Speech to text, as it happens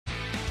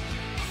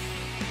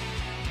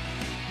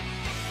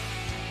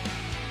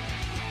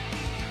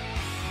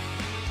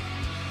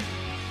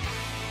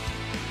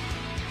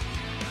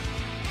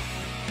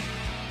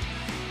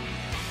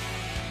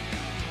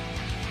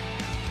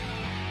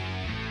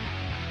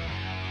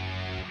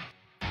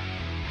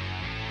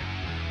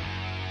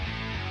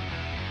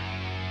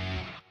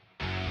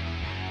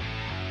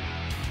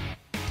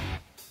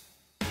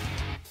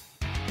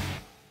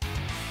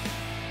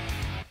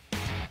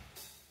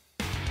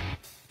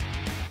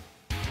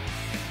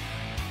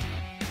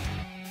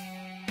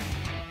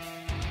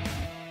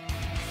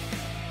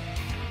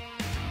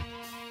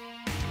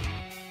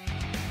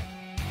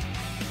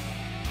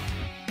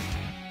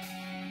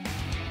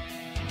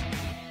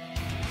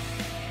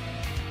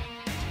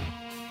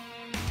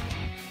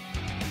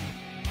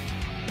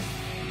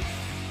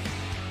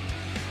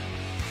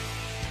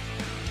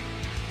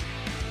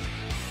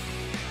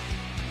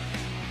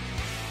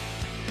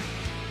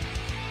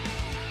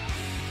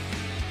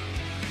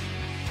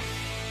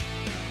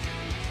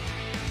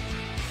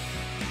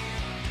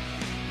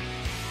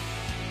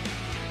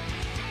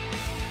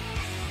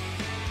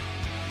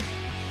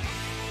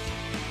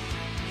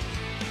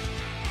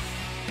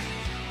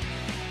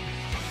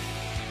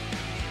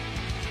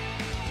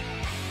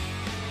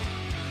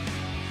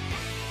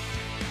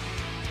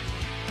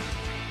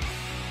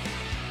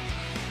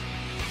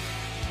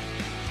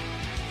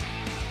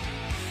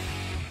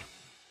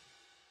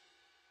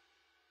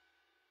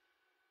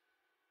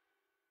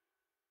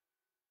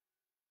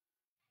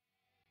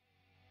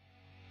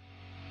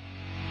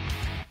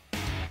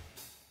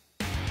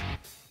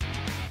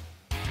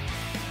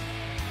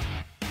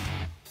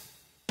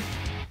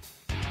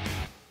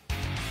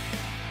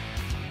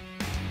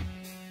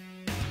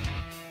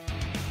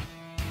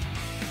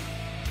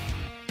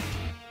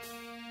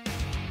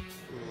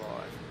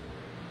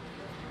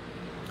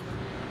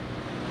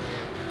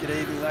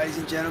Ladies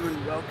and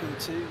gentlemen, welcome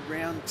to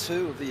round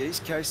 2 of the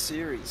East Coast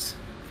Series,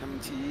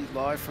 coming to you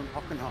live from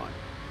Hockenheim.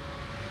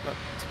 Got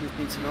with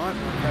me tonight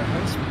my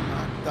co-host,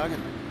 Mark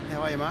Duggan.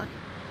 How are you, Mark?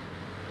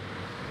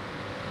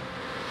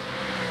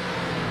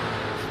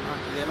 Mark,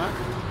 you there, Mark?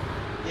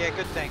 Yeah,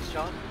 good, thanks,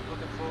 John.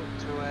 Looking forward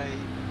to a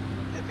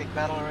epic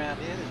battle around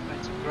here. There's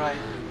been some great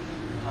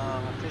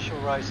official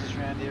races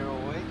around here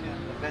all week,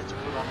 and the vets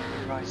put on a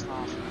good race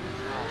last week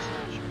as well, so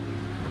it should be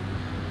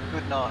a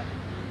good night.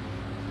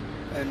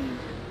 And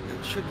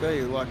it should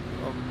be like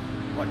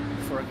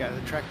before I go to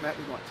the track, Matt,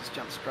 we might just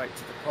jump straight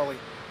to the quali.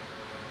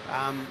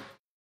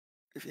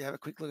 If you have a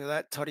quick look at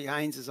that, Toddy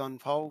Haynes is on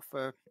pole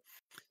for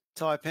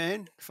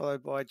Taipan,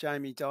 followed by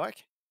Jamie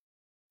Dyke,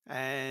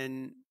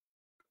 and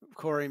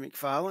Corey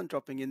McFarlane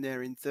dropping in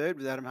there in third,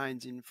 with Adam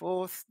Haynes in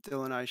fourth,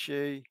 Dylan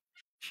O'Shea,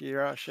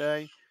 Shira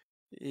O'Shea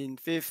in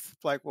fifth,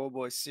 Blake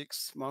Wallboy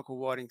sixth, Michael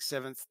Whiting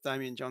seventh,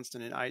 Damien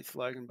Johnston in eighth,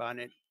 Logan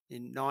Barnett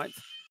in ninth,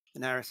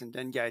 and Harrison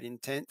Dengate in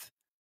 10th.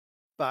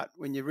 But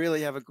when you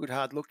really have a good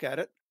hard look at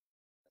it,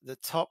 the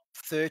top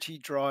 30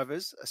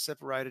 drivers are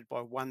separated by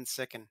 1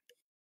 second.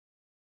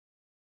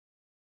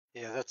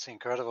 Yeah, that's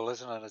incredible,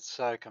 isn't it? It's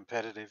so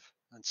competitive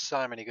and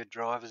so many good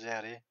drivers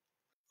out here.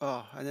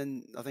 Oh, and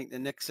then I think the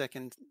next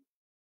second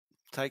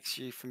takes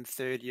you from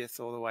 30th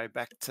all the way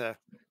back to,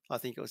 I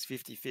think it was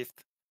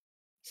 55th.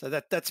 So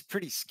that's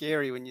pretty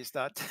scary when you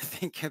start to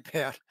think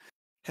about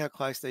how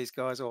close these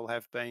guys all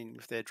have been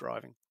with their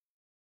driving,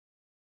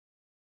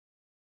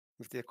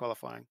 with their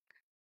qualifying.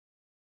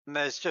 And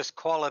there's just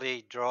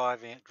quality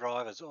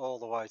drivers all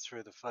the way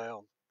through the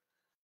field.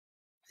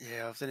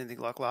 Yeah, if it's anything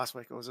like last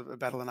week, it was a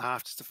battle and a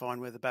half just to find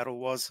where the battle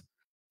was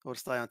or to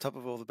stay on top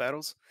of all the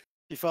battles.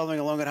 If you're following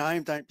along at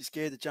home, don't be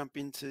scared to jump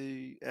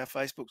into our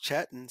Facebook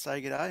chat and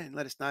say good day and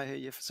let us know who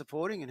you're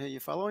supporting and who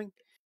you're following.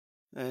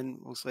 And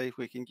we'll see if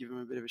we can give them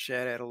a bit of a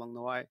shout out along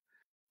the way.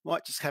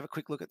 Might just have a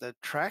quick look at the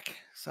track.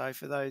 So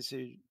for those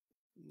who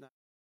know,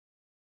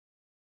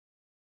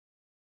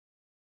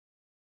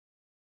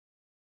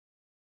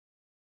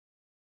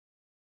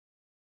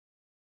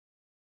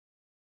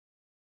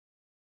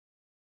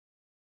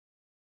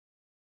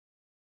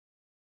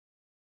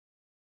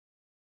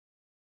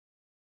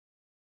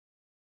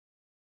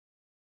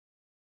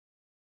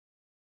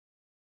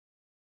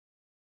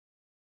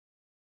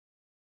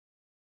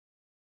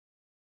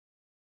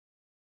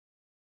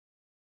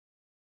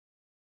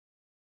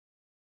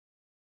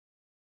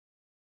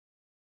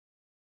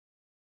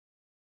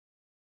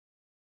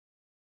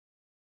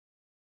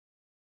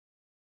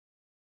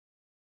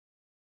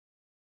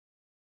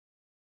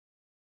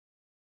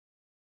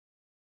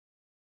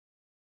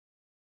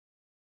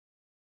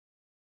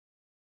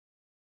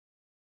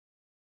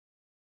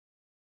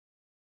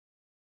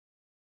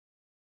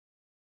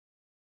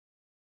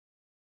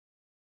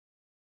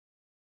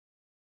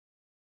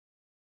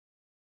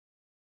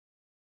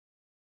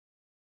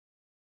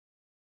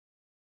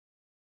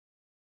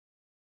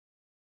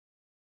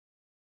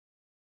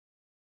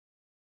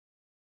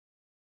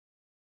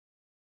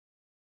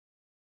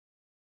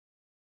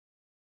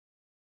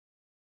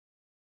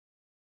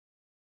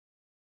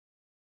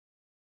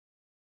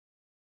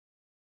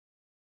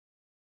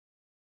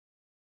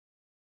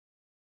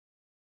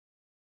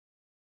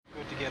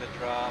 Good to get a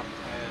draft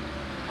and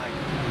make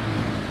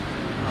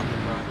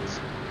other breaks.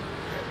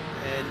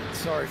 and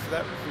sorry for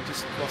that, we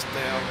just lost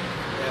our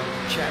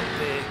chat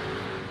there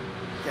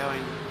going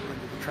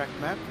into the track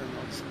map, and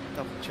I'll just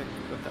double check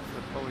we've got that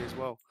for the quali as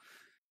well.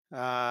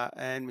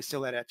 And we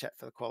still had our chat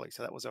for the quali,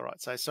 so that was all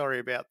right. So sorry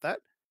about that.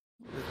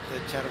 The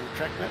chat on the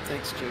track map.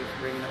 Thanks, Stu,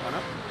 for bringing that one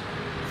up.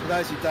 For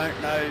those who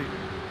don't know,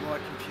 my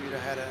computer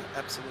had an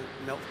absolute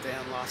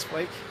meltdown last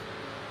week.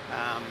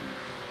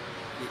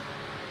 It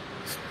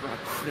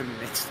struggled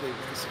immensely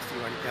with the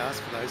 61 cars.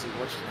 For those who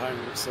watched at home,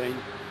 have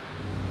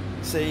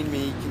seen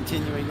me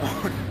continuing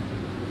on,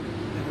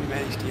 and we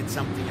managed to get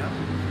something up.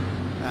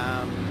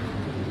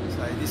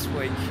 So this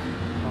week,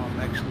 I'm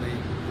actually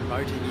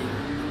promoting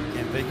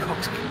in WK&P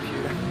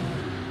computer,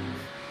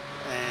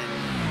 and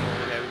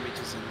all of our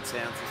images and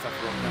sounds and stuff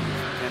are all coming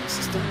from the camera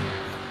system.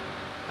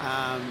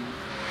 And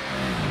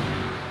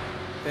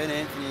Ben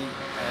Anthony,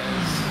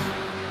 as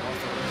I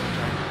thought it was a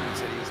joke when he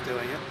said he was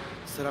doing it,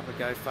 set up a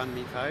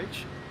GoFundMe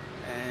page,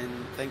 and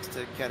thanks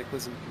to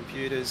Cataclysm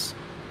Computers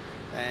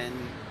and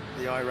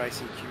the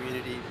iRacing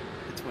community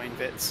between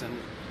vets and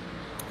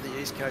the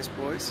East Coast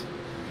boys,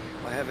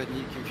 I have a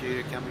new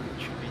computer coming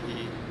which should be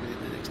here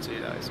within the next 2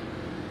 days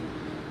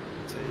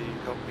to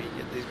help me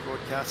get these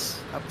broadcasts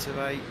up to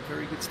a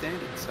very good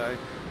standard. So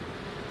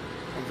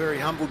I'm very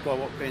humbled by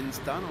what Ben's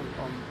done.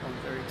 I'm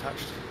very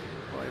touched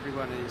by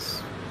everyone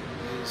who's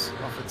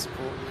offered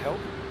support and help.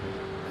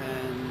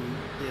 And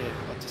yeah,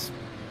 I just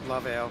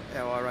love our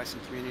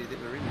iRacing community that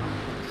we're in.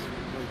 I'm just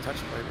really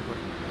touched by everybody.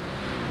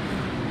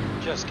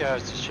 Just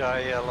goes to show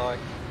you, like,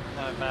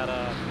 no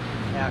matter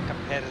how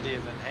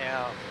competitive and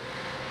how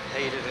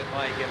heated it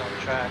may get on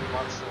track,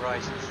 once the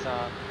race is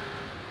done,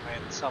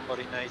 when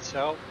somebody needs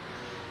help,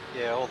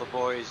 yeah, all the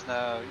boys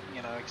know,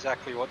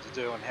 exactly what to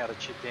do and how to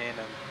chip in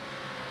and,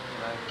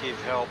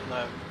 give help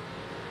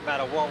no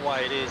matter what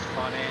way it is,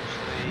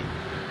 financially,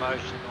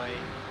 emotionally,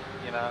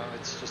 you know,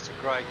 it's just a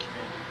great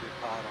community to be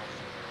part of.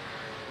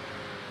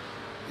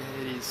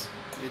 Yeah, it is.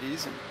 It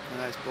is. And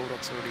those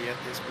Bulldogs already out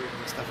there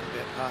spreading stuff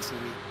about passing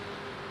me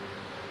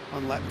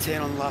on lap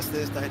 10 on last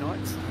Thursday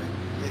night. So,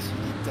 yes, you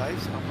did,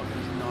 Dave, so I'm not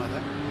going to deny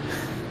that.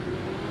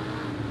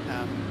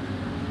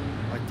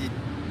 I did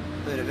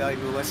learn a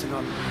valuable lesson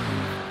on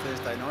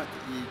Thursday night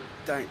that you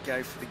don't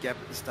go for the gap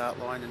at the start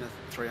line in a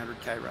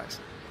 300k race.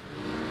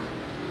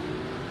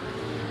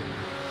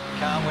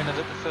 Can't win it at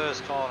the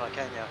first corner,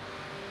 can you?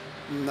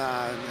 No,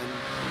 and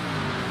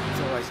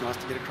it's always nice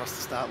to get across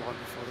the start line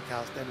before the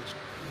car's damaged.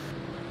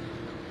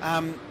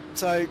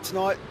 So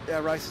tonight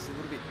our race is a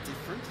little bit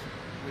different.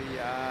 We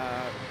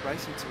are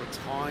racing to a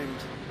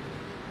timed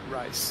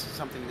race,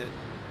 something that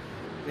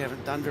we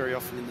haven't done very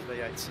often in the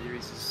V8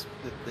 series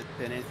that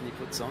Ben Anthony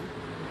puts on.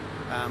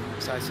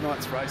 So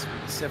tonight's race will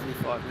be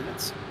 75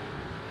 minutes,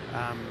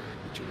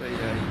 which will be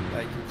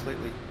a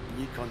completely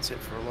new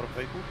concept for a lot of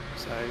people.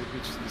 So it'll be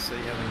interesting to see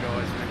how the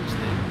guys manage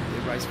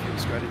their race fuel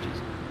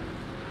strategies.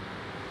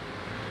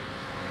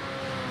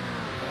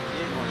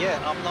 Yeah,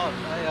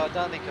 I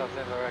don't think I've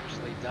ever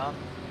actually done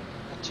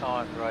a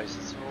timed race.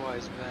 It's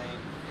always been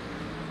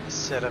a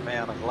set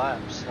amount of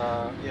laps.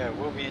 So yeah, it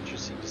will be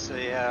interesting to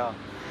see how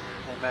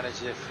they manage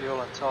their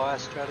fuel and tyre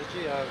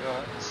strategy over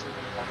a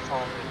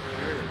 7.5-minute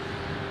period.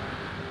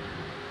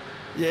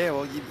 Yeah,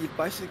 well, you've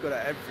basically got to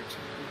average.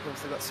 Of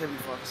course, they've got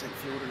 75%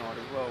 fuel tonight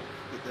as well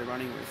that they're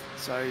running with.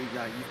 So, you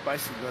know, you've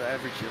basically got to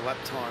average your lap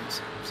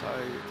times. So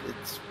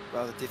it's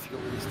rather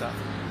difficult when you start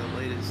the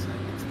leaders and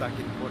you start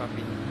getting caught up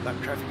in lap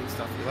traffic and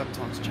stuff. Your lap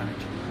times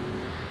change.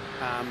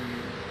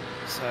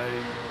 So,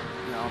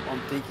 you know,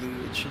 I'm thinking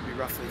it should be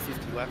roughly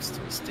 50 laps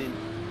to a stint.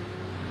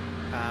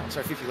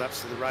 50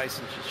 laps to the race,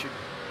 and she should.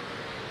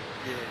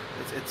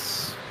 Yeah,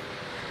 it's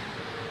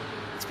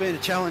been a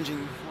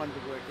challenging one to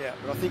work out,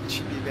 but I think it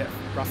should be about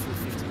roughly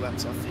 50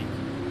 laps. I think.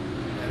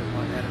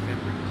 Out of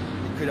memory.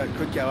 It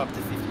could go up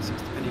to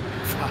 56 depending on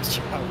how fast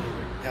you are,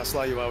 how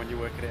slow you are when you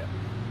work it out,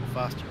 how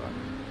fast you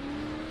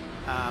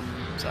are.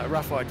 So a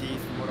rough idea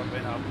from what I've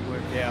been able to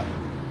work out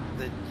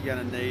that you're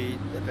going to need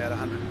about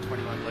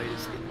 121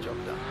 litres to get the job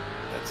done.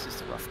 That's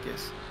just a rough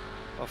guess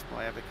off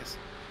my abacus.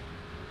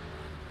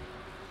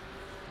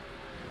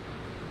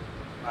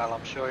 Well,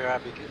 I'm sure your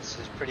abacus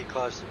is pretty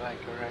close to being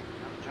correct,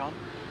 John.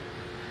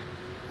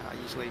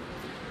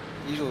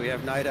 Usually we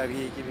have Nate over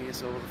here giving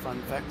us all the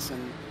fun facts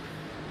and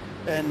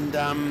as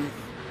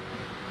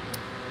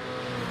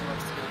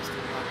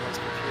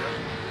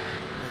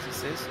he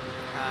says.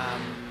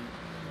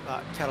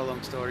 But cut a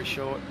long story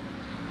short,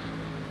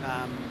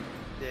 yeah,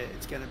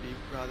 it's going to be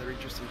rather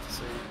interesting to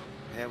see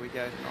how we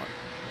go tonight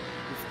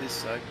with this.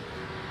 So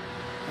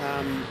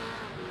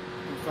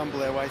we'll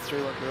fumble our way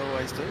through like we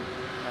always do.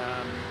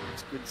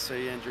 It's good to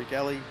see Andrew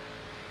Galley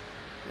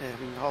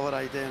having a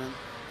holiday down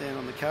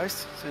on the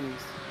coast, sending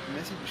a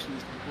message, wishing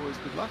the boys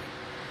good luck.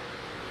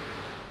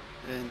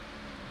 And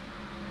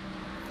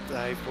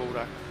Dave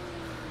Baldock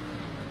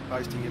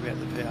boasting about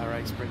the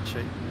PRA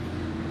spreadsheet.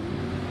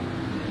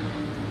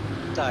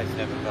 Dave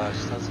never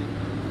boasts, does he?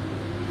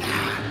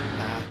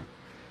 Nah.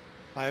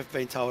 I have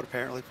been told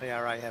apparently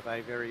PRA have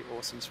a very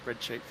awesome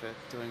spreadsheet for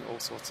doing all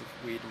sorts of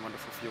weird and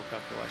wonderful fuel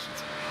calculations.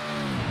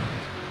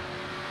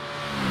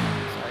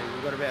 So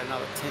we've got about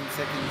another 10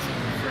 seconds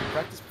of free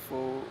practice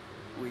before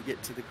we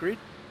get to the grid.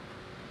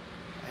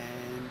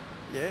 And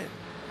yeah,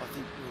 I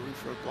think we're in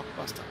for a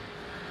blockbuster.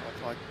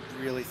 I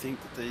really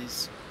think that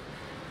these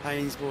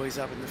Haynes boys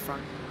up in the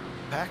front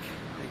pack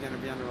are going to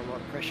be under a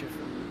lot of pressure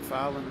from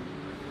McFarlane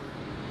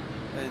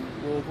and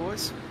Wall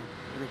boys.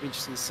 It'll be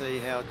interesting to see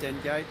how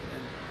Dengate,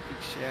 and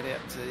big shout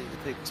out to the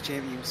People's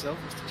Champion himself,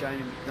 Mr.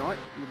 Jamie McKnight,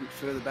 a little bit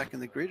further back in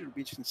the grid. It'll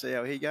be interesting to see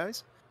how he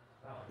goes.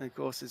 And of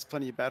course, there's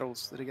plenty of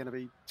battles that are going to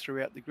be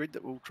throughout the grid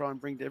that we'll try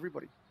and bring to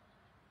everybody.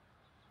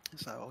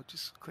 So I'll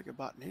just click a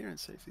button here and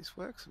see if this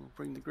works, and we'll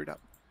bring the grid up.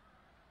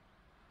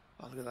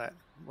 Oh, look at that,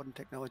 modern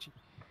technology.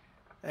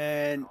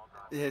 And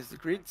there's the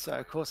grid. So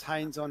of course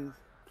Haynes on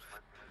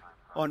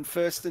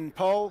first and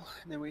pole,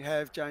 and then we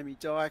have Jamie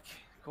Dyke,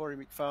 Corey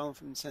McFarlane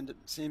from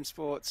Sim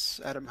Sports,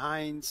 Adam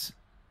Haynes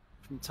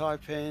from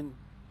Taipan,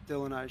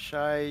 Dylan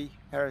O'Shea,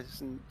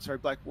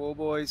 Black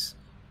Warboys,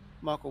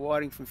 Michael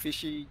Whiting from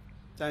Fishy,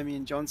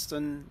 Damien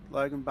Johnston,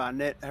 Logan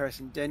Barnett,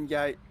 Harrison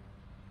Dengate.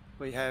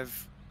 We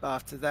have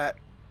after that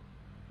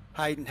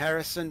Hayden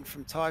Harrison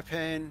from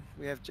Taipan.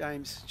 We have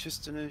James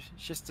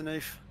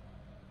Chistanoof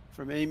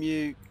from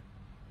Emu.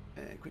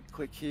 And quick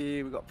click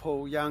here, we've got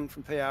Paul Young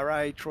from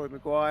PRA, Troy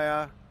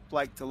Maguire,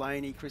 Blake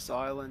Delaney, Chris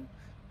Island,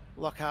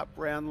 Lockhart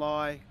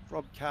Brownlie,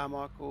 Rob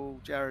Carmichael,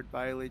 Jared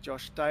Bailey,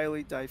 Josh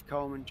Daly, Dave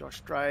Coleman,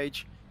 Josh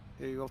Drage,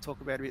 who I'll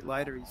talk about a bit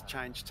later, he's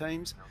changed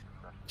teams,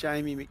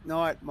 Jamie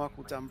McKnight,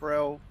 Michael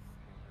Dumbrell,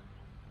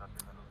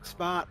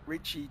 Smart,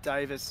 Richie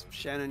Davis,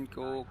 Shannon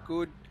Gore,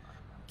 Good,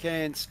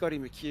 Can, Scotty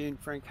McCune,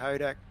 Frank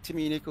Hodak,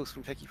 Timmy Nichols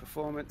from Pecky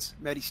Performance,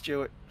 Matty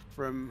Stewart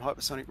from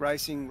Hypersonic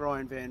Racing,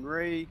 Ryan Van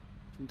Ree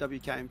from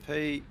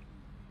WK&P.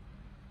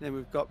 Then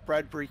we've got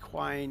Bradbury,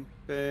 Quain,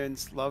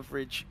 Burns,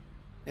 Loveridge,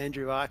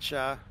 Andrew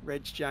Archer,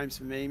 Reg James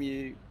from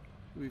Emu.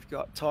 We've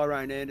got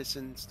Tyrone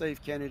Anderson,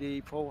 Steve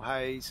Kennedy, Paul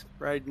Hayes,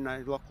 Braden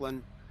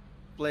O'Loughlin,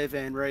 Blair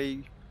Van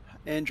Ree,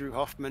 Andrew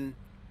Hoffman,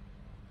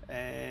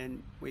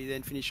 and we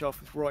then finish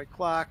off with Roy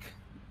Clark,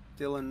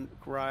 Dylan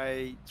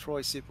Gray,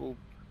 Troy Sipple,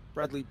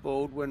 Bradley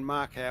Baldwin,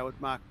 Mark Howard,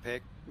 Mark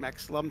Peck,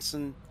 Max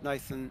Lumsden,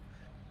 Nathan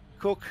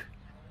Cook,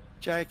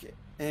 Jake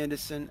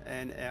Anderson,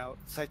 and our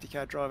safety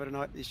car driver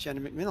tonight is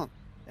Shannon McMillan.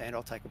 And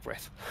I'll take a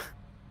breath.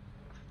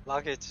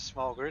 Lucky it's a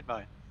small grid,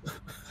 mate.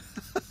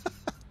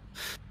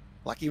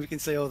 Lucky we can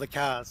see all the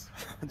cars.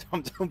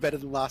 I'm doing better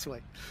than last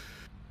week.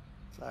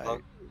 So,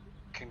 well,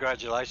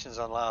 congratulations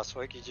on last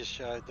week. You just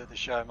showed that the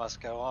show must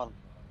go on.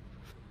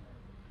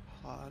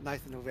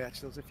 Nathan will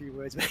vouch. There was a few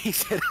words that he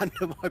said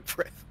under my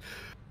breath.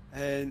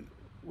 And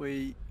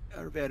we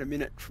are about a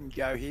minute from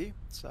go here.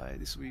 So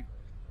this will be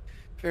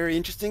very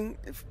interesting.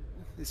 If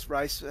this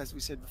race, as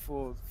we said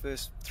before, the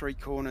first 3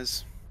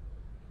 corners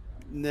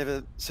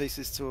never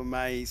ceases to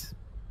amaze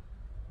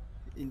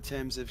in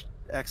terms of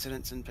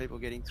accidents and people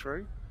getting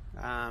through.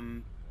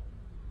 We're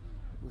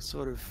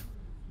sort of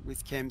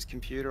with Cam's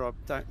computer. I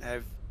don't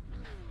have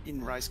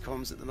in-race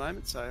comms at the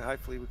moment, so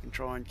hopefully we can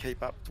try and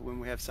keep up to when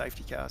we have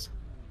safety cars.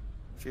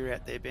 If you're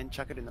out there, Ben,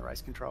 chuck it in the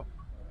race control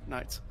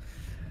notes.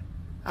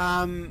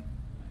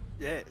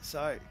 Yeah,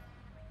 so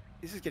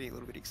this is getting a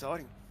little bit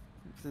exciting.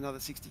 With another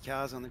 60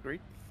 cars on the grid.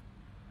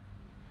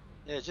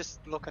 Yeah,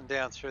 just looking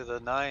down through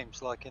the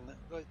names, like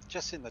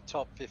just in the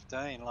top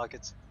 15, like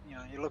it's, you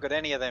know, you look at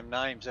any of them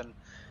names and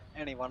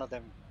any one of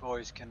them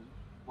boys can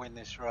win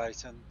this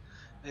race. And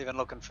even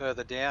looking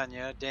further down,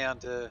 down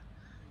to,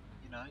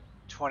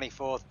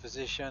 24th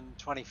position,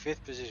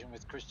 25th position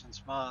with Christian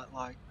Smart,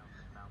 like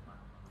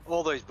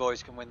all these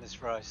boys can win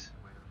this race.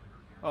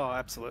 Oh,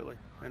 absolutely.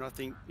 And I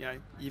think,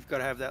 you've got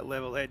to have that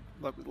level head.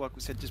 Like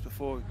we said just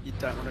before, you're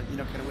not going to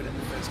win it in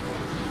the first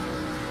quarter.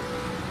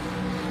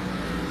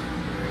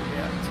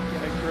 Out to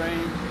go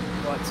green,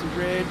 lights are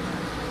red,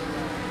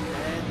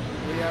 and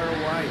we are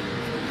away.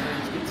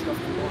 Haynes gets it off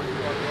the line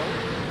quite well.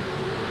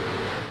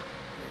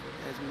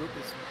 As we look,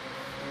 there's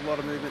a lot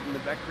of movement in the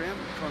background.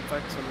 We'll try and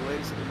focus on the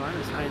leaders at the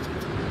moment as Haynes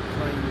gets a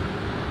clean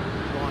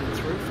line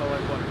through,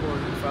 followed by Corey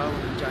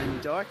McFarlane and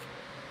Jamie Dyke.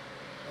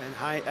 And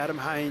Adam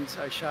Haynes,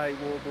 O'Shea,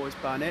 Warboys,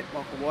 Barnett,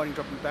 Michael Whiting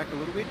dropping back a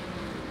little bit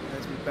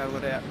as we battle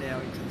it out now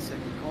into the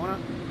second corner.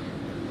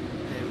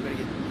 Yeah, we've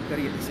got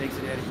to get this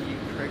exit out of here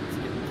correct to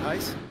get the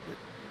pace. But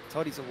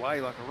Toddy's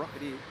away like a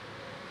rocket here.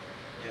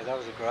 Yeah, that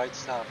was a great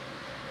start,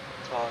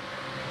 Todd.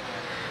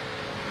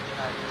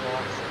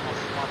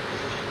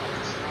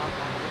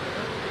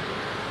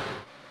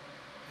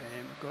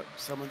 And we've got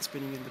someone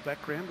spinning in the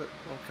background, but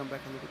I'll come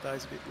back and look at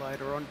those a bit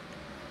later on.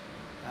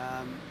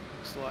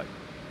 Looks like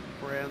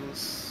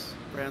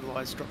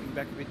Brownlie's dropping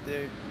back a bit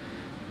there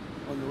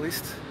on the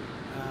list.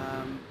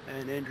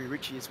 And Andrew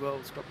Ritchie as well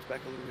has dropped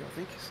back a little bit, I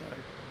think. So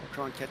I'll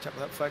try and catch up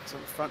with that. Focus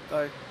on the front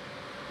though.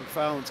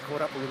 McFarlane's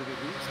caught up a little bit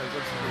here, so he's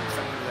obviously getting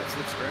stuck into that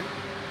slipstream.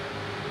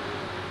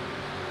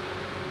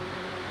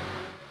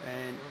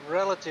 And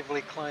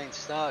relatively clean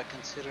start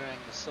considering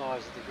the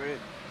size of the grid.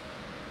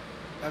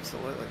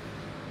 Absolutely.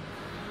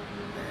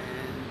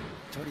 And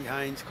Toddy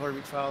Haynes, Corey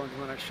McFarlane,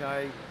 Dylan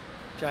O'Shea,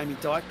 Jamie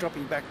Dyke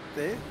dropping back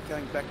there,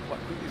 going back quite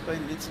quick. There's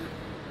been an incident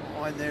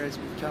behind there as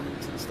we come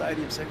into the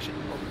stadium section.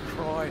 While we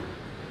try to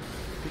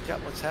pick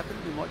up what's happened,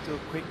 we might do a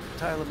quick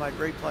tailor-made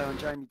replay on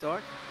Jamie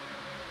Dyke.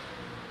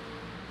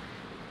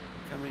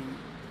 Coming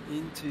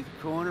into the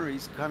corner,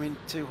 he's coming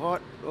too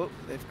hot. Oh,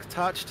 they've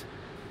touched.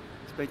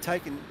 He's been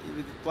taken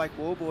with the Blake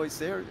Warboys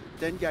there.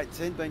 Dengate's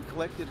then been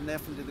collected and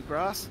off into the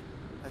grass.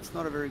 That's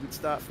not a very good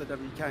start for the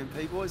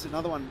WK&P boys.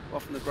 Another one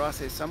off in the grass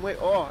there somewhere.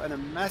 Oh, and a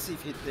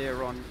massive hit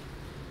there on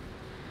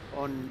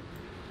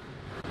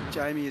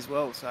Jamie as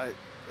well. So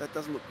that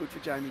doesn't look good for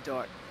Jamie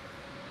Dyke.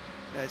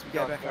 As we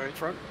go back up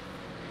front.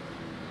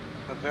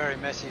 But very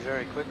messy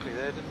very quickly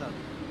there, didn't it?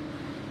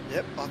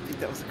 Yep, I think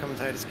that was the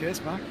commentator's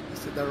curse, Mark. He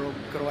said they were all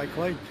got away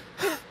clean.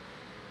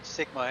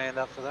 Stick my hand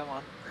up for that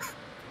one.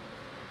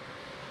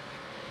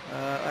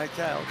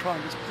 Okay, I'll try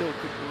and just do a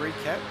quick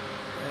recap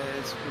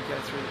as we go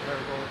through the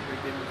parabolic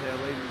again with our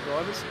leading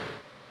drivers.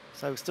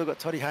 So we've still got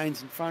Toddy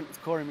Haynes in front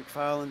with Corey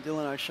McFarlane,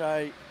 Dylan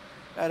O'Shea,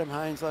 Adam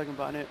Haynes, Logan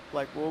Barnett,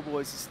 Blake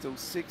Warboys is still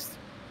 6th.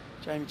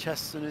 Jamie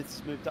Chesterton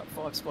has moved up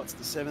 5 spots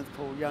to 7th.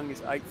 Paul Young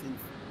is 8th,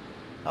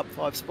 up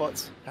 5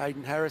 spots.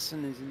 Hayden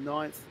Harrison is in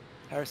 9th.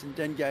 Harrison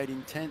Dengate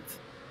in 10th.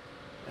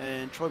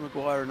 And Troy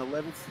Maguire in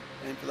 11th.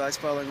 And for those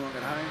following along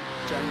at home,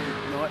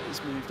 Jamie Knight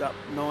has moved up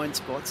 9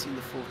 spots in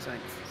the 14th.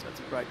 So it's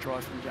a great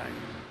drive from Jamie.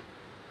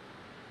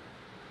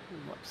 We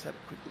might just have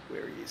a quick look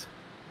where he is.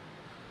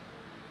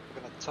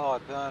 We're going to Ty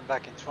Byrne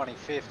back in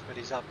 25th, but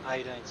he's up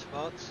 18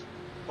 spots.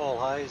 Paul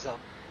Hayes up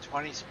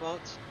 20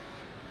 spots.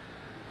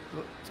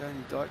 Look,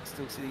 Jamie Dyke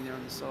still sitting there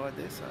on the side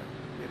there, so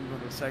we haven't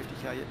got a safety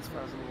car yet as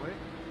far as I'm aware.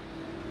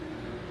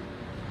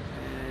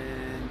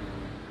 And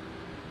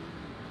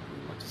we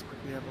might just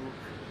quickly have a look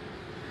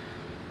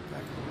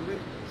back a little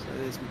bit. So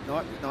there's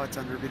McKnight. McKnight's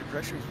under a bit of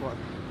pressure. He's right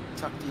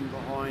tucked in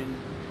behind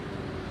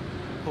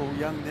Paul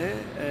Young there.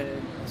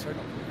 And sorry,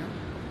 not Paul Young.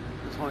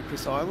 behind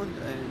Chris Island,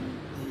 and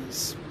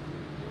he's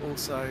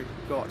also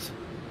got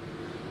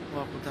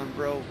Michael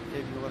Dumbrell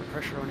keeping a lot of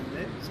pressure on him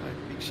there. So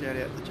big shout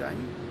out to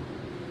Jamie.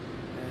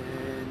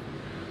 And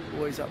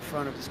boys up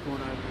front have just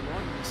gone over the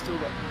line. He's still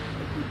got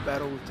a good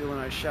battle with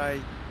Dylan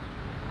O'Shea.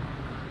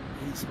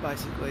 He's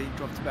basically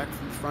dropped back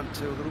from the front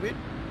too a little bit,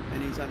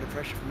 and he's under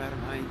pressure from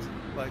Adam Haynes,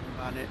 Logan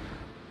Barnett,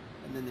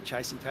 and then the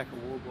chasing pack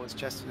of War Boys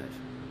Chastaneef.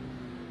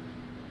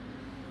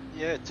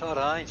 Yeah, Todd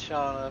Haynes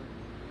showing a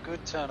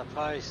good turn of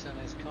pace, and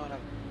he's kind of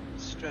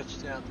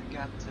stretched out the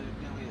gap to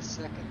nearly a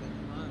second at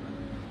the moment.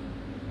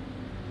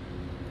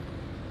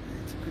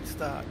 It's a good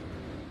start.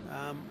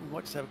 We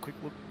might just have a quick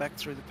look back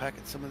through the pack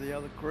at some of the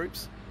other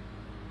groups.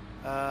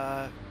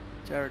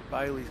 Jared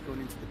Bailey's gone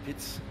into the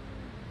pits.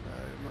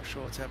 I'm not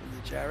sure what's happened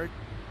to Jared.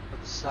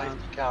 Got the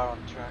safety car on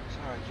track.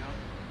 Sorry, John.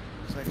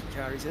 Safety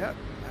car is out.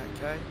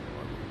 Okay.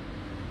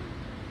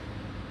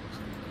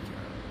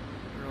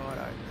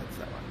 Righto, that's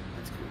that one.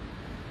 That's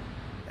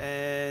good.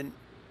 And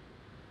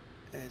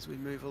as we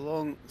move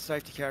along,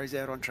 safety car is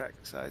out on track.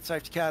 So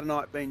safety car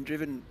tonight being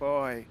driven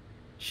by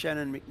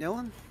Shannon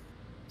McNellan.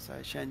 So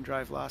Shan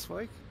drove last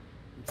week.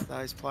 And for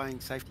those playing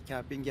safety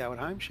car bingo at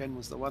home, Shan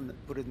was the one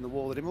that put it in the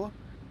wall at Imola.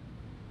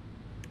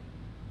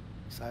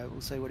 So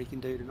we'll see what he can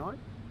do tonight.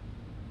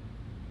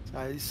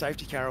 So this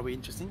safety car will be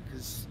interesting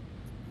because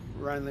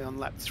we're only on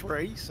lap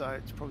 3, so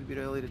it's probably a bit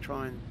early to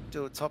try and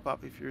do a top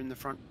up if you're in the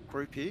front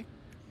group here.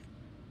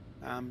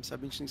 So it'll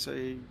be interesting to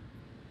see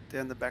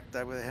down the back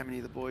day whether how many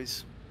of the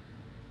boys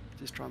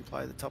just try and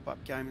play the top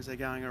up game as they're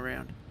going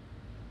around.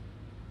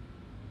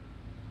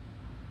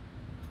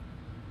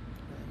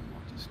 And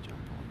might just jump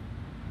on.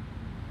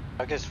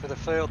 I guess for the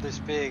field this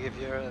big, if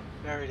you're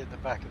buried at the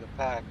back of the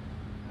pack,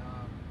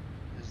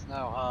 there's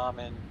no harm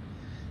in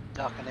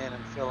ducking in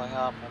and filling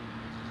up and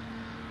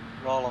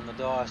rolling the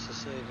dice to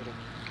see if it'll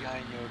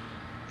gain you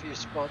a few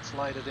spots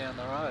later down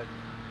the road.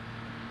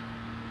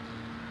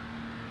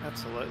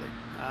 Absolutely.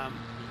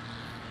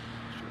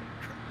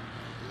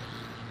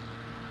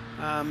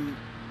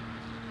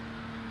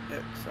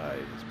 Yeah, so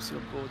as we see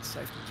on board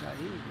safety car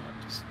here, we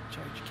might just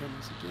change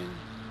cameras again.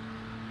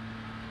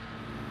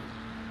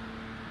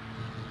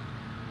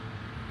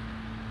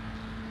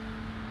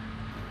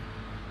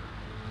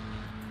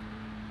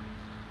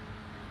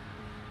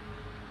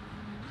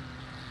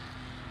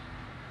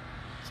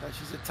 So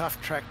she's a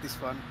tough track, this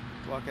one.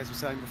 Like as we were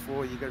saying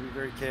before, you've got to be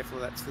very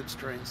careful of that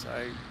slipstream.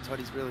 So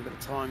Toddy's really got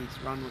to time his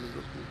run when he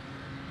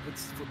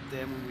puts his foot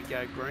down when we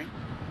go green.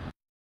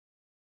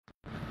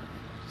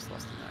 Just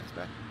lost the nose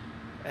back.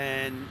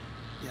 And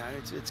you know,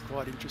 it's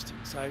quite interesting.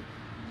 So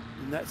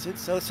in that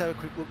sense, so let's have a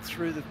quick look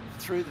through the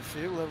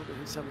field. We'll look at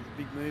who some of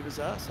the big movers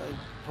are. So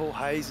Paul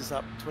Hayes is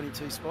up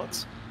 22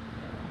 spots,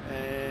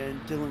 and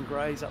Dylan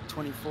Gray's up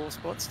 24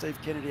 spots. Steve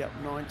Kennedy up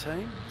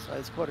 19. So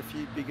there's quite a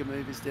few bigger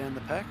movers down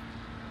the pack.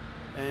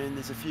 And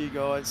there's a few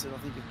guys that I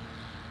think have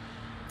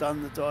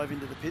done the dive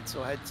into the pits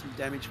or had some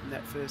damage from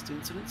that first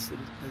incident that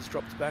has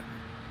dropped back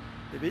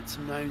a bit.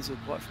 Some names we're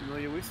quite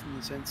familiar with in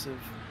the sense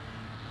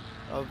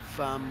of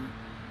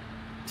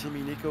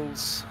Timmy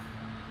Nichols,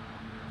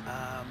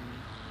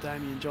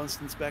 Damien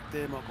Johnston's back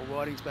there, Michael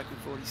Whiting's back in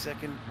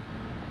 42nd.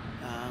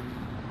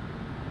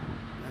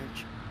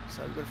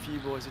 So we've got a few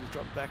boys that have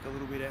dropped back a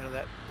little bit out of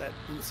that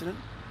incident.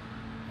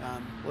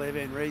 Blair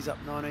Van Rees up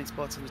 19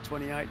 spots in the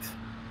 28th.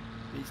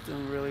 He's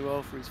doing really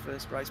well for his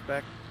first race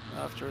back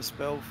after a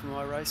spell from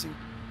iRacing.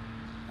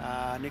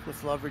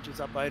 Nicholas Loveridge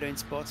is up 18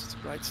 spots. It's a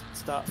great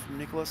start from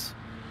Nicholas.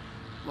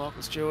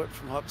 Michael Stewart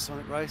from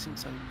Hypersonic Racing,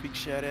 so big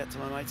shout out to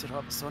my mates at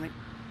Hypersonic.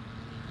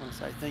 I want to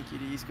say thank you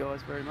to these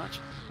guys very much.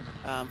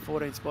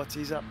 14 spots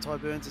he's up. Ty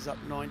Burns is up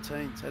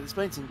 19. So there's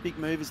been some big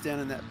movers down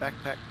in that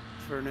backpack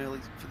for the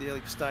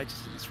early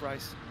stages of this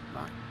race,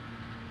 Mark.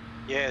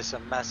 Yeah,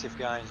 some massive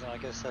gains, and I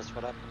guess that's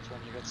what happens when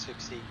you've got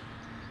 60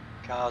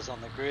 cars on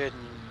the grid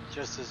and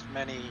just as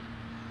many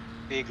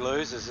big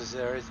losers as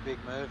there is big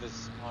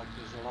movers. Like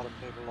there's a lot of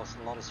people lost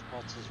a lot of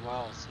spots as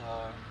well,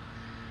 so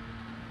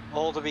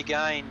all to be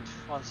gained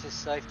once this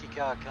safety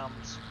car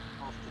comes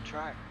off the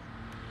track.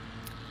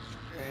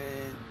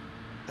 And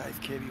Dave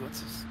Kirby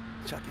wants us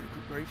to chuck in a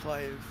quick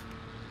replay of,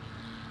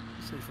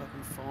 see if I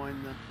can find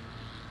the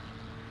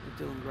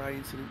Dylan Gray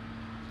incident.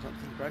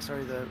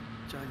 Sorry, the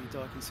Jamie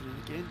Dyke incident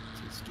again.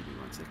 So just give me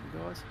 1 second,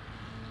 guys.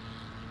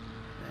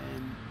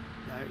 And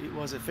you know, it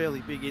was a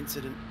fairly big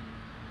incident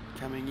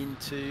coming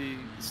into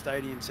the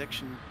stadium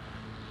section.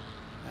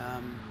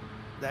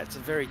 That's a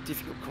very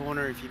difficult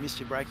corner. If you miss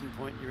your braking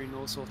point, you're in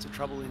all sorts of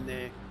trouble in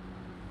there.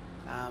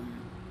 And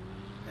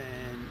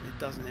it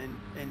doesn't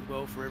end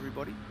well for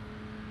everybody.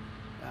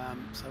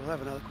 So we'll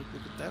have another quick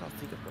look at that. I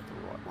think I've got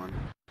the right one.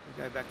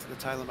 We'll go back to the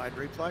tailor-made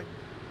replay.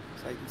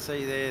 So you can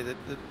see there that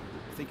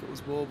I think it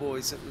was War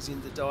Boys that was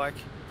in the dike.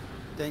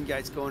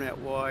 Dengate's gone out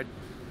wide.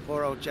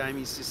 Poor old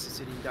Jamie's just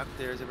sitting duck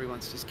there as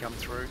everyone's just come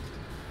through.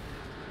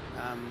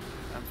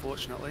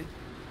 Unfortunately,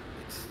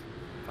 it's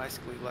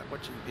basically like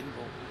watching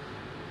pinball.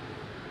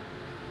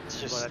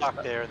 It's just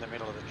stuck there in the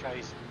middle of the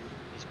chase.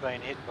 He's been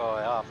hit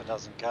by half a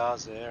dozen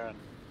cars there, and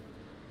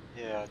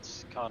yeah,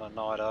 it's kind of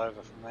night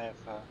over from there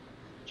for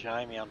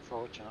Jamie,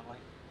 unfortunately.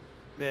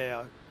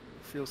 Yeah, I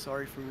feel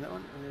sorry for him in that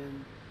one.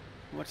 And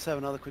I might just have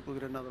another quick look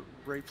at another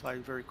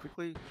replay very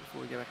quickly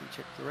before we go back and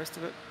check the rest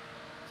of it.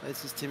 So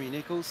this is Timmy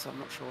Nichols. I'm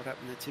not sure what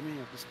happened to Timmy.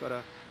 I've just got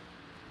an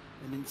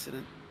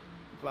incident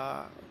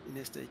bar in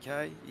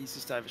SDK. He's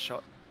just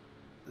overshot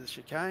the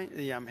chicane,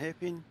 the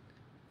hairpin,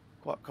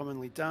 quite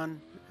commonly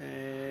done.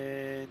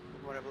 And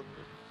we might have a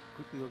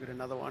quickly look at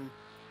another one.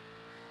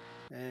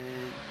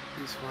 And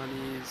this one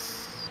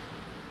is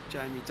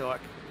Jamie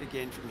Dyke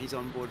again from his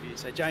onboard view.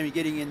 So Jamie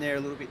getting in there a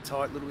little bit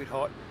tight, a little bit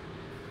hot,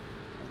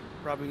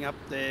 rubbing up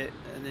there,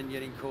 and then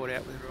getting caught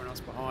out with everyone else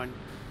behind,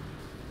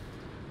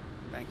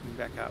 banking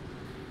back up.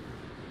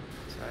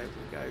 So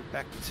we'll go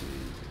back to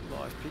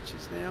live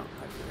pictures now.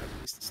 Hopefully I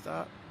haven't missed the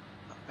start.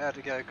 About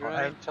to go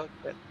green.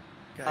 Yep.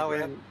 Oh,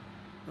 green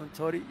on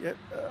Toddy, yep.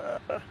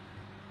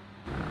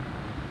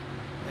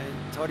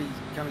 And Toddy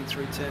coming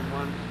through turn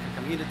one,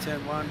 coming into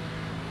turn one,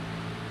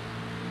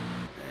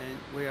 and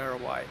we are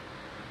away.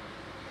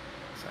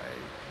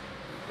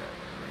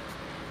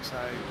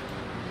 So,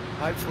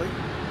 hopefully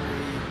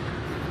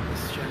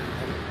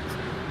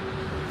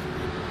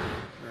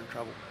we're in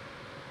trouble.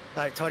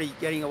 So Toddy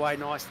getting away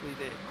nicely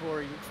there.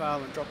 Corey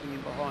McFarlane dropping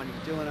in behind him.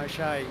 Dylan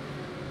O'Shea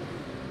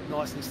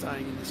nicely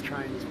staying in this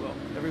train as well.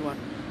 Everyone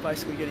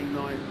basically getting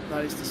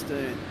nose to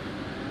stern.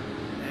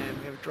 And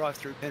we have a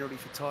drive-through penalty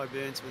for Ty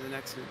Burns with an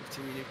accident with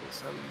Timmy Nichols.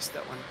 So we missed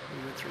that one.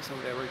 We went through some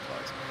of our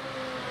replays.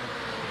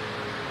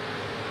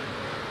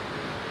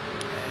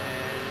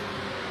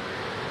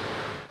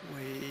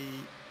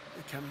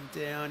 Coming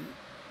down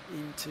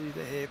into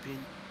the hairpin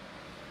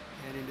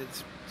and into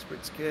the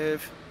spritz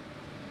curve.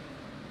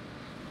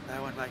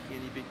 No one making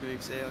any big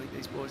moves there. I think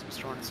these boys was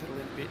trying to settle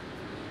in a bit.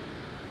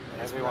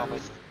 Everyone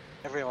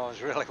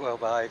was really well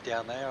behaved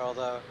down there,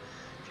 although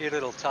a few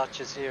little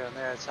touches here and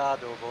there. It's hard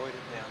to avoid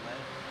it down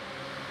there.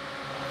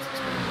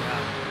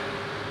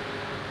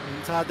 And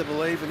it's hard to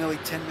believe we're nearly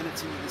 10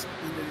 minutes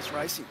into this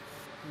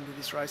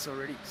race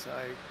already. So,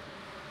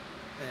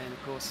 and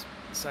of course,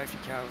 the safety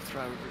car will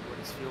throw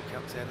everybody's fuel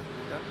cups out of the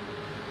window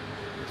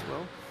as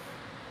well.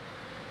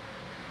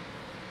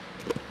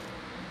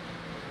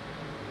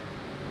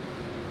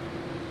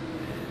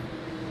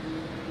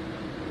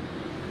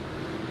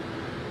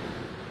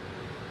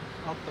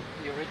 Not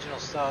the original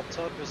start.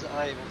 Todd was able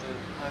to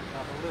open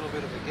up a little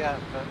bit of a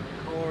gap, but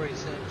Corey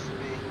seems to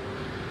be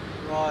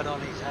right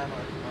on his hammer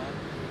at the moment.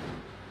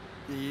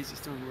 He is.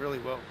 He's doing really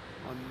well.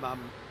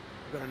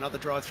 We've got another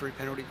drive-through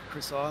penalty for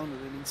Chris Island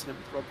with an incident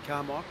with Rob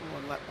Carmichael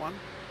on lap one.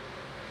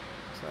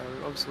 So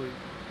obviously,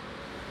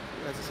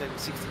 as I said, with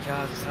 60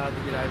 cars, it's hard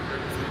to get over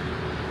everything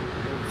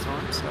all the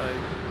time. So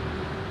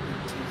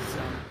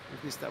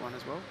we've missed that one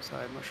as well. So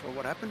I'm not sure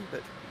what happened,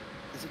 but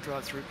there's a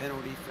drive-through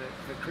penalty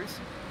for Chris,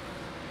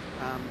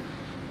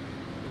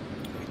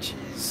 which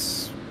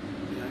is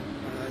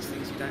one of those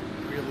things you don't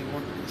really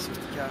want in a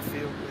 60-car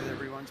field where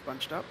everyone's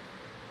bunched up.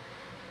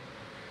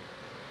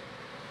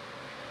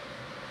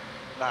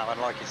 No,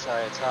 and like you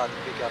say, it's hard to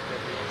pick up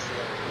every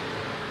incident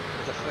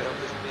with the field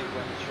this big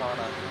when you're trying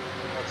to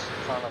watch the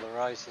front of the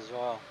race as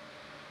well.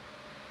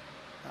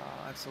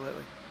 Oh,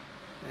 absolutely.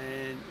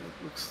 And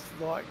it looks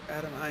like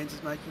Adam Haynes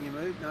is making a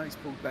move. No, he's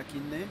pulled back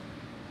in there.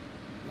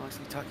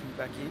 Nicely tucking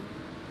back in.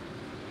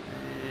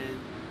 And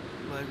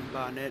Logan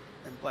Barnett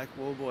and Black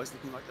Wallboys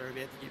looking like they're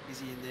about to get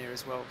busy in there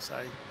as well.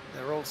 So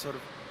they're all sort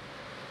of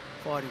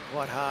fighting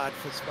quite hard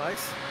for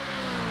space.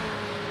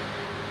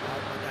 I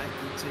don't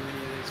think too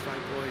many of these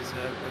front boys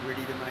are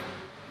ready to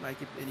make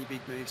any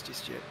big moves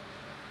just yet.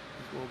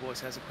 Wallboys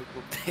has a quick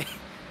look there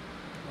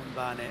on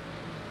Barnett.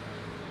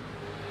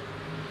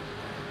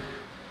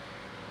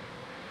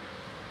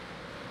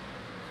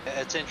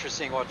 It's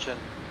interesting watching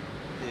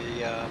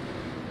the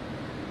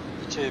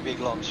two big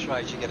long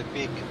straights. You get a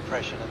big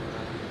compression at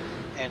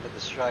the end of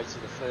the straights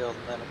of the field,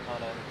 and then it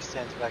kind of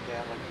extends back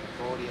out like an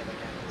accordion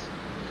again. It's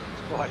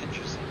quite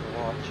interesting to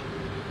watch.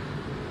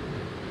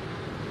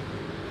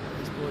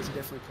 These boys are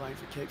definitely playing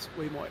for keeps.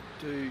 We might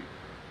do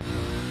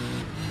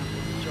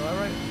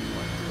gyrate,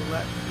 might do a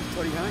lap with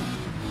Toddy Haynes.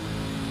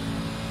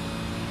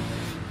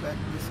 Sit back,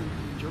 listen,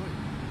 and enjoy.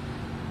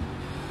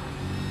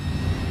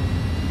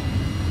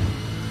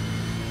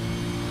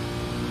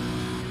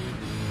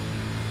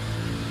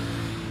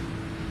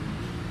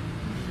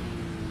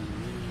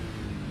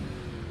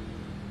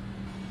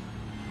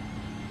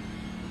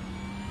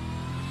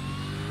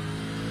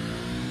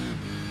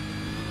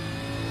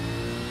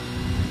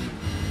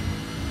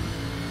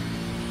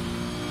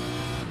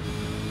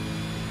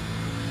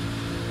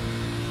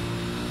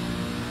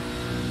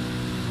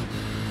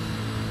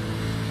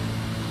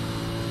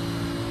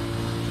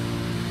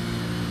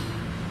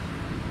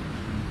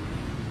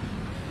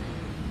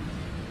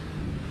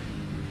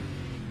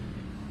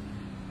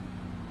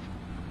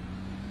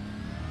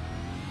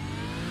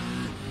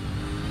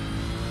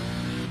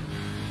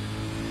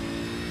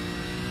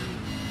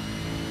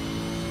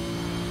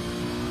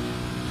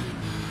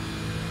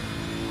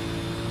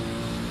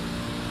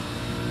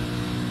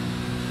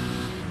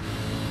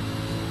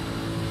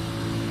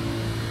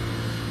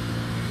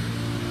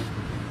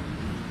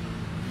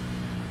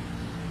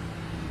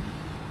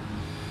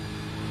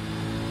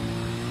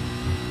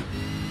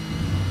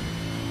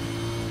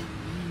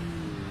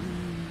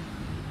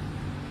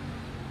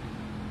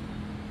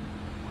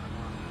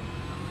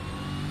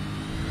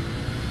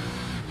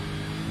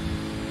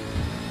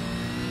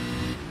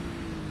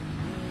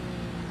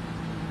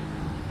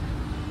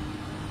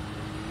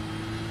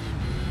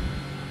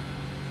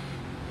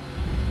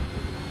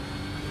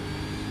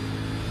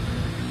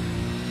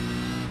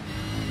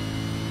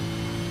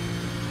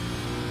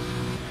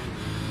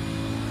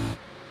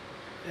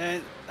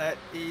 And that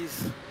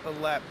is a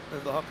lap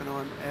of the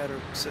Hockenheim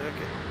outer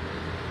circuit.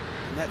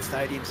 And that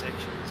stadium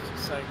section is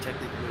just so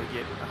technical to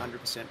get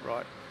 100%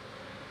 right.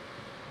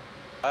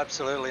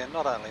 Absolutely, and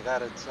not only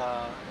that, it's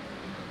that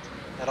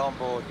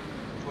onboard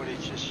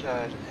footage just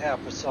showed how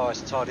precise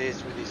Todd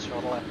is with his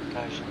throttle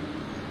application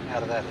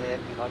out of that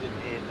hairpin. I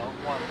didn't hear not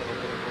one little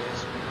bit of air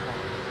spin from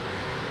it.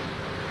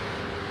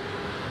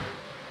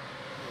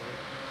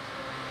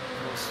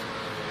 Of course, I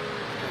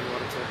don't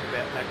want to talk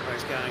about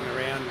macros going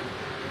around, and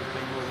I've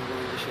been more than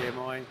willing to share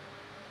my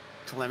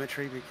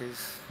telemetry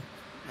because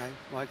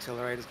my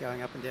accelerator's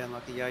going up and down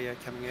like a yo-yo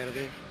coming out of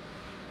there,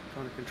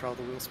 trying to control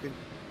the wheel spin.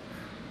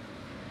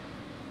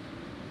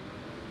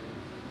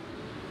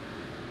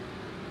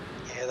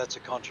 Yeah, that's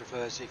a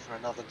controversy for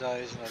another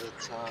day, isn't it?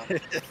 It's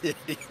It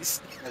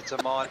is. it's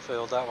a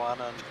minefield, that one,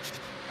 and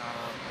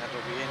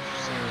it'll be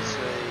interesting to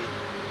see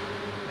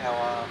how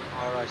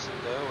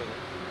iRacing deal with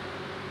it.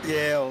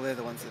 Yeah, well, they're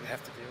the ones that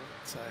have to do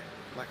it. So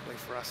luckily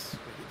for us,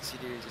 we get to sit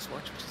here and just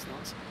watch, which is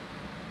nice.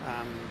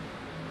 Yeah,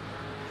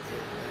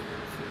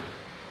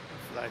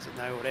 for those that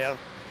know what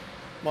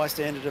my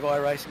standard of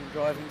iRacing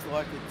driving is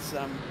like, it's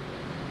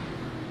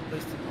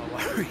least of my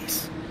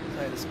worries,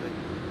 so to speak.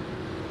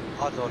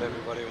 I thought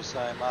everybody was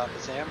saying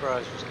Marcus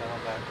Ambrose was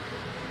coming back.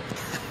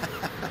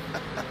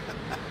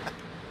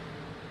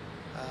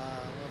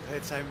 I've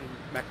heard so many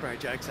macro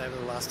jokes over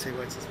the last 2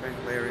 weeks, it's been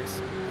hilarious.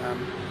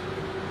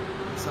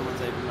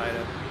 Someone's even made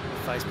a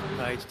Facebook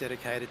page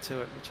dedicated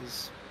to it, which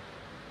is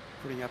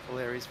putting up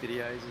hilarious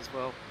videos as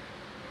well,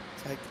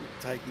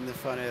 taking the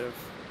fun out of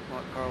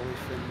Mike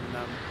Corliff and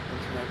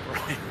Benjamin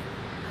O'Brien.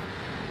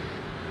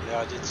 Yeah,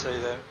 I did see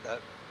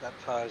that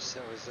post.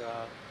 That was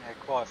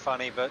quite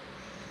funny, but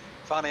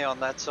funny on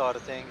that side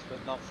of things,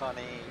 but not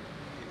funny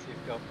if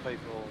you've got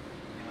people,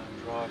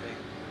 driving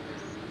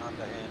with an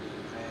underhanded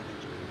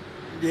advantage.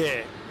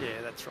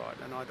 Yeah, that's right.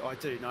 And I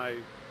do know,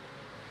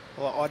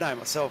 well, I know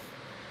myself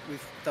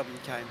with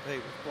WK&P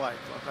with Blake.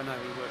 Like, I know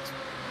he works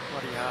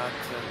bloody hard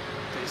to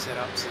do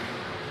setups and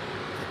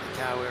get the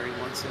car where he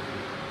wants it.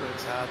 He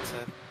works hard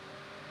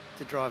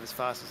to drive as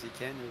fast as he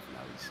can, even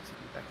though he's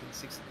sitting back in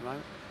sixth at the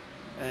moment.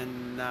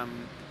 And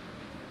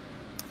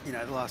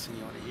the last thing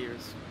you want to hear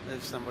is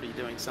of somebody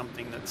doing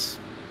something that's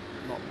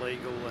not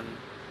legal, and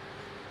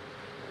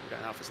we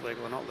don't know if it's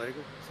legal or not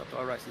legal. It's up to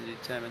iRacing to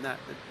determine that.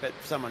 But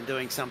someone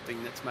doing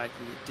something that's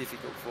making it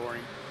difficult for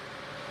him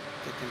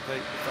to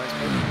compete with those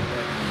people.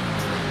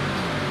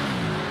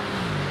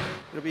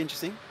 It'll be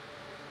interesting.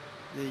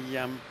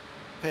 The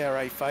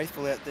PRA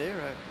faithful out there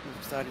are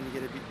starting to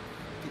get a bit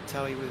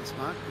toey with us,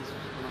 Mark, because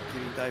we're not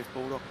giving Dave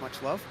Baldock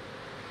much love.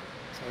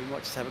 So we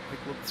might just have a quick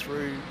look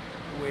through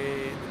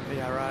where the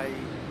PRA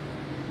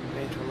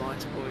Banter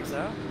Alliance boys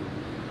are.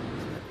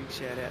 So a big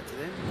shout out to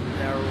them.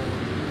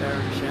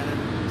 Darren Shannon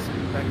is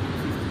back in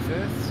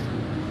 51st.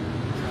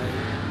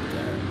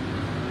 So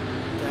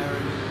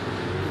Darren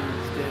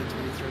is down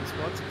 23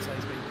 spots, so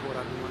he's been caught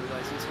up in one of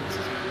those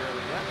instances in the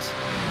early laps.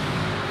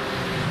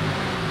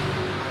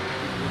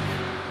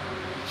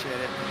 Big shout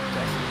out to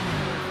Jason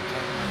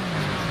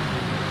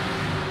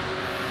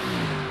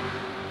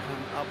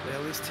up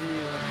our list here.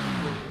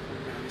 We're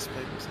going to miss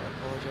people, so I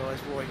apologise.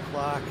 Roy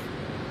Clark.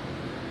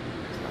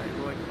 So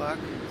Roy Clark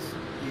is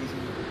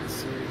using the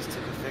series to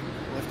perfect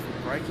left foot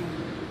braking.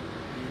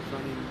 He's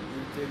running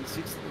in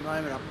 36th at the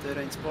moment, up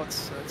 13 spots,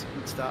 so that's a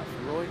good start for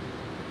Roy.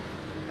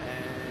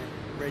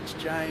 And Reg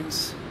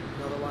James,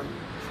 another one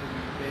from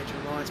Banter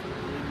Alliance, but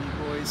the new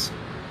boys.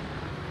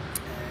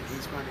 And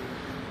he's running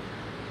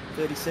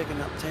in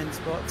 32nd, up 10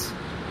 spots.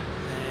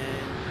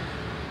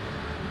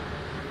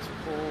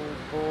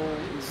 Paul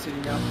is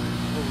sitting up,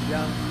 Paul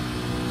Young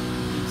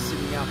is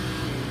sitting up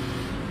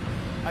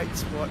in 8th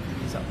spot, and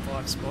he's up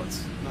 5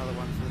 spots, another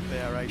one for the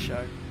PRA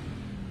show.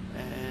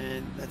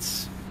 And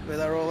that's where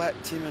they're all at,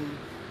 Tim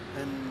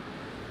and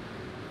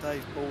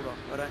Dave Baldock.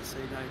 I don't see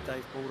no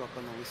Dave Baldock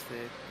on the list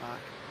there, Mark.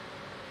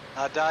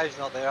 Dave's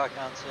not there, I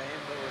can't see him,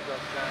 but we've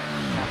got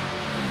James.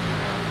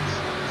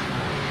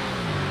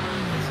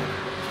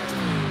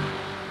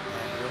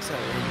 And we also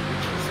have Andrew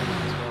Richardson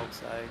as well,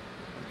 so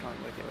I'm trying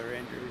to work out where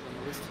Andrew is on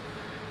the list.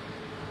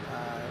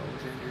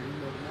 Was Andrew in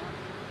there tonight?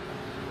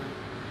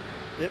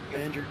 Yep,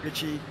 Andrew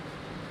Ritchie,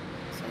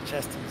 so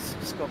Chasty's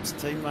Scott's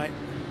teammate,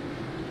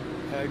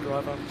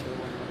 co-driver, whichever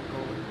one you want to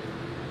call it.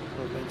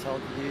 What I've been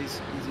told to use,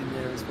 he's in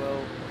there as well.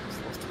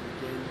 Just lost him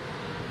again.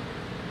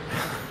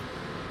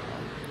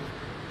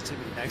 There's too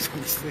many names on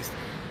this list.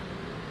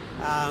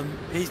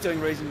 He's doing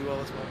reasonably well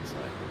as well, so.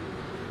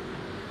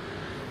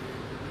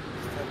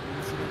 Just have an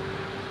incident.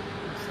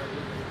 So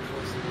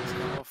let's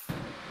go off.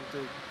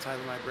 We'll do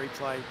tailor-made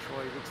replay.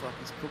 Troy looks like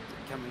he's cooked it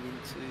coming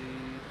into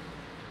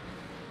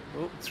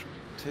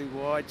too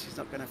wide. She's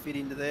not going to fit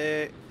into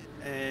there.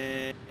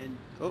 And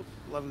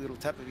lovely little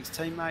tap of his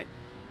teammate,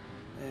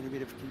 and a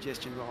bit of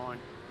congestion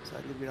behind. So a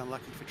little bit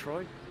unlucky for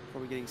Troy.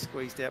 Probably getting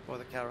squeezed out by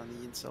the car on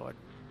the inside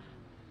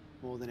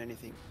more than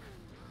anything.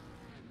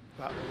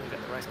 But we'll leave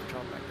out the race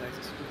control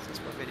prognosis. That's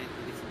probably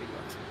anything it is the big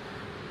ones.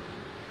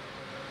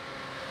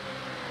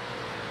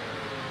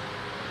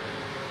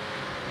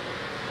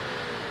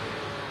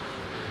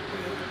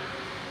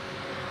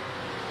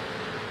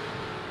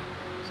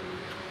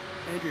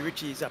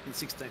 Richie is up in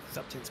 16th. It's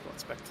up 10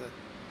 spots back to my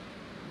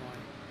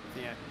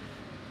thing.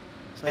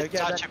 So it's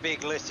such a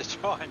big list to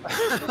try and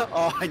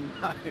oh, I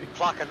know.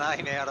 Pluck a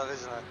name out of,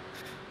 isn't it?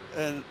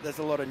 And there's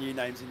a lot of new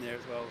names in there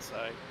as well,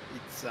 so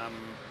it's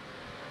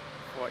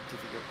quite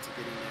difficult to get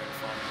in there and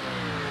find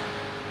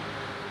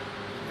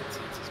in that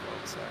sense as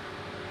well. So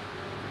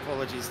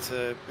apologies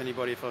to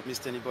anybody if I've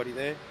missed anybody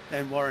there,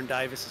 and Warren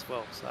Davis as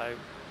well. So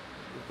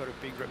we've got a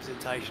big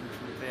representation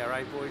from the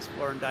VRA boys.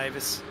 Warren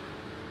Davis,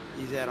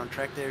 he's out on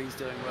track there. He's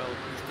doing well.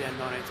 He's down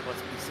 19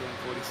 spots, but he's still on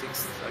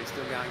 46th, so he's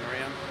still going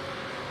around.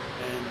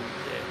 And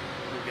yeah,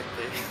 we'll get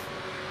there.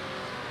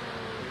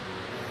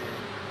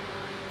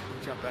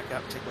 We'll jump back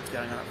up, check what's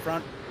going on up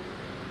front.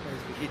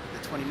 As we hit the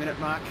 20-minute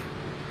mark,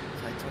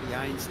 so Toddy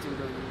Haynes still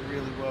doing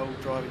really well,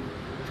 driving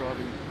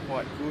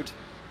quite good,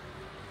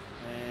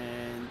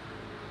 and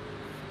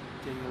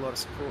getting a lot of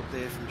support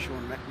there from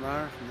Sean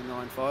McNamara from the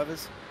 9.5ers.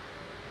 So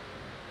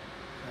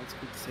it's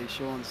good to see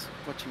Sean's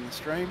watching the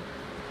stream.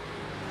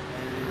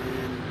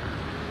 And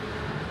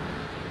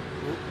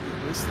good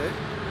list there.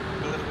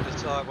 A little bit of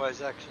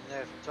sideways action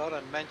there from Todd,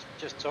 and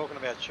just talking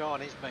about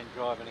Sean, he's been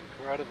driving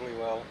incredibly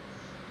well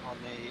on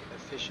the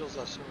officials.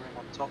 I saw him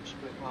on top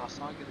split last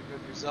night, get a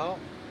good result.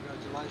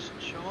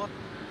 Congratulations, Sean.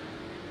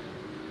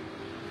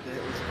 Yeah,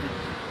 it was good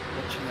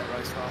watching that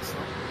race last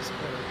night. It was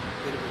quite a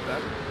bit of a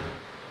battle.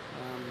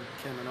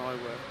 Cam and I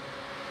were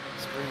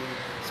screaming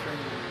and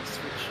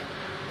switch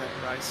that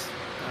race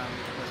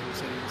as we were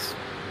setting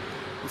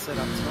the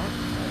setup tonight.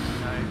 As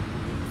you know,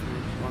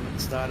 one at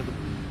the start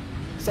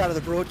of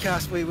the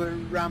broadcast, we were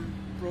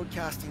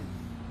broadcasting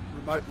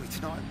remotely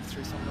tonight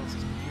through someone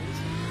else's computers.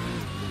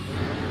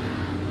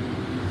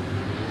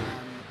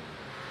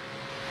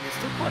 It's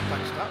still quite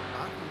bunched up,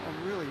 Mark. I'm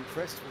really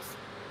impressed with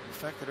the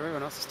fact that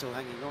everyone else is still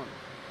hanging on.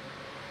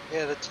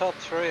 Yeah, the top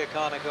three have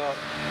kind of got a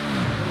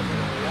little bit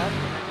of the up,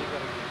 and then you've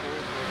got a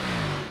group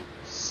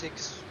of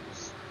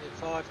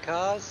 5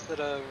 cars that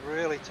are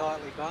really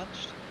tightly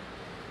bunched.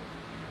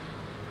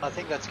 I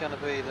think that's going to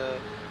be the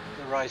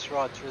race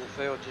right through the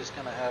field, just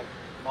going to have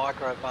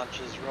micro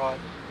bunches right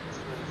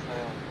through the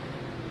field.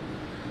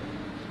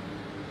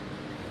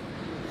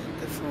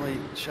 Definitely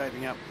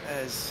shaping up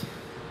as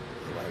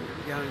the way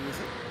we're going with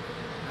it.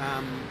 I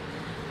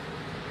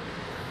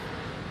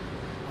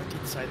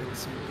did say there was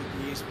some good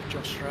news with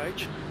Josh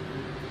Strage.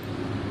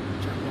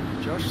 Jump on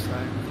with Josh, so I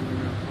think we're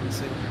going to want to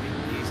see what the big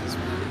news is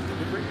when they get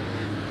delivery.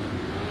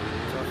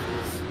 Josh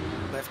has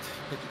left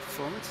Peak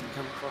Performance and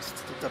come across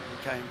to the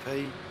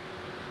WK&P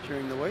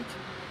during the week.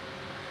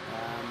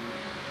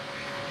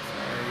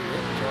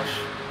 Josh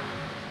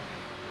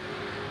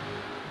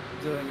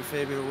doing a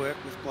fair bit of work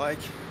with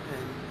Blake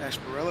and Ash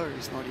Barella,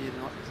 who's not here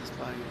tonight because he's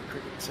playing a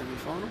cricket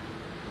semi-final,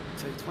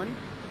 T20.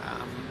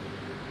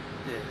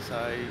 Yeah,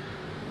 so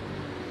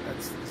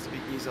that's the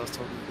big news I was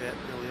talking about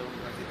earlier on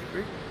when I did the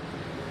group.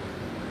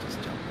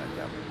 Just jump back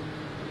up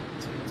and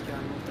see what's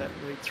going on with that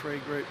lead 3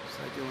 group.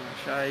 So Dylan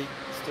O'Shea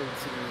still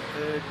sitting in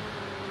 3rd.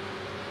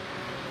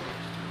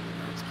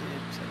 So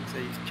you can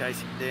see he's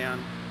chasing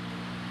down.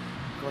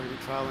 Got him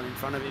trailing in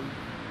front of him,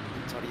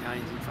 and Toddy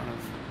Haynes in front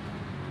of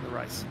the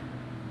race.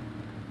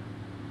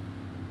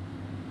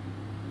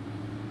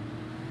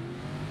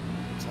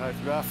 So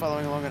if you are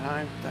following along at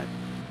home, don't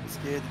be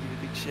scared to give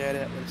a big shout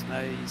out, let us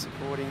know you're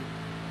supporting,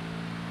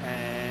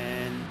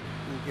 and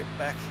we'll get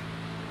back.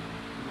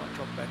 We might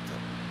drop back to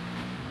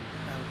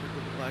have a quick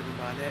look at Logan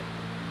Barnett.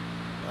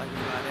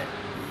 Logan Barnett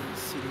is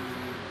sitting in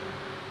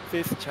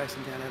 5th,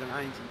 chasing down Adam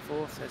Haynes in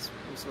 4th. As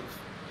we sort of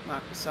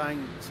Mark was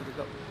saying, we've sort of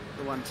got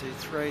the 1, 2,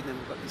 3, then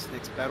we've got this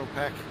next battle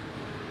pack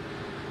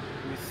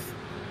with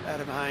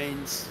Adam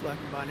Haynes,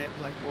 Logan Barnett,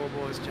 Blake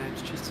Warboys,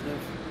 James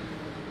Chistanov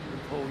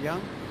and Paul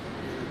Young. A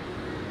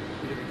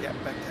bit of a gap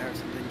back to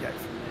Harrison Dengate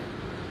from there.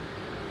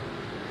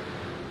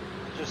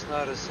 Just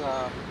notice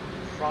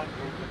front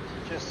group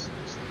is just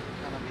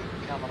going to be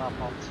coming up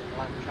on some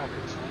lap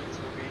traffic zones.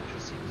 It'll be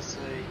interesting to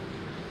see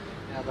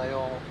how they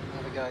all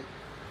navigate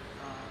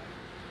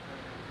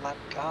lap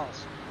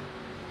cars.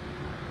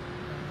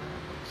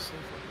 Let's see if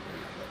I can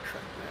bring up that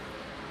track map.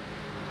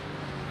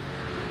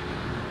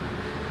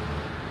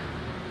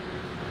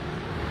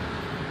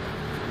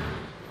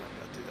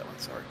 I'll do that one,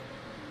 sorry.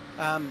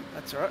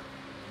 That's alright.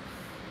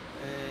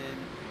 And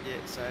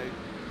yeah, so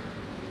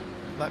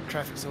lap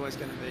traffic's always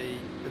going to be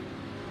the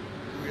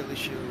real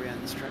issue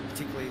around this track,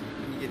 particularly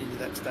when you get into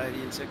that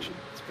stadium section.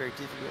 It's very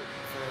difficult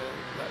for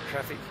lap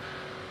traffic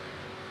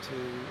to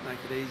make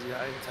it easy to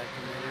overtake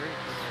in that area.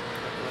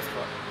 Left,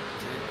 right,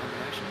 turn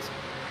combinations.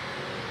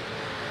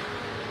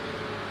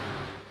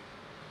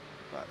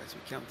 But as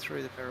we come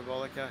through the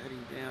parabolica,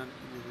 heading down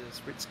into the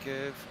Spritz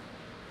curve,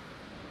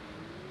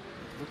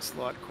 it looks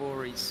like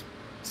Corey's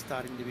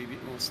starting to be a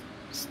bit more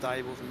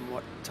stable than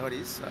what Todd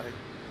is, so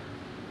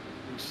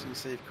interesting to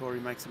see if Corey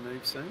makes a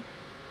move soon.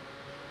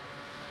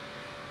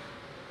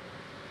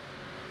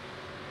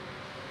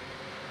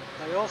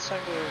 They all seem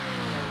to,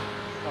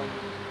 from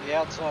the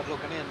outside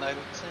looking in, they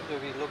seem to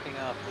be looking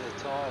after their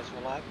tyres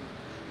well open.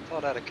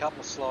 Todd had a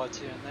couple of slides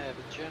here and there,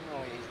 but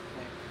generally he's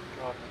been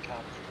driving the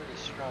car pretty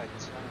straight.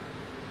 So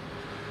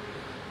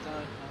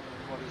don't know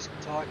what his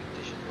tyre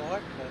condition's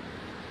like, but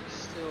he's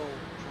still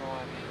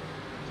driving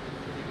to a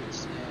pretty good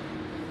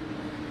standard.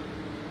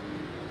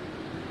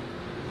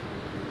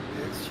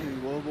 Yeah, it's Huey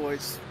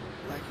Wallboys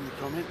making the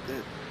comment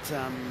that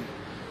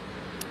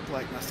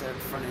Blake must have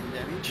front end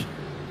damage,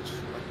 which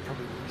I'd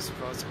probably be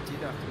surprised if he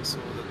did after we saw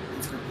the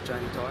incident with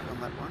Jamie Dyke on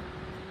that one.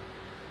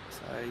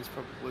 So he's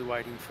probably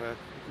waiting for a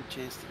good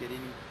chance to get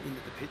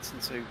into the pits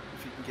and see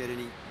if he can get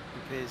any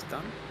repairs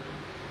done.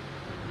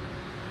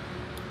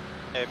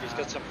 Yeah, if he's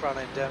got some front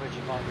end damage,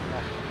 he might be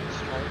back on the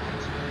straight on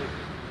speed.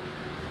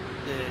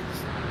 Yeah,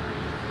 just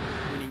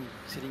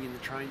sitting in the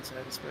train, so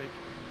to speak.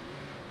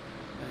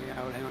 Being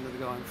able to hang on to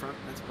the guy in front,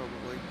 that's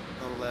probably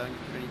not allowing him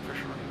to put any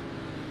pressure on him.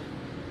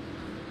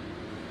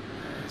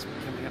 As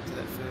we're coming up to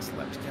that first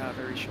laps car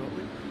very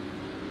shortly.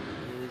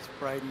 There's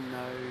Braden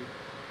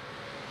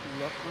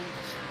Lachlan,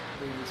 he's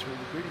moving through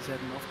the grid, he's had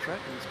an off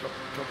track and he's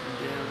dropping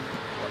down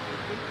quite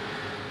quickly.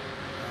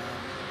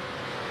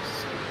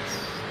 So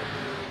let's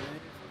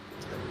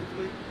get to that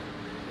quickly.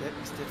 Yep,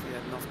 he's definitely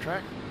had an off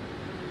track.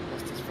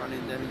 Lost his front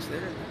end damage there,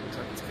 and that looks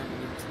like it's coming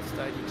into the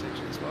staging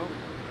section as well.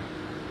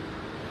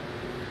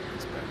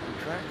 He's back on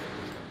track.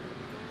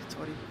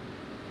 Toddy.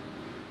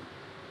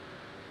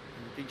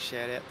 And a big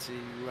shout out to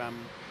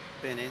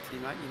Ben Anthony,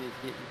 mate. You need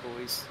to get your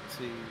boys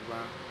to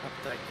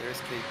update their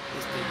SDK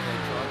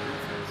drive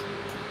info.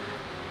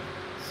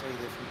 See you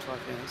there from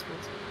Typhoon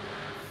Esports.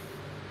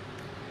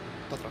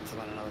 Not that I'm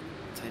telling another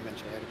team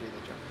manager how to do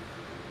their job.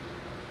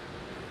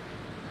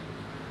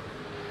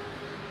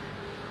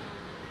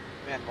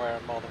 Man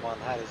wearing more than one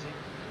hat, is he?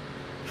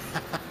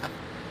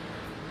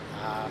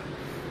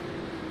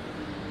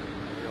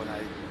 We all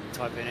know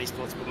Typhoon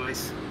Esports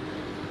boys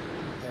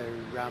who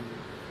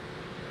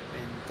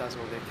and does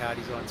all their car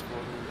design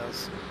support and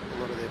does a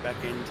lot of their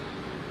back end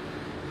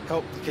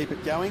help to keep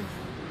it going.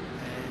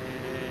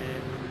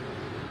 And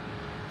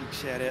big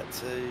shout out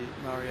to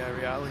Mario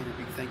Reale and a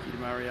big thank you to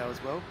Mario as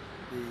well.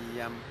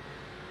 The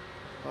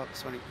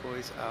Sonic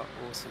boys are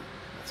awesome.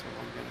 That's what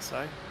I'm going to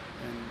say.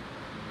 And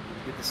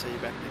good to see you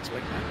back next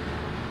week, mate.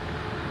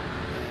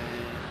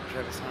 And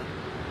Travis Hunt,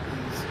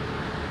 he's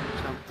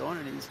jumped on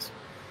and he's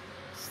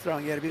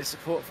throwing out a bit of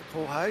support for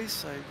Paul Hayes.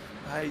 So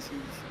Hayes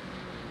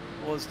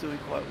was doing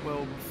quite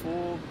well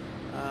before.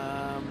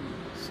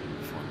 See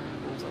which one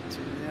the ball's up to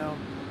now.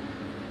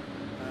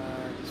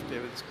 Just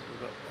bear with us because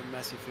we've got a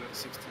massive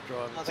 60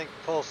 drivers. I think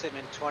Paul's sitting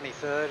in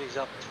 23rd, he's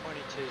up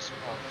 22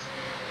 spots.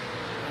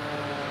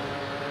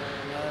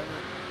 No,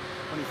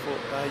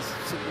 24th, he's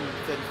sitting in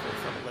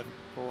 34th up 11,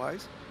 Paul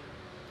Hayes.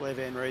 Blair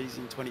Van Rees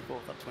in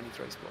 24th up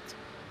 23 spots.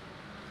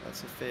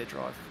 That's a fair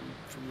drive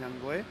from young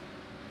Blair.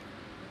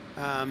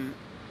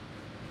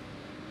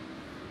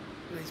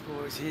 These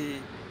boys here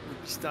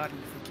would be starting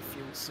to think of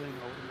fuel soon,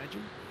 I would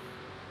imagine.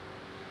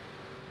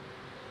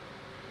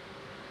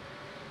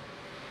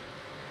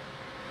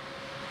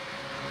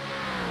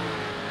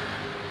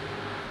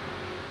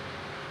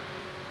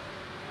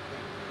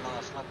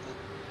 Last lap that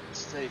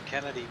Steve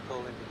Kennedy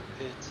pulled into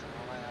the pits and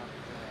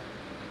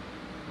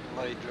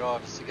allowed lead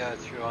drivers to go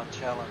through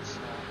unchallenged. So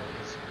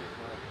that was good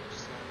work.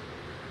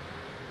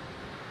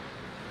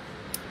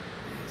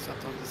 Yeah,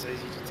 sometimes it's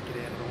easy just to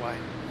get out of the way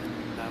and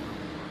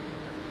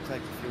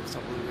take the fuel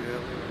stop a little bit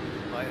earlier or a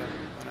little bit later.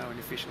 I know in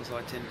officials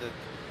I tend to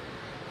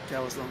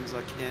go as long as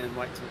I can and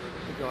wait till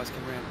the guys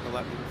come around and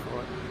lap me before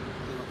I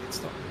do not get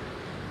stopped.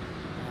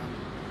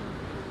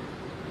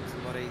 It's a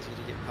lot easier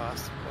to get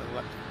past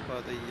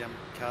by the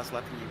cars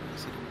lapping you when you're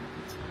sitting in the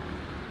pits.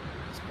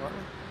 Just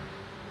quietly.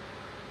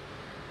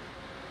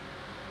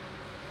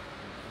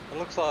 It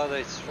looks like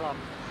these front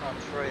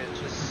three are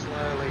just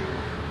slowly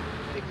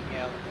picking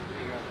out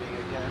bigger and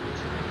bigger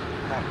gaps in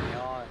the pack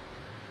behind.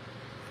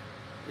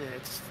 Yeah,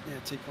 it's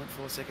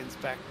 2.4 seconds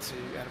back to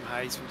Adam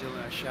Hayes from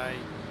Dylan O'Shea,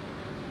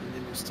 and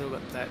then we've still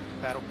got that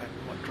battle pack.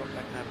 We might drop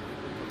back and have a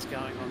look at what's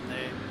going on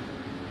there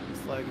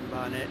with Logan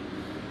Barnett.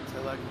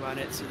 So Logan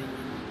Barnett sitting in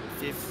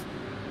 5th,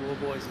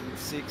 Warboys in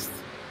 6th.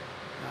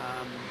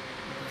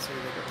 You can see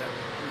they've got that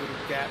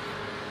little gap.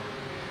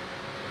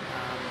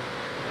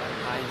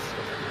 Adam Hayes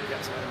got that little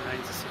gap, so Adam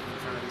Hayes is sitting in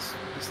front of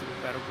this little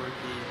battle group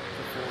here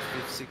for 4th,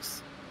 5th,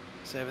 6th,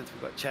 7th.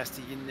 We've got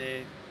Chastity in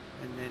there.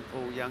 And then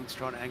Paul Young's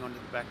trying to hang on to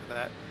the back of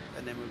that.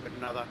 And then we've got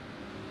another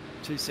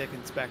 2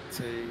 seconds back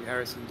to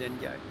Harrison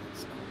Dengate.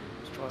 So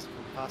tries to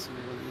pull past him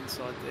on the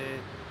inside there.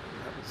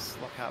 That was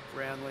Lockhart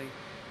Brownlee.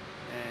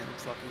 And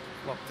looks like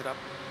he locked it up.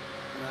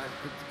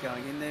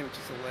 Going in there, which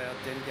has allowed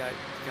Dengate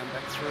to come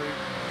back through.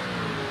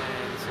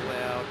 And it's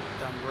allowed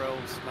Dumbrell,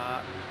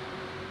 Smart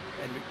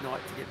and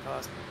McKnight to get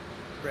past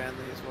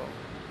Brownlee as well.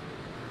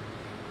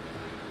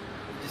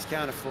 You just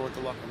can't afford to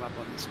lock them up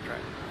on this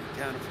track.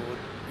 You can't afford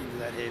into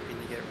that hairpin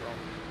to get it wrong.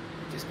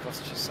 It just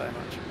costs you so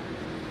much.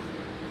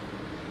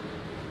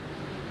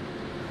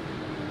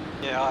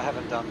 Yeah, I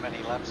haven't done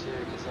many laps here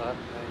because I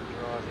haven't been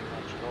driving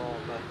much at all,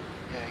 but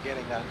yeah,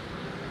 getting that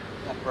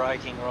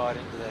braking right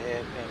into the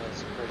hairpin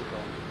is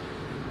critical.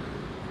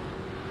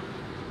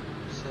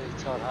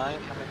 See Todd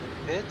Hayne coming to the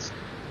pits.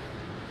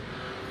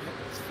 Yep,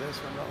 that's the first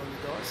one rolling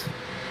the dice.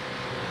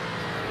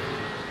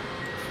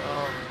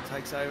 McFarlane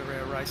takes over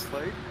our race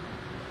lead.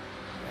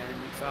 And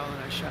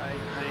McFarlane, O'Shea,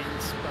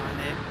 Haynes,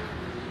 Barnett,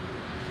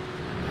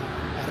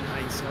 Adam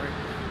Haynes, sorry,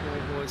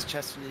 all boys,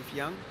 Chastaneef,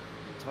 Young.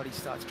 Toddy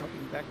starts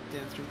dropping back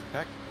down through the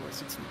pack, or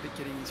sits in the pit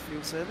getting his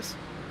fuel service.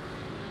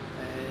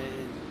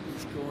 And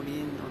he's gone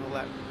in on a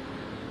lap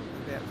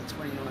about the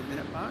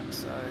 29-minute mark,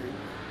 so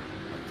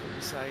I'd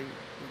probably say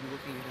we'll be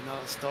looking at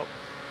another stop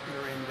in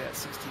around about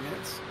 60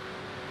 minutes,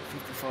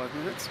 55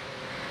 minutes.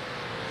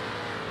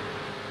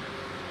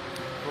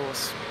 Of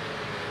course,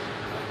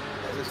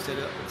 as I said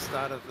at the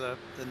start of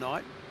the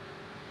night,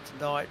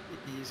 tonight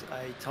is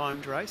a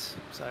timed race,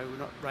 so we're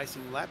not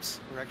racing laps,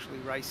 we're actually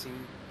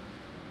racing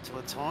to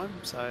a time.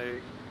 So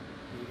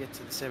when we get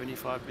to the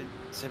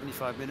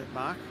 75-minute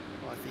mark,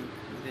 I think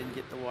we then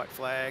get the white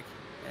flag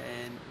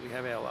and we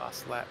have our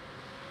last lap.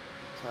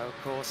 So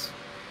of course,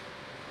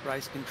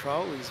 race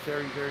control is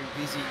very, very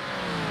busy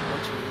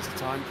watching his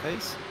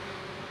timepiece.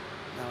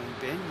 Knowing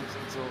Ben,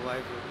 he's all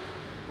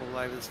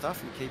over the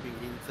stuff and keeping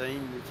in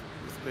theme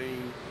with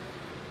being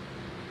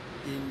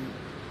in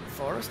the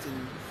forest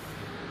in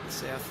the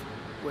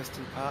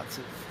southwestern parts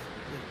of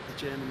the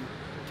German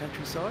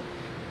countryside.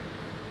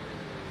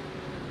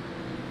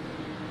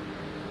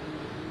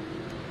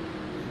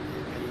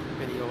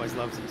 Benny always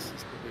loves his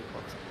cooking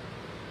clocks.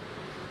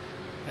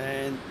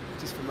 And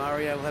just for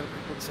Mario, we'll have a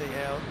quick look to see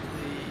how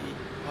the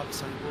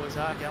Hypersonic boys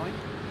are going.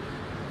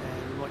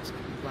 And we might just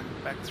run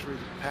back through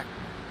the pack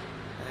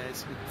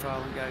as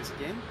McFarlane goes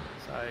again.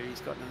 So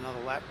he's gotten another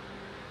lap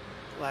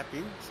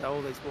in. So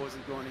all these boys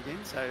have gone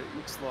again. So it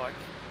looks like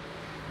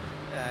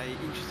a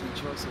interesting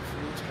choice of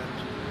fuel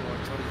strategy by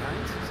Toddy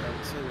Haynes. So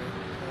we'll see where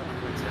that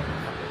one works out in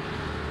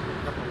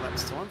a couple of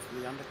laps time for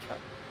the undercut.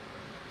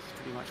 It's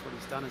pretty much what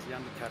he's done as the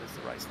undercut as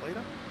the race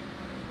leader.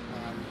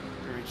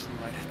 Very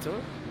interesting way to do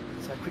it.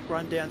 So a quick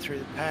run down through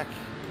the pack.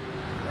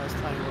 Those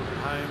playing a little bit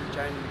home,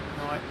 Jamie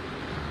Knight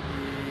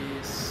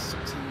is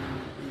sitting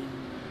in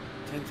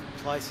 10th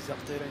place. He's up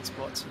 13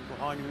 spots, and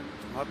behind him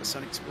from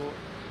Hypersonic Sport.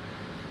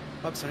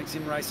 Hypersonic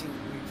Sim Racing,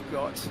 we've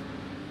got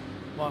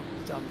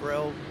Michael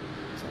Dumbrell.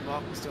 So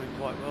Michael's doing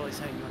quite well. He's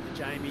hanging on to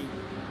Jamie.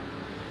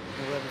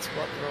 11th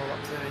spot, they're all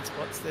up 13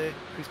 spots there.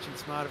 Christian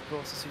Smart, of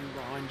course, is sitting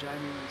behind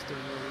Jamie. He's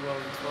doing really well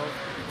in 12.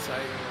 I did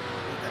say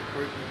that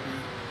group would be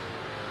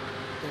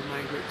the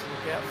main group to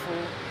look out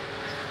for.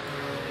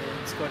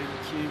 And Scotty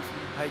McHugh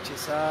from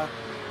HSR.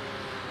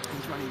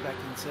 He's running back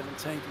in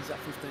 17th. He's up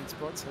 15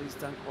 spots, so he's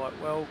done quite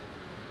well.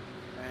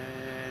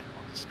 And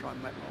I'll just try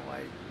and make my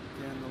way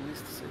down the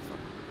list to see if I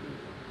can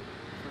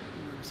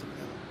remember some of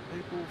the other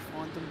people,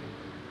 find them.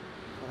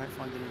 If I don't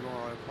find any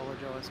more, I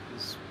apologise,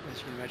 because as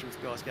you can imagine with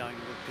guys going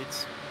into the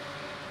pits,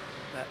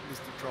 that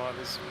list of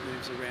drivers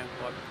moves around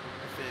quite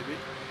a fair bit.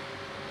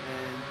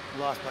 And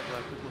the last bloke that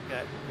I could look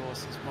at, of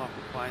course, is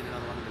Michael Quain,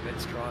 another one of the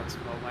vets drivers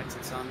from Old Mates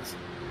and Sons.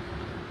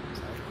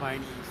 So Quain,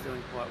 he's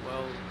doing quite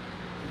well.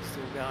 He's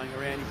still going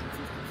around. He's in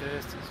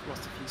 51st. He's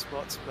lost a few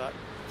spots, but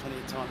plenty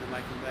of time to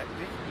make him back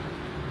big.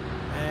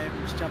 And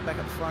we'll just jump back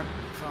up front.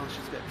 Farn's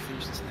just about to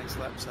finish this next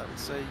lap, so we'll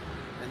see.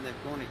 And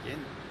they've gone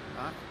again,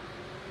 Mark.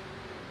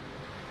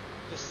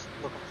 Just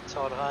looking for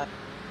Todd Hunt.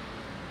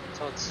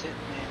 Todd's sitting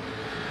in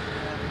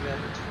around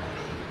about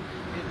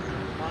 25th at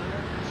the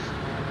moment.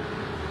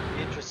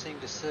 So interesting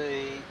to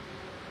see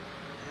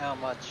how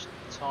much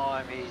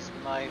time he's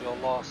made or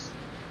lost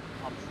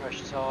on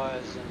fresh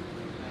tyres and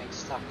being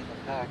stuck in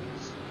the pack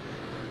as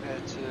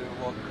compared to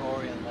what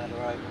Corey and that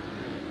are able to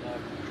do with an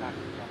open track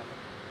in front of them.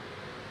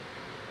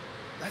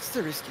 That's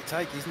the risk you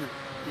take, isn't it?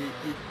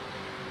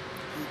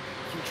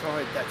 You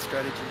tried that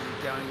strategy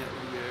going at a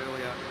little bit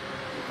earlier,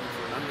 looking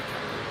for an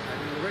undercut. I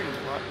mean, you're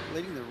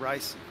leading the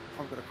race,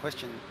 I've got to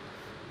question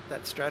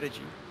that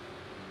strategy.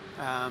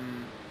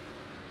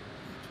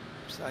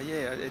 So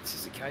yeah, it's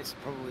just a case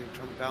of probably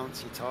trying to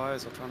balance your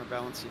tyres or trying to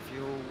balance your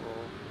fuel,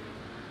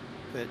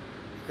 but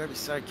you've got to be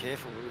so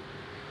careful with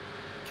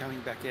coming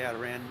back out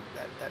around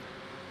that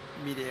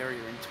mid area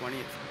in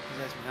 20th,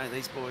 because as we know,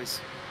 these boys,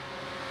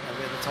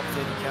 where the top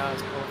 30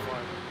 cars qualify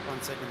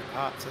 1 second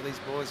apart, so these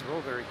boys are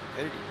all very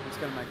competitive. It's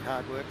going to make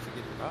hard work for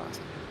getting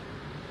past.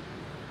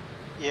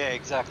 Yeah,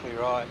 exactly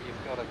right.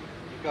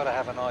 You've got to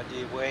have an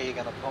idea where you're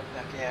going to pop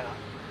back out,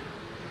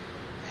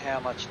 how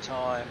much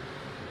time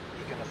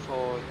you can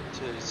afford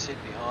to sit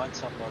behind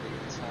somebody.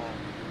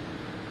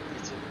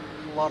 It's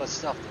a lot of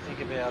stuff to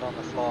think about on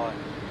the fly.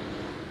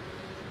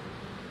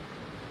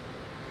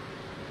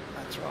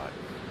 That's right.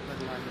 Let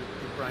alone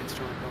the brain's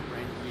trying to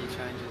comprehend gear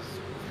changes,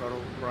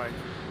 throttle, brake.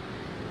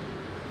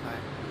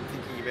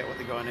 Thinking about what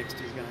the guy next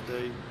to you is going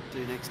to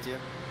do next year.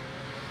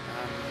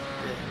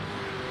 Yeah,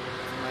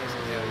 it's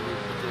amazing how you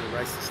do a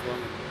race this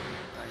long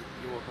and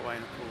you walk away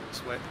in a pool of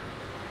sweat.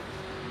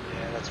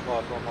 Yeah, that's why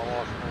I brought my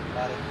wife and my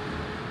buddy.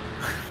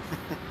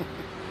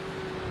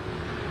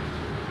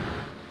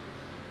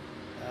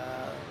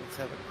 Let's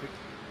have a quick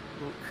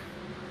look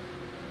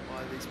why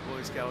these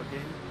boys go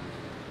again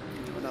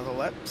into another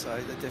lap. So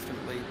they're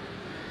definitely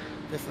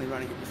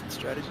running a different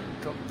strategy.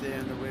 Drop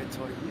down to where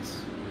Toddy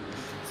is.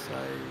 So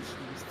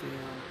he's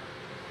down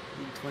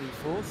in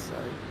 24th. So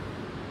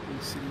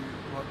He's sitting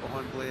right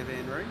behind Blair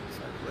Van Ree.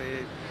 So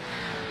Blair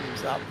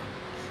moves up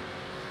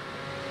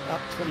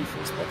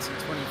 24 spots in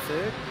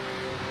 23rd.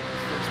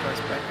 His first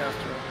race back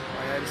after a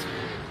hiatus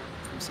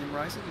from sim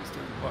racing. He's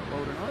doing quite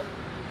well tonight.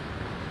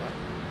 But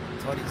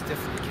Toddy's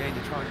definitely keen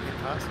to try and get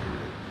past him.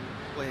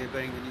 Blair,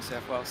 being the New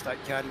South Wales State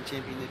karting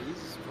champion that he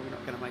is probably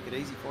not going to make it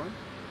easy for him.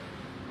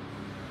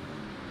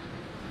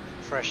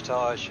 Fresh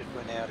tyres should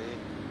win out here.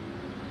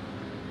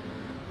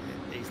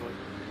 Yeah, easily.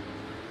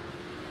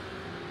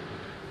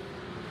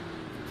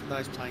 For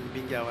those playing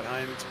bingo at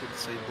home, it's good to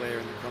see Blair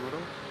in the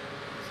Commodore.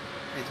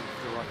 He's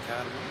with the right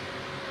car tonight.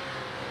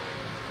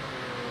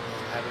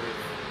 There's a habit of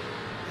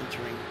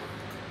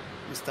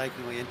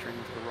mistakenly entering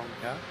into the wrong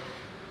car.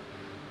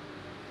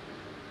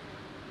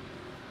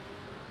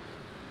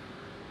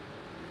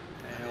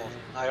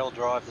 They all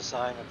drive the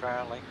same,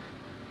 apparently.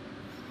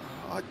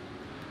 I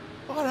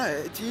don't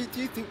know. Do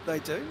you think they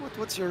do?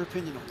 What's your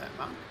opinion on that,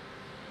 Mark?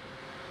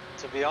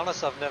 To be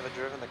honest, I've never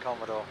driven the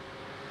Commodore.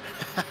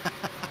 I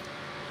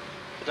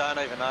don't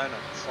even own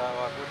it, so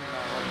I wouldn't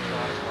know what it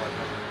drives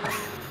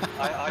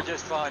like. I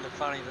just find it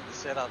funny that the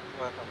setup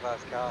work on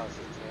both cars.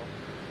 That's all.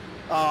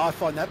 Oh, I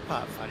find that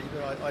part funny,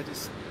 but I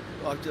just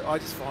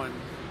find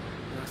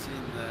when I see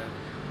in the,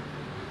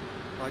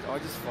 I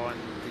just find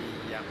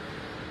the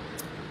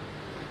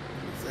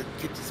it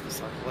keeps us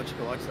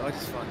psychological. I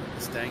just find that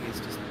the Stang is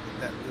just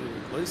that little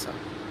bit looser.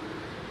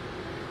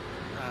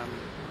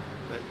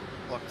 But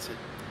like I said,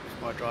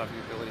 with my driving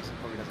abilities, it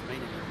probably doesn't mean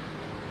anything.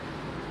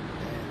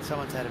 And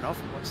someone's had an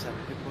offer. Let's have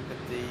a quick look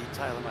at the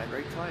tailor-made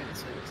replay and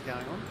see what's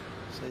going on.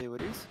 See who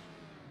it is.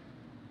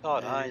 Oh,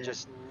 no,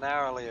 just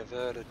narrowly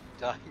averted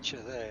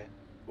danger there.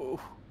 Oh,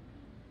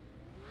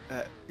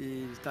 that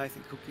is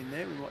Nathan Cook in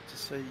there. We might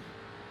just see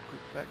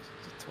quick back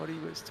to Toddy.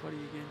 Where's Toddy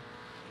again?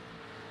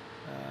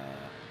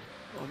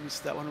 I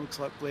missed that one. It looks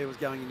like Blair was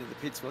going into the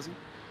pits, was he?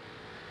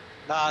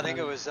 No, I think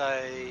it was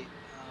I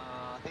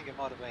think it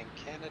might have been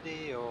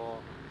Kennedy or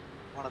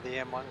one of the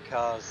M1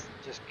 cars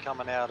just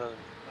coming out of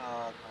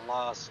the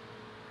last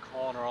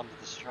corner onto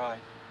the straight.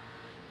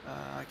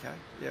 Okay,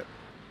 yep.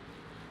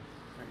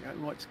 There we go.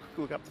 We might just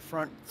look up the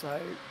front.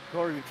 So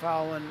Corey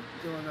McFarlane,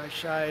 Dylan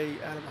O'Shea,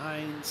 Adam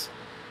Haynes,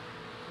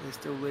 they're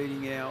still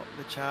leading out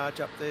the charge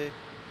up there.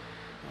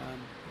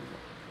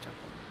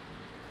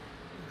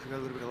 We've got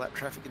a little bit of lap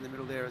traffic in the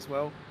middle there as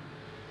well.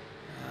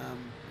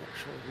 Not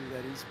sure who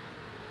that is.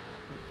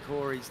 But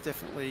Corey's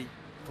definitely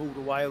pulled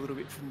away a little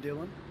bit from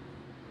Dylan.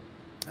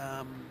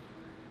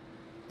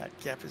 That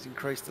gap has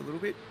increased a little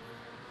bit.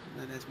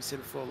 And then, as we said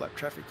before, lap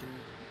traffic can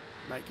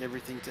make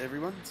everything to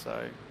everyone.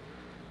 So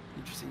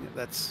interesting that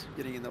that's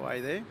getting in the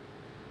way there.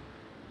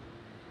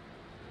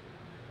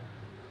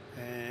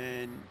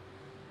 And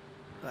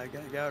they're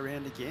going to go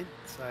around again.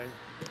 So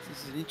this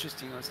is an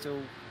interesting. I'm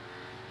still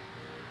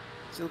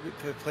a bit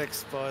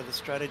perplexed by the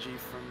strategy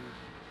from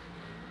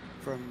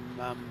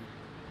the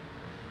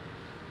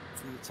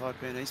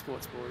Tycoon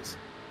Esports boys,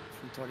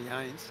 from Toddy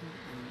Haynes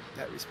in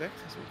that respect.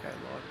 So we'll go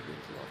live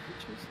again to live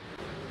pictures.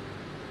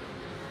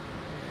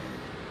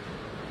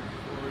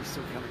 Corey's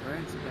still coming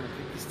around. He's going to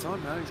pick this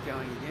time. No, he's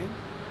going again.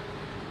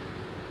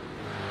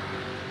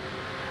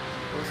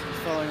 Of course, if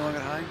you're following along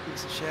at home, give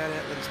us a shout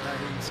out. Let us know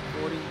who you're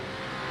supporting.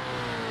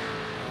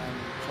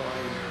 Try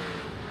and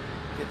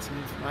get some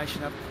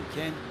information up if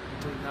we can.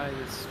 We know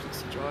there's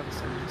 60 drivers,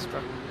 so we're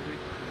struggling a little bit.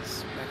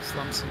 As Max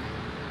Lumpson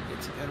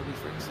gets a penalty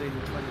for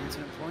exceeding 20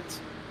 incident points.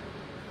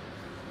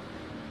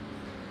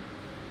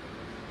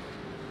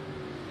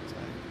 So,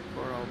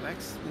 poor old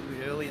Max, a little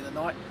bit early in the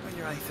night when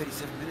you're only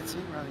 37 minutes in,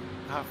 we're only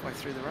halfway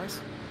through the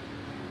race.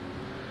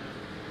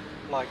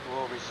 Blake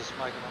Warby's just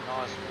making a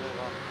nice move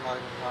on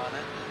Logan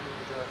Barnett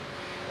with the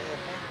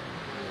hairpin.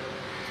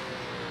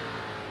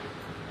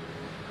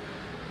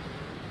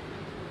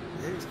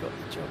 Yeah, he's got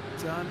the job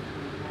done.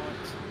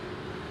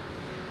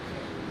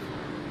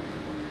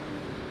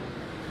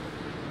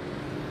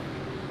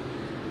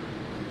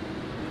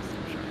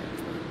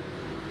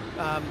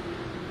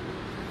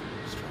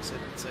 Just trying to set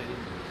it in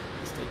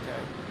this DK.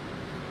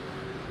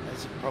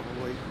 As you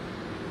probably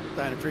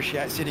don't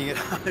appreciate sitting at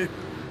home.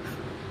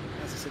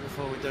 As I said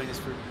before, we're doing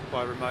this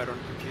by remote on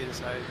a computer,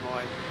 so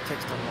my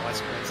text on my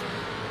screen's a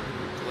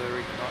little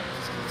blurry tonight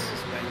because it's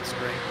just being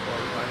screened by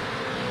remote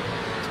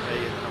to me,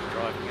 and then I'm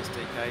driving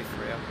SDK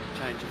for our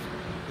change of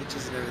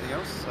pictures and everything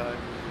else. So,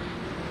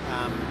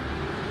 and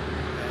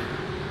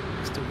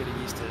we're still getting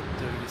used to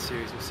doing this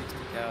series with 60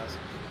 cars.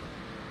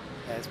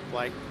 As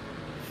Blake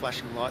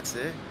flashing lights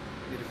there,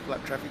 a bit of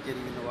lap traffic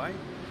getting in the way.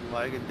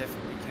 Logan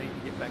definitely keen to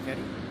get back at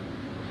him.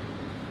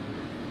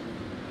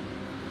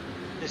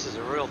 This is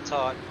a real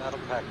tight battle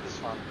pack, this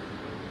one.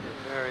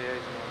 They're very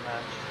evenly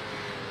matched.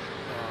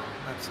 Oh,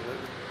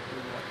 absolutely. We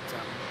like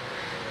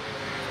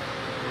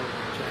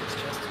James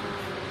Chester.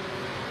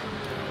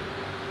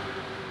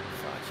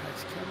 Far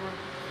chase camera.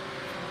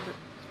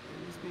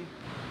 With me.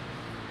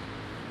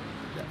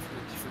 That from a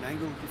different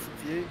angle, different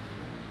view.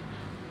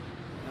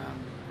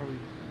 Probably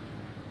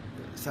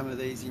some of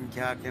these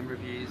in-car camera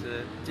views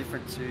are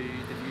different to the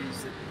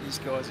views that these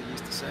guys are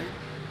used to seeing.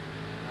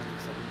 I think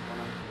some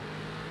want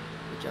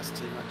to adjust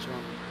too much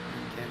on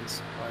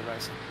cams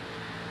iRacing.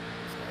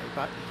 So,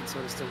 but you can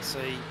sort of still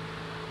see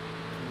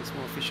from this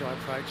more fisheye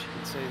approach, you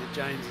can see that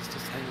James is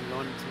just hanging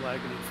on to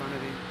Logan in front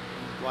of him,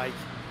 and Blake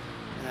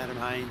and Adam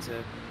Haynes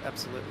are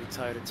absolutely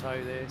toe to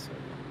toe there. So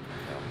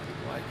help to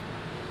Blake.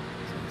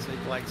 So you can see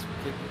Blake's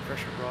keeping the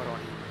pressure right on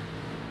him.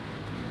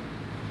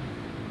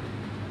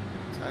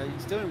 So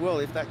he's doing well.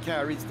 If that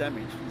car is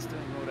damaged, he's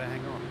doing well to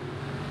hang on.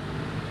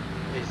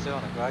 He's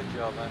doing a great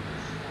job, and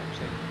he's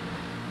actually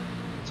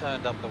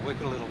turned up the wick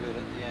a little bit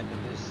at the end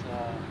of this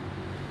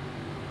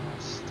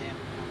stint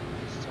on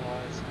these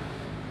tyres.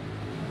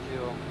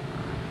 Fuel.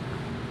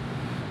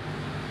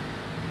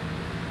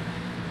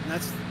 And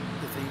that's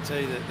the thing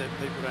too that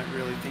people don't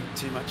really think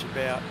too much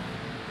about.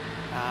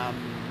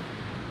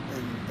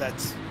 And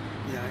that's,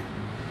 you know,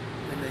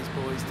 when these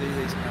boys do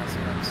these car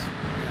setups,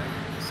 you know,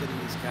 you're setting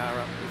this car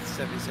up with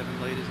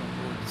 77 litres on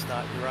board to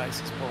start your race.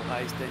 It's Paul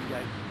Hayes,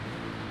 Dengate,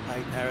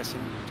 Hayden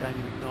Harrison,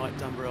 Jamie McKnight,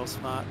 Dumbarell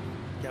Smart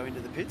go into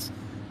the pits.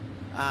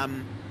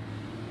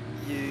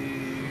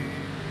 You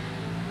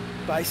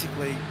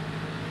basically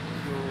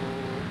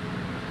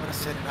want to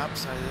set it up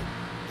so that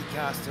the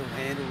car still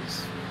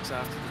handles, looks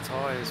after the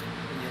tyres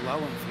when you're low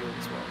on fuel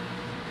as well.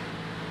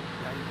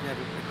 You know, you can have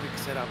a quick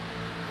setup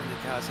when the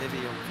car's heavy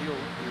on fuel.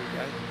 Here we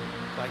go,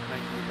 Blake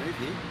making the move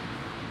here.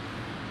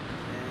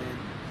 And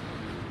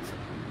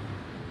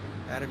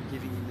Adam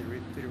giving him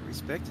a bit of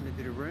respect and a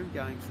bit of room,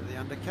 going for the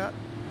undercut.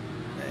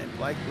 And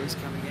Blake loose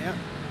coming out.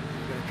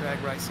 We've got a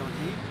drag race on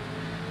here.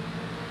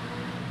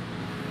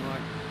 Looking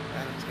like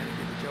Adam's going to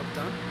get the job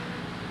done.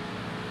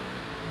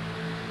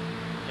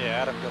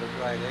 Yeah, Adam got a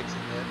great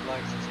exit there.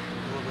 Blake's just got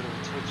a little bit of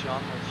a twitch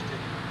on, which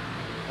didn't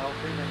help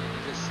him, and you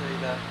can just see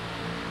that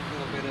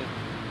little bit of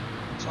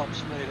top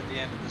speed at the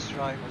end of the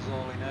straight was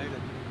all he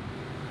needed.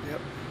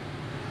 Yep.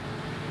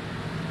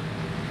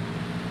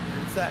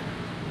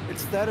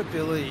 It's that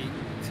ability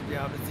to be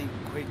able to think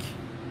quick,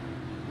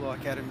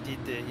 like Adam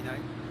did there. You know,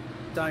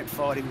 don't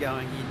fight him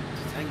going in,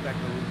 just hang back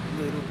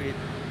a little bit,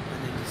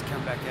 and then just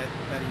come back at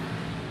him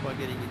by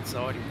getting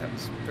inside him. That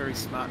was very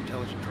smart,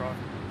 intelligent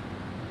driving.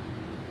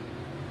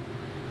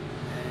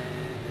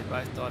 And they're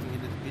both diving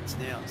into the pits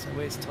now. So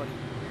where's Toddy?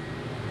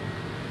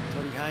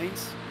 Toddy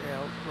Haynes,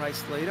 our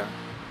race leader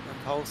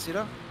and pole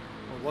sitter,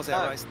 or was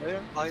our race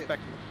leader. He's back.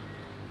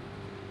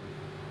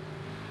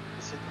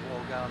 He's hit the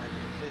wall going into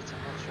the pits.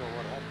 I'm not sure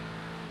what happened.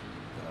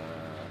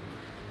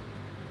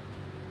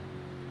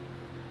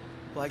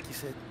 Blake, you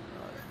said.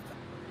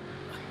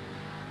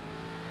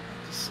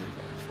 Just see if I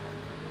can find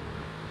it.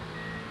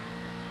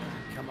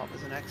 Hasn't come up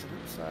as an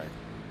accident, so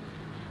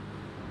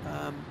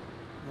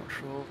not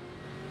sure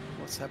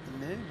what's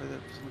happened there, whether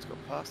someone's got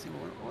past him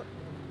or what.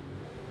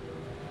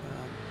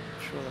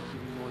 I'm sure that'll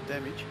give him more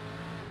damage.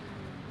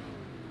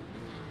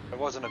 It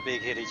wasn't a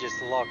big hit, he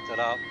just locked it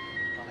up.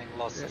 I think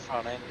lost the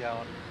front end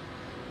going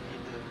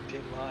into the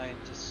pit lane,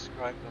 just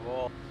scraped the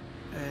wall.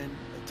 And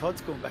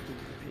Todd's gone back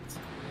into the pits.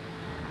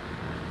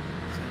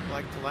 So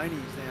Blake Delaney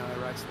is now our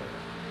race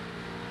leader.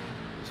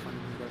 Just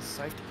wondering if we've got a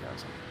safety car or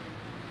something.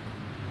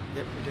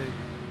 Yep, we do.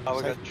 Oh,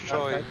 we've got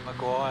Troy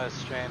Maguire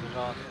stranded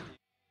on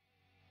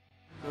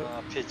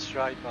pit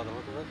straight by the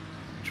look of it.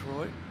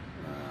 Troy.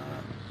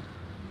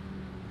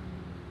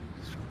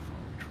 Just trying to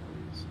find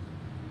Troy's.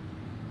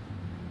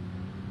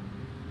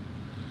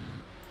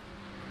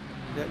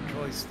 Yep,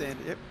 Troy's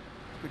standing. Yep,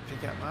 good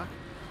pick up, Mark.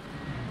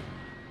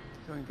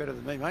 Doing better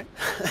than me, mate.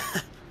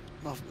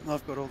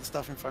 I've got all the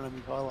stuff in front of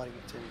me highlighting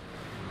it to me.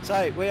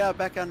 So we are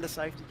back under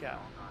safety car.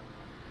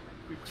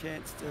 Good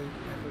chance to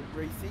have a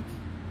rethink.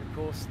 Of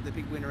course, the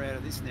big winner out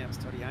of this now is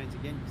Toddy Haynes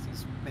again, because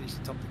he's managed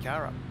to top the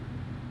car up.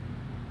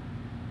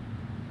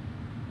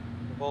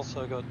 We've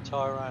also got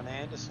Tyrone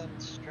Anderson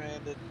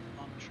stranded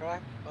on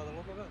track by the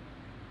look of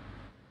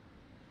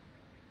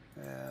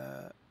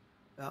it.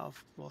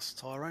 I've lost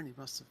Tyrone. He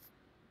must have.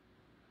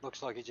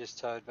 Looks like he just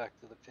towed back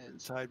to the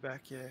pits. Towed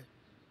back, yeah.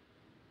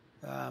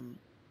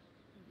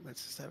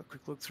 Let's just have a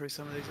quick look through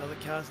some of these other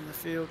cars in the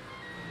field.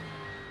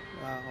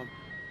 I'll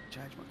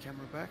change my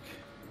camera back.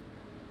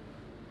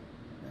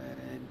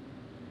 And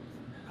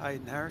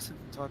Hayden Harrison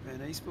from Taipan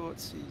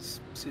Esports, he's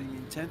sitting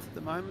in 10th at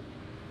the moment.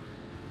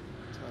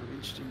 So it'll be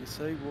interesting to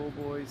see.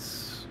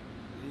 Warboys,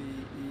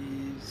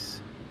 he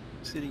is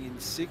sitting in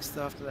 6th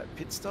after that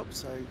pit stop,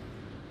 so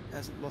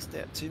hasn't lost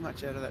out too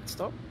much out of that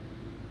stop.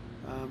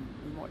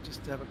 We might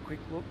just have a quick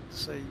look to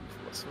see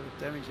what sort of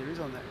damage there is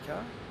on that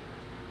car.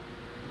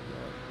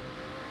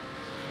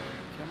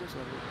 Cameras, I'll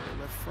look at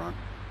the left front.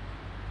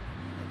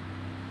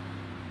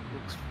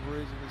 Looks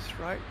reasonably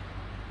straight.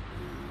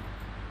 The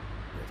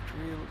left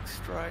rear looks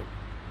straight.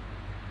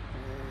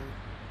 And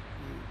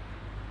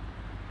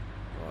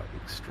the right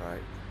looks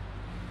straight.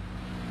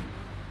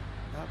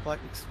 No,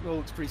 Blake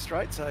looks pretty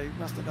straight, so he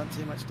must have done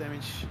too much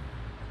damage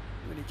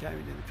when he came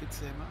into the pits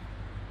there, Mark.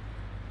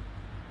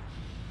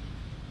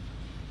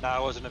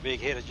 No, it wasn't a big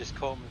hit, it just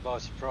caught me by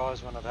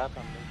surprise when it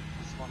happened.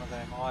 It was one of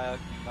them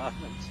eye-opening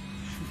moments.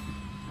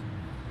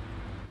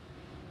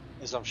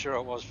 As I'm sure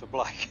it was for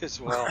Blake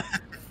as well.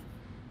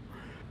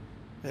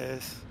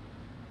 Yes.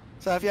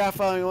 So if you are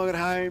following along at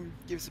home,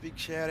 give us a big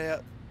shout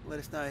out. Let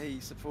us know who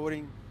you're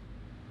supporting,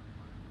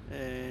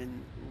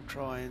 and we'll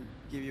try and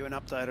give you an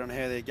update on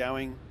how they're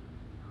going.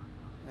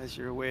 As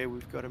you're aware,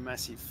 we've got a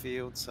massive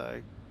field,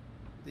 so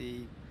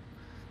the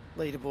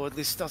leaderboard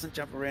list doesn't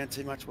jump around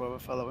too much while we're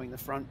following the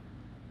front.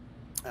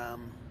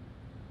 And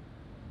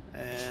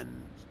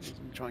we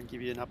can try and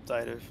give you an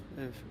update of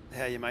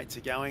how your mates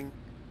are going.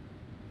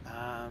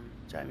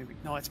 Jamie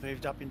McKnight's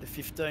moved up into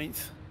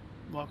 15th.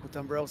 Michael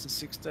Dumbrell's in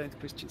 16th.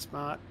 Christian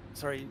Smart,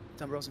 sorry,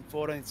 Dumbrell's in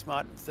 14th.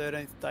 Smart in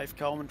 13th. Dave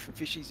Coleman from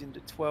Fishies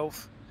into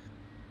 12th.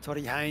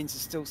 Toddy Haynes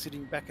is still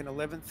sitting back in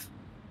 11th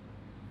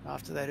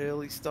after that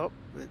early stop,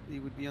 but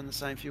he would be on the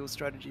same fuel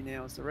strategy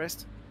now as the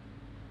rest.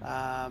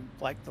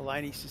 Blake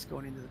Delaney's just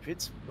gone into the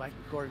pits. Blake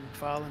and Corey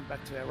McFarlane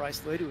back to our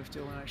race leader with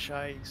Dylan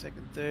O'Shea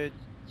second, third,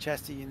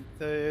 Chasty in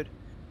third,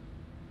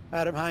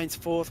 Adam Haynes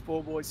fourth,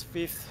 Paul Boyce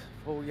fifth,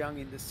 Paul Young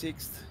into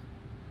sixth,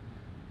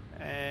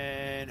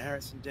 and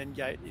Harrison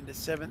Dengate into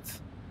seventh.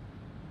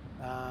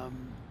 Our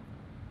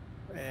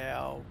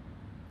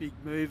big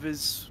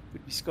movers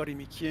would be Scotty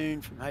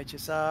McCune from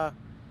HSR.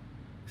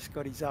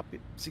 Scotty's up at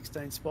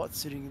 16 spots,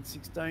 sitting in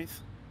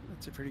 16th.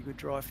 That's a pretty good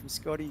drive from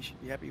Scotty. You should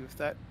be happy with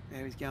that,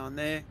 how he's going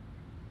there.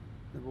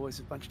 The boys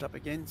have bunched up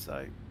again,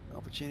 so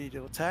opportunity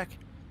to attack.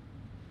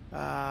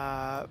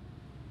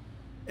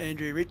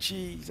 Andrew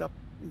Ritchie, he's up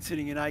and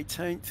sitting in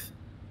 18th.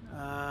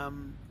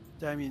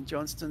 Damien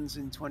Johnston's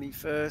in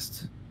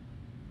 21st.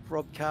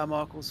 Rob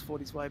Carmichael's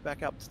fought his way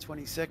back up to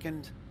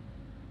 22nd.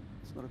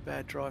 It's not a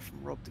bad drive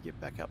from Rob to get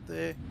back up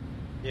there.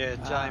 Yeah,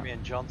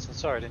 Damien Johnson,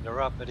 sorry to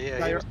interrupt, but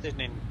yeah, he was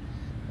sitting in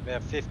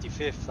about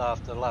 55th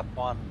after lap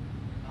one.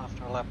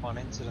 After a lap 1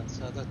 incident,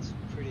 so that's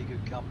a pretty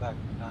good comeback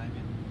from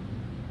Damien.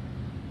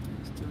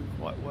 He's doing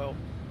quite well.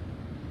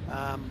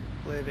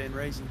 Blair Van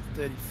Riesen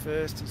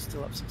 31st, he's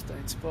still up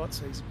 16 spots,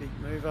 so he's a big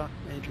mover.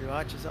 Andrew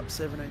Archer's up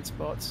 17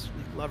 spots.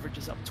 Nick Loveridge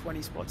is up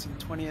 20 spots in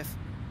 20th.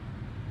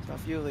 So a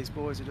few of these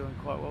boys are doing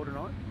quite well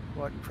tonight.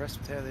 Quite impressed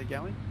with how they're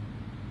going.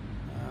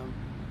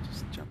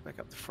 Just jump back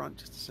up the front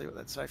just to see what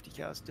that safety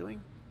car's doing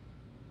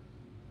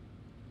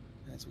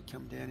as we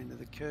come down into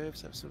the curve,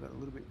 so I've still got a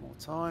little bit more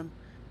time.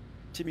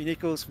 Timmy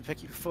Nichols from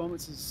Pecky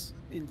Performance is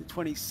into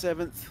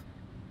 27th.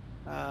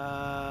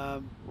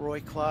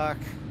 Roy Clark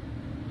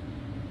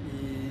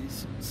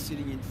is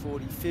sitting in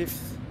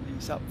 45th.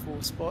 He's up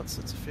 4 spots.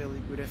 That's a fairly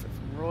good effort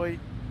from Roy.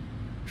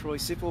 Troy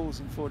Sipples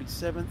in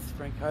 47th.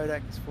 Frank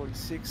Hodak is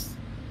 46th.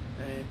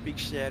 And big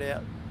shout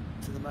out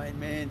to the main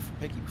man from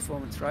Pecky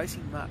Performance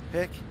Racing, Mark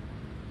Peck.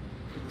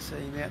 Good to see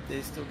him out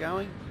there still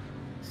going.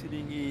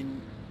 Sitting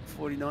in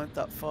 49th,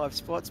 up 5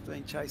 spots,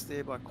 being chased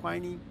there by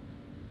Quaney.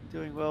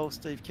 Doing well.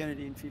 Steve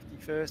Kennedy in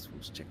 51st. We'll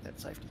just check that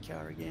safety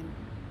car again.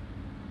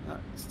 No,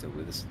 it's still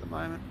with us at the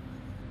moment.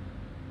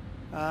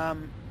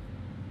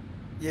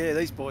 Yeah,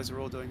 these boys are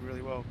all doing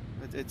really well.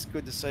 It's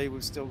good to see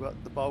we've still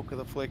got the bulk of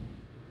the fleet.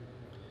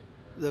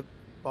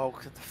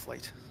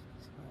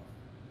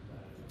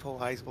 Paul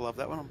Hayes will love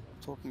that one. I'm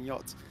talking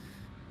yachts.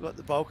 We've got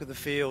the bulk of the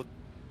field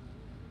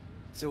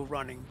still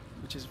running,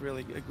 which is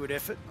really a good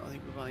effort. I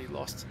think we've only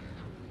lost,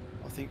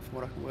 I think from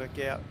what I can work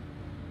out,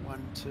 1,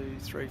 2,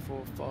 3,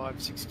 4,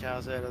 5, 6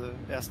 cars out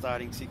of our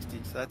starting 60.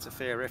 So that's a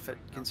fair effort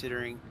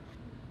considering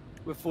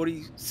we're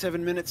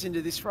 47 minutes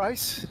into this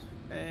race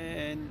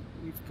and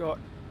we've got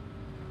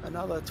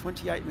another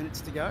 28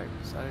 minutes to go.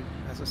 So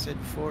as I said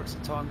before, it's a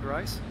timed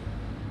race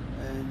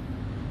and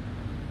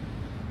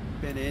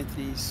Ben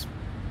Anthony's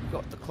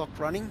got the clock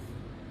running,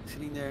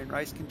 sitting there in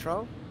race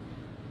control.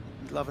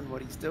 He's loving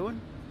what he's doing.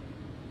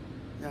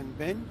 Young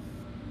Ben.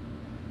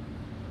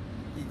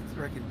 I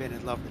reckon Ben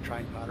would love the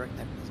train part. I reckon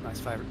that was his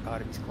most favourite part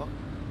of his clock.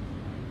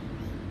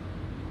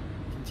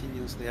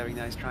 Continuously having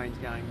those trains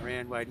going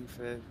around waiting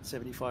for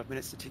 75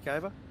 minutes to tick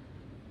over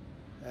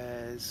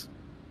as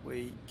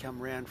we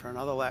come round for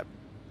another lap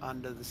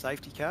under the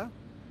safety car.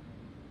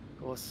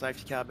 Of course, the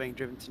safety car being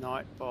driven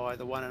tonight by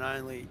the one and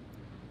only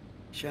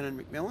Shannon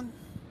McMillan,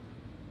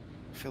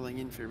 filling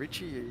in for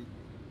Richie, who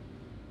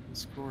is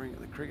scoring at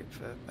the cricket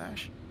for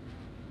Bash.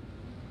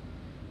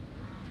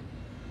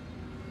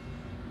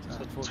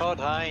 So Todd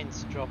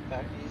Haynes dropped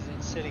back.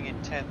 He's sitting in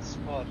 10th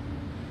spot.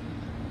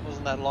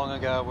 Wasn't that long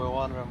ago we were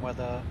wondering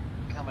whether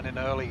coming in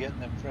early, getting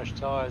them fresh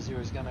tyres, he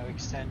was going to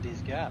extend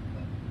his gap.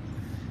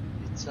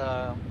 But it's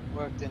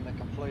worked in the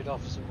complete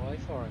opposite way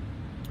for him.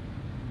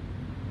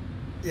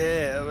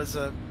 Yeah, it was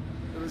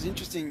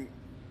interesting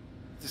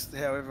just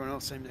how everyone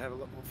else seemed to have a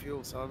lot more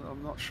fuel. So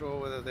I'm not sure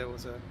whether there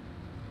was a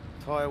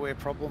tyre wear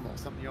problem or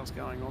something else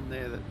going on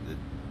there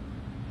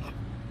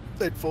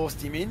that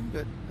forced him in.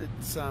 But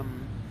it's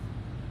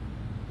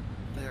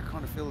I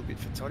kind of feel a bit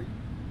for Toddy.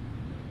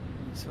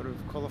 He sort of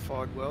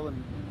qualified well,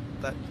 and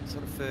that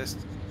sort of first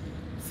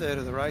third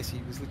of the race,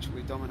 he was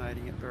literally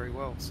dominating it very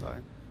well. So,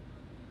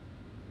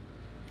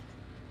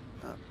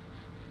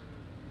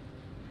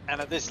 and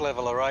at this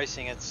level of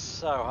racing, it's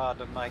so hard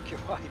to make your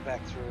way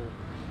back through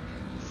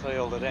the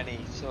field at any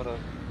sort of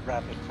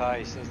rapid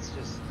pace. It's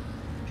just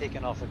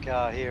picking off a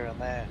car here and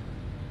there.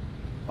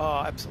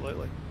 Oh,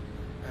 absolutely.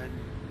 And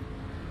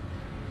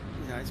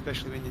know,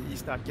 especially when you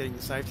start getting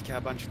the safety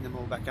car bunching them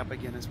all back up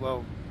again as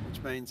well,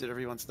 which means that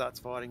everyone starts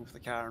fighting with the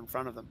car in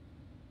front of them,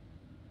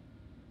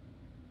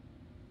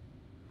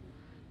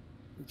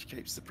 which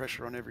keeps the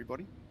pressure on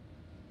everybody.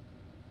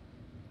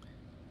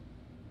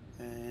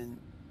 And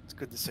it's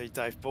good to see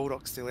Dave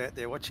Baldock still out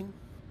there watching.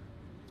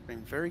 He's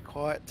been very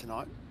quiet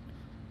tonight,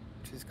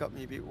 which has got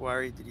me a bit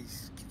worried that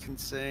he's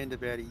concerned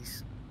about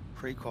his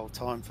pre-qual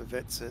time for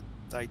vets at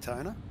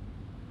Daytona.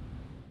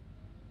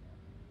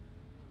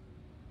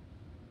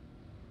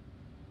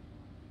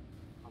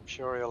 I'm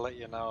sure he'll let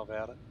you know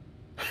about it.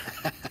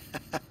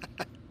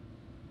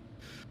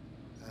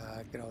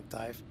 Good old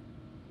Dave.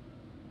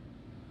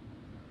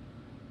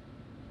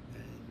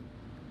 And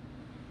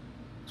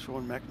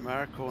Sean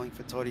McNamara calling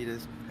for Toddy to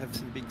have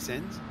some big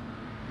sends.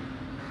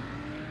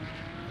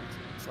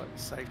 Looks like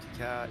the safety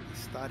car is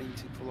starting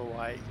to pull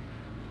away.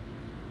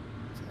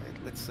 So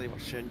let's see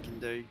what Shen can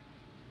do.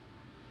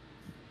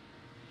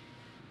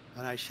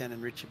 I know Shen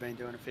and Rich have been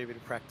doing a fair bit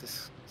of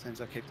practice.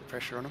 Seems like keep the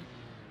pressure on them,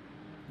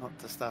 not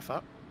to stuff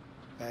up.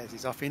 As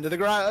he's off into the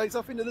grass, he's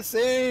off into the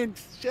sand.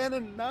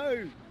 Shannon,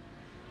 no.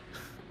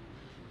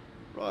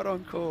 Right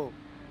on call.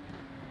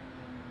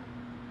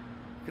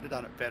 Could have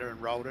done it better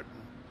and rolled it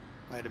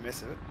and made a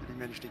mess of it, but he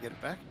managed to get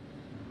it back.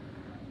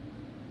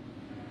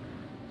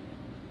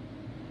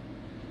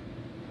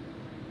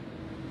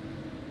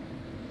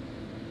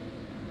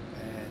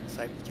 And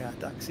safety car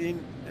ducks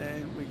in,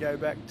 and we go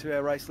back to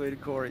our race leader,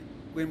 Corey.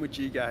 When would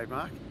you go,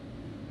 Mark?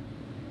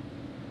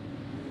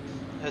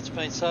 It's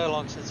been so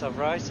long since I've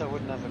raced, I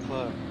wouldn't have a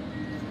clue.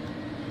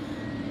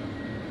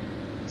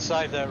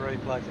 Save that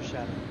replay for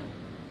Shannon.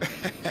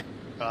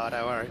 Oh,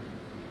 don't worry.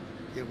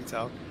 He'll be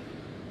told.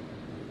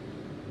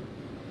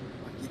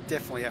 You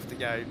definitely have to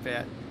go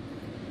about...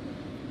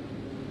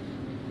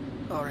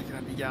 I reckon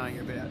I'd be going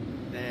about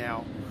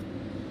now.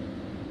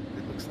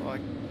 It looks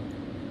like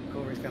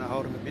Corey's going to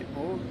hold him a bit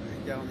more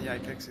and go on the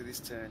apex of this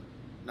turn.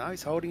 No,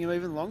 he's holding him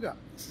even longer.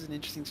 This is an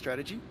interesting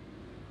strategy.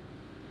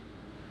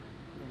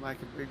 We'll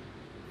make a big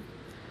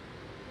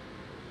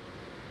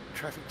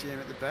traffic jam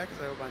at the back as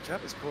they all bunch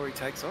up as Corey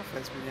takes off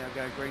as we now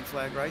go green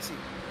flag racing.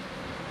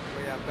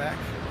 We are back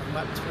on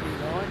lap 29,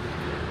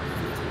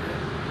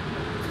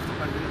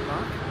 51 minute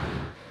mark.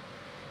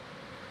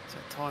 So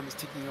time is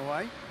ticking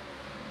away.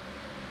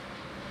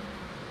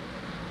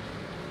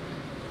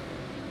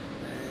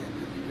 And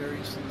it'll be very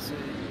interesting to see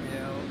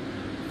how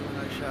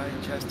Dylan O'Shea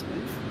and Chasta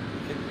move.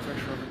 Keeping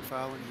pressure on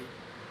McFarlane here.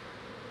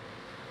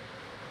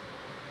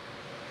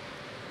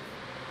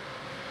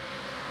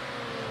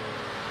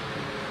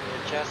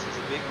 Yeah, Chasta's a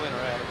big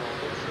winner out of all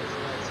this. He's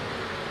made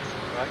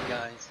some great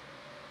gains.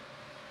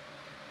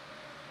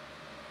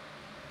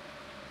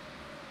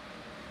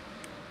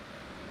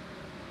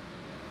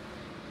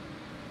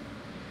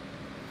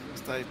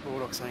 It's Dave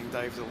Baldock saying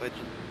Dave's a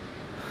legend.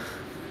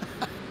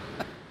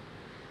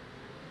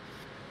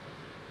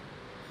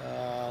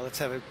 Let's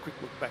have a quick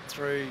look back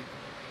through.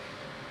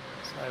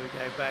 So we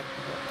go back,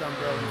 we've got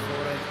Dumbrell in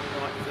 14th,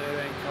 Knight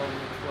 13, Coleman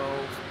in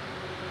 12,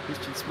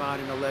 Christian Smart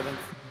in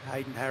 11th,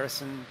 Hayden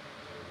Harrison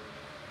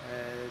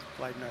has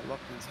played no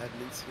Lockman's had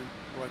an incident.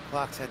 Roy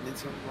Clark's had an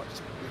incident. We might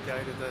just quickly go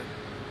to the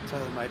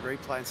tailor-made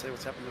replay and see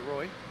what's happened to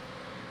Roy.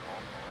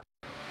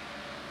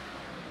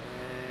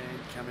 And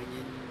coming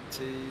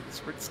into the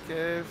spritz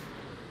curve.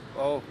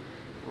 Oh,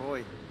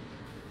 Roy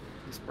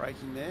just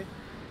braking there.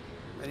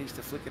 Managed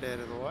to flick it out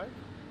of the way.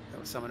 That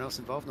was someone else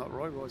involved, not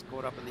Roy. Roy's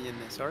caught up in the end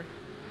there, sorry.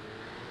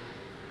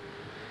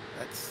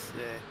 That's,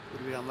 yeah, a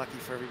little bit unlucky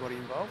for everybody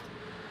involved.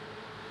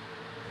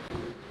 We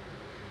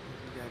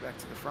go back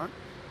to the front.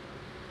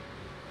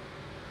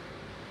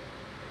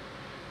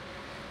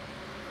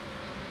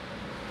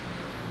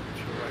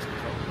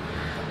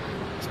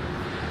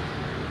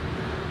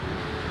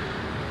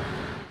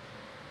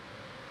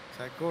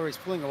 So Corey's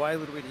pulling away a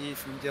little bit here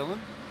from Dylan.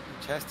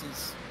 And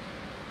Chasty's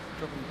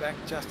dropping back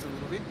just a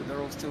little bit, but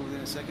they're all still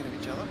within a second of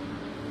each other.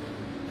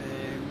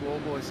 And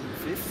Wallboy's in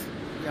 5th,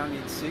 Young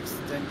in 6th,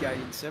 Dengate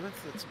in 7th.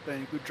 That's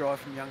been a good drive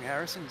from young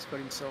Harrison. He's got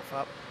himself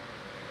up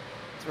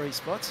 3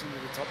 spots into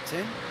the top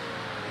 10.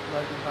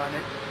 Logan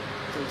Barnett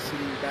still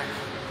sitting back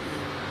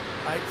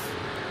in 8th.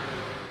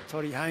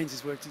 Toddy Haynes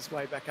has worked his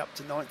way back up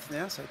to 9th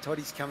now, so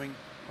Toddy's coming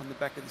on the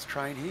back of this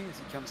train here as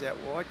he comes out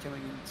wide,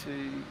 coming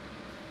into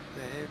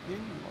the hairpin. He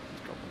might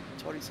just drop on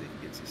Toddy so he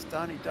gets this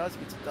done. He does,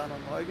 gets it done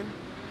on Logan.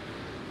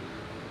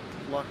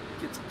 Luck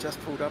gets it just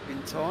pulled up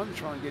in time to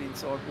try and get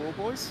inside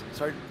Wallboys,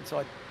 sorry,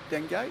 inside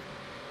Dengate.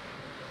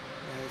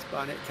 As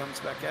Barnett comes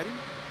back at him.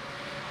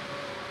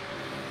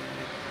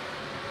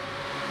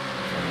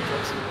 And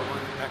drops him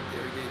behind the pack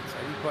there again, so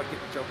he didn't quite get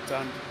the job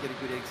done to get a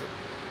good exit.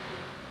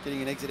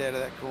 Getting an exit out of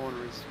that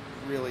corner is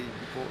really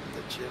important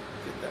that you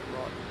get that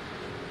right.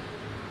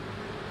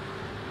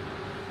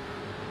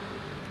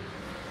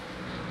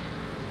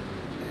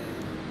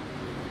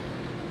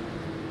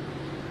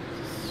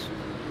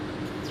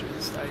 And through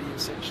the stadium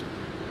section,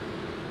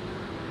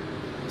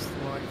 looks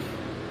like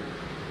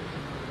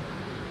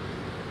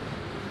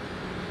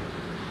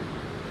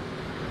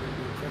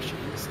pressure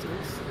here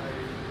still, so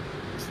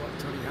looks like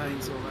Tony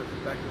Haynes all over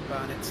the back of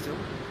Barnett still.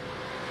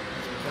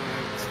 As we come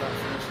over the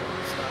finish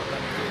line, start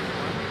lap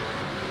 31.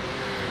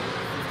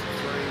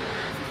 53,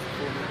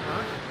 54 minute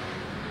mark.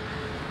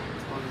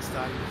 Finally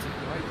starting to tick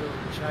away. Dylan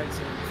O'Shea's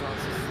in the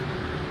fastest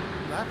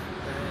lap.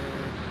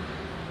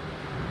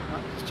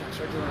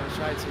 Dylan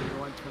O'Shea's in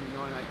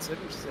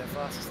 1:29.87, which is our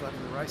fastest lap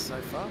in the race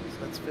so far. So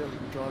that's fairly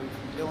good driving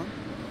from Dylan.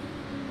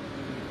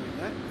 Doing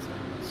that. So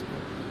let's see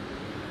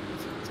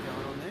what's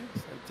going on there.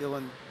 So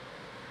Dylan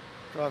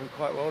driving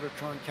quite well to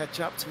try and catch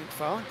up to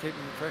McFarlane,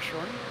 keeping the pressure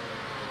on him.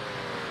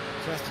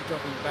 Chastity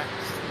dropping back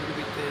just a little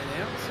bit there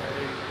now. So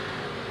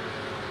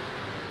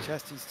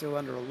Chastity's still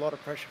under a lot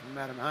of pressure from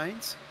Adam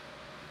Haynes.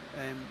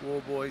 And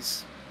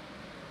Warboy's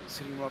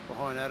sitting right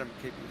behind Adam,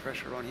 keeping the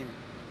pressure on him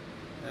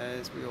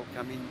as we all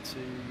come into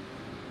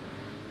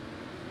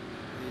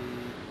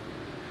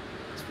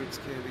the Swigs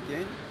curve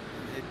again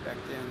and head back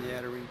down the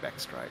outer ring back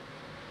straight.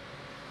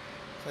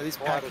 So this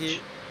pack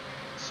here...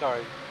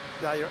 Sorry.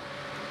 No, you're...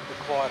 The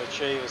quiet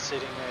achiever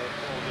sitting there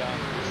all young,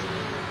 just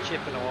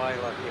chipping away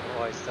like he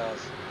always does.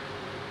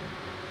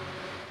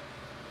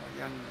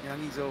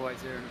 Youngie's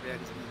always there and about.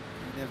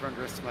 You never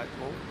underestimate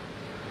Paul.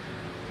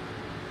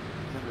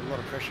 Under a lot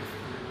of pressure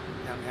from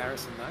young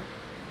Harrison though.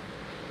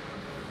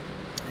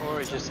 Or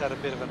he just had a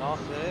bit of an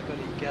off there, but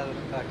he gathered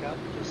it back up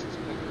just as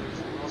quickly as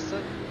he lost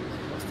it.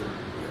 Lost it.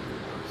 Yep.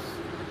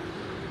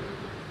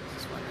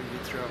 Just wondering if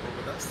he'd throw up all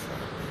the dust. So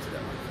into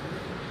that one for me.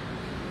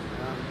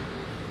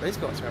 These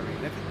guys are having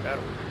an epic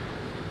battle.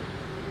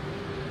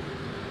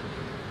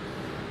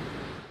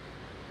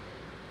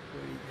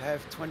 We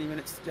have 20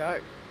 minutes to go.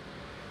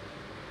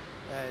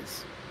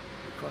 As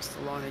we cross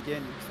the line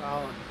again,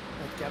 McFarlane,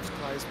 that gap's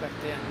closed back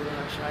down. Dylan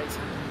O'Shea's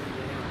hanging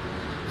down.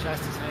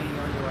 Chastity's hanging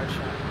on to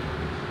O'Shea.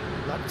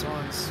 Lap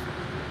times,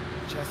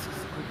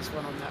 Chastity's the quickest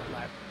one on that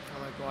lap,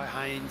 followed by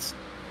Haynes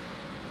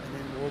and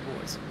then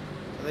Warboys.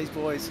 So these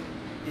boys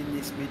in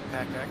this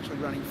mid-pack are actually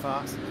running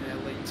faster than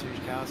our lead two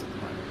cars at the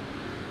moment.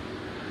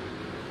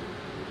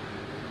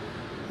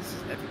 This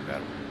is an epic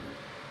battle.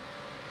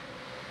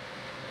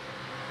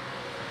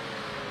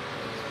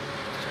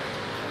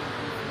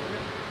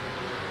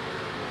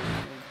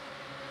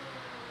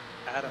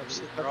 Adam's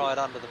sitting right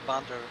under the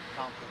bumper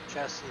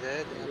chassis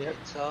there, down the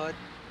inside.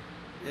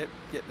 Yep,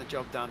 getting the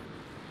job done.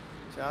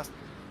 Just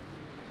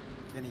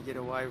can he get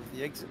away with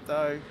the exit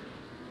though?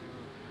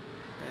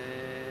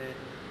 And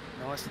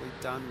nicely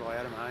done by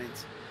Adam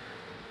Haynes.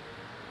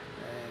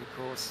 And of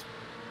course,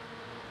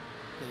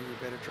 getting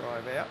a better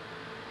drive out.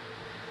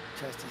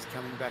 Chastity's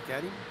coming back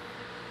at him.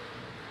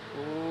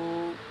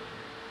 Oh,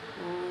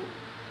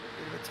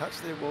 bit of a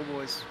touch there.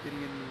 Wallboy's getting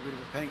in a bit of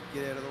a panic to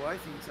get out of the way,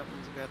 thinking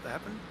something's about to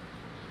happen.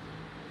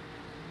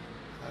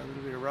 So a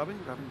little bit of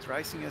rubbing's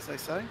racing, as they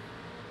say.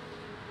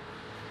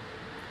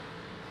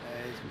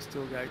 As we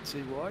still go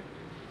too wide.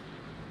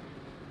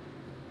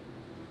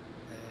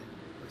 And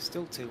we're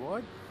still too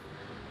wide.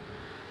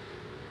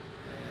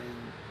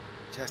 And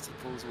Chastity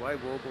pulls away.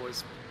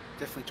 Wallboy's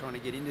definitely trying to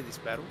get into this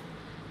battle.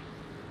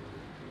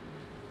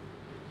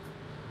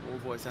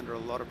 Wallboy's under a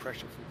lot of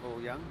pressure from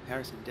Paul Young.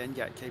 Harrison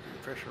Dengate keeping the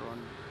pressure on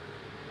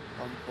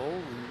Paul,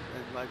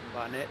 and Logan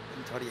Barnett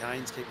and Toddy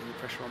Haynes keeping the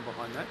pressure on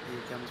behind that.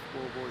 Here comes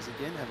Wallboys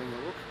again, having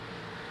a look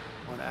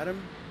on Adam.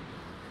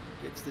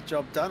 Gets the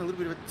job done. A little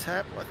bit of a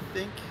tap, I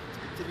think. It's a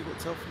bit difficult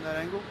to tell from that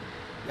angle.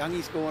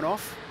 Youngie's gone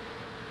off.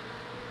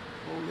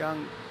 Paul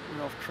Young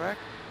went off track.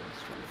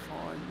 Just trying to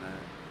find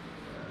that.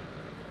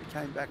 He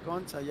came back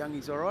on, so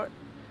Youngie's all right.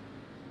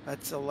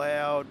 That's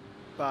allowed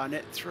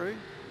Barnett through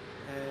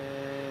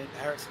and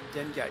Harrison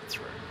Dengate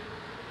through.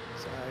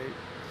 So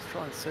just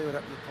trying to see what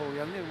happened to Paul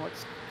Young there. Might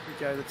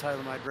go the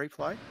tailor-made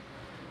replay.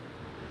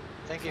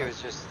 I think he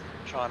was just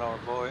trying to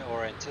avoid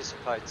or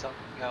anticipate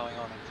something going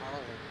on in front of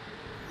him.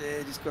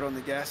 Yeah, just got on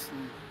the gas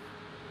and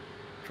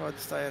tried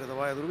to stay out of the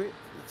way a little bit.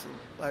 Let's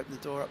open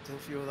the door up to a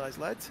few of those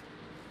lads.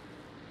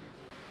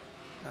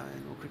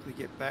 And we'll quickly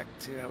get back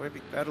to our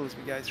epic battle as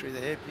we go through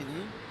the hairpin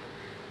here.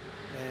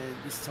 And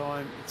this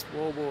time it's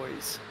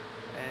Wallboys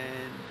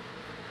and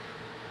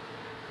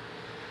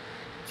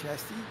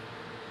Chastity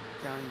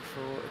going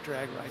for a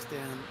drag race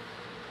down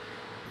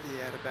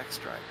the outer back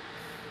straight.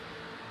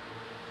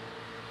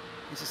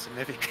 This is some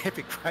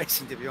epic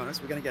racing, to be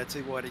honest. We're going to go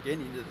too wide again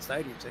into the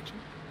stadium section.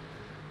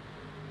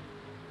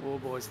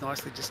 Wallboys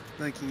nicely just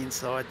sneaking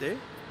inside there.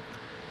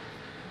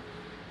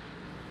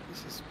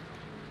 This is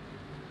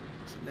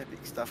some epic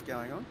stuff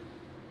going on.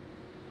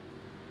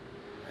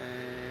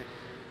 And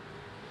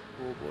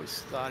Wallboys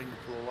starting to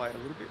pull away a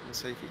little bit. We'll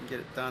see if he can get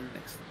it done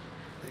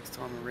next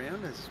time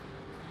around, as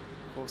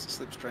of course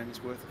the slipstream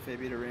is worth a fair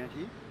bit around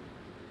here.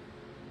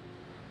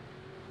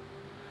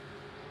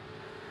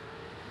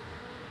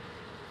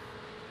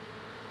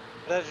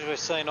 But as we've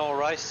seen all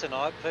race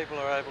tonight, people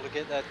are able to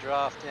get that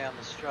draft down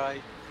the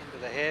straight into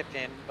the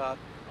hairpin, but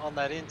on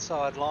that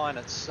inside line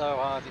it's so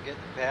hard to get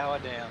the power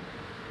down.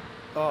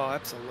 Oh,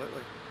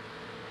 absolutely.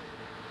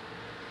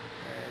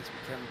 As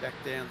we come back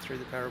down through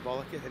the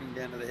parabolica, heading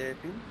down to the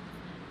hairpin.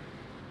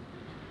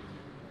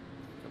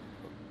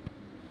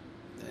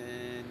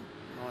 And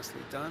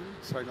nicely done.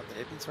 Sorry, not the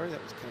hairpin, sorry,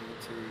 that was coming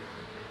into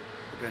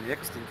the Bernie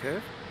Eccleston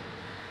curve.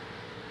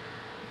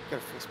 Got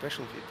a full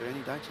special if you're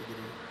Bernie, don't you?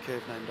 Getting a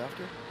curve named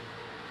after it.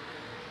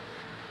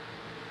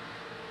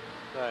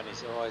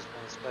 Bernie's always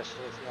been special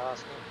if you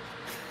ask me.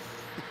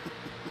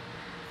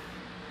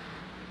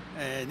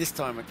 And this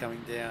time we're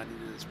coming down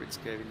into the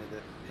Spritz curve into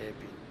the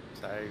hairpin.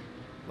 So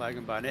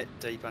Logan Barnett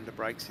deep under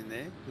brakes in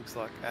there. Looks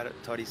like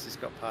Toddy's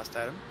just got past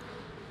Adam.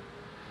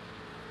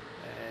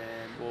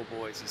 And War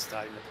Boys is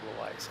starting to pull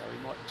away. So we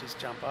might just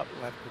jump up.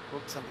 We'll have a quick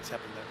look. Something's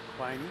happened to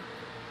Quaney.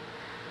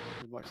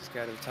 We might just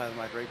go to the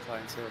tailor-made replay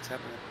and see what's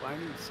happening at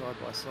Quaney, side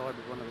by side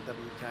with one of the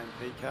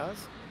WK&P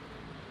cars.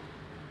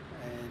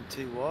 And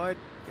too wide,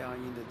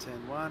 going into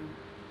turn one.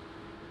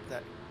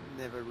 That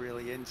never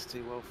really ends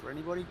too well for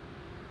anybody.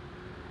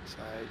 So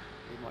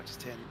we might just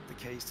turn the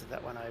keys to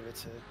that one over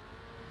to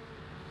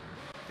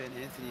Ben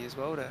Anthony as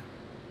well to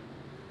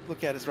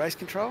look at his race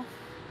control.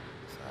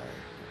 So not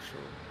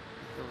sure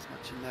if there was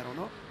much in that or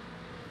not.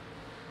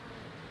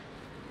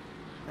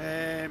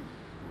 And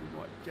we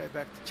might go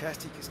back to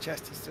Chastity because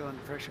Chastity's still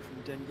under pressure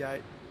from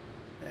Dengate.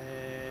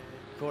 And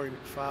Corey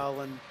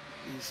McFarlane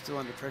is still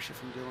under pressure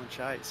from Dylan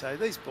Shea. So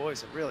these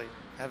boys are really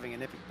having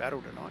an epic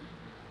battle tonight.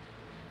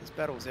 There's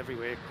battles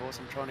everywhere, of course.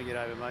 I'm trying to get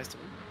over most of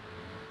them.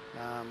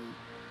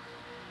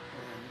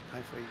 And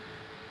hopefully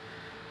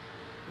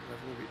we'll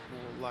have a little bit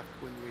more luck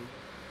when we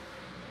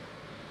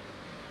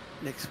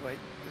next week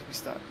as we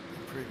start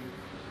improving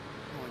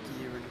my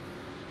gear and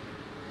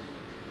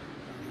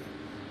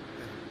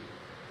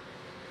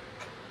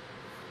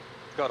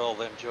Got all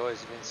them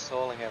joys of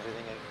installing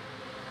everything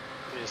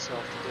for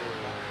yourself to do.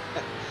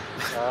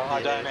 So yeah.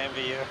 I don't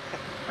envy you.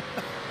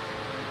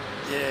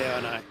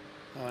 Yeah,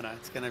 I know.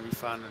 It's going to be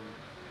fun, and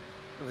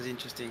it was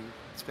interesting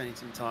spending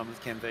some time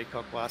with Cam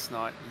Beacock last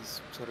night.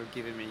 He's sort of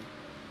given me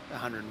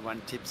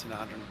 101 tips and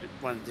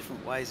 101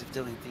 different ways of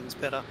doing things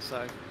better.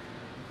 So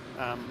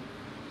I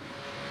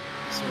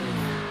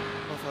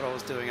thought I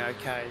was doing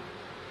okay.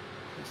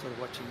 I'm sort of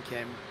watching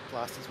Cam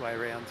blast his way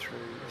around through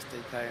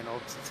SDK and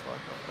OBS. It's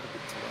like I've got a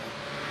bit to learn.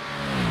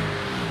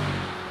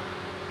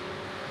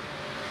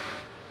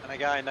 And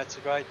again, that's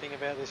a great thing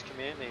about this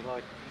community.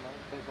 Like,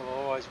 people are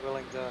always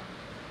willing to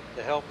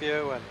help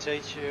you and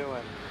teach you,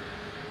 and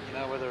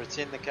whether it's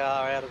in the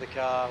car, out of the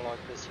car, like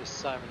there's just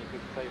so many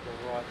good people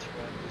right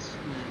throughout this,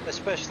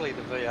 especially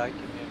the V8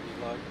 community.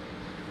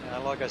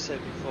 Like I said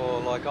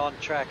before, like on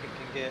track it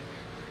can get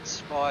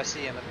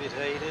spicy and a bit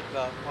heated,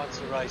 but once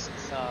the race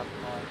is done,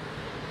 like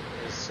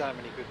there's so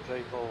many good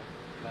people,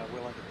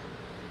 willing to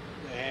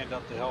put their hand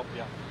up to help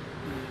you.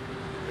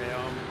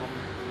 Yeah,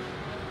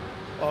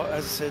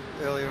 as I said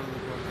earlier on the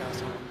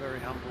broadcast, I'm very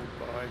humbled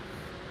by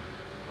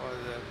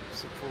the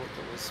support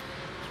that was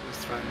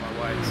thrown my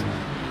way. So,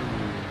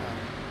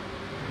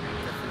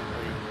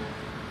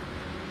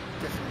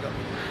 definitely got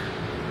me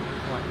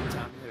quite in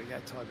time. There we go,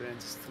 Ty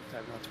Burns flipped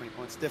over another 20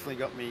 points. Definitely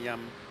got me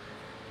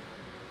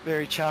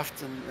very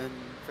chuffed and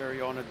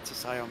very honoured to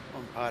say I'm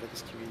part of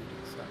this community.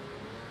 So,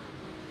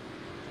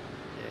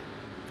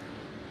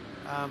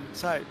 yeah.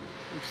 So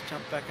we'll just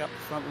jump back up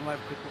the front. We'll have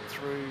a quick look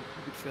through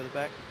a bit further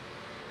back.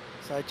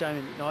 So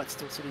Jamie McKnight's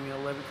still sitting in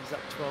 11th. He's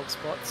up 12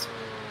 spots.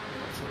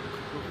 Let's have a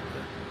quick look at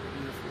the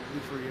beautiful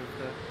livery of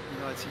the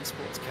United City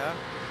Sports car.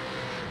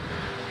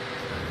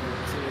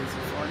 Too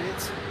easy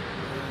finance.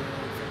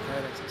 Okay,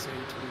 that's exceeding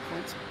 20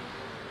 points.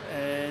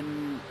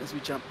 And as we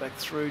jump back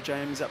through,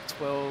 Jamie's up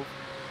 12.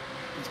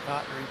 His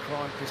partner in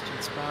crime,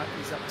 Christian Smart,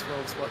 he's up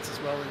 12 spots as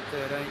well in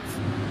 13th.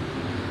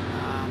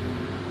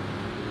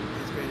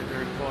 It's been a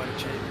very quiet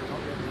achievement,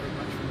 not really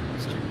much from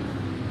Christian.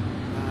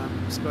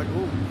 Scott,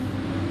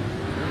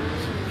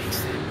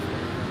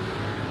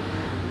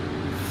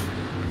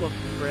 look,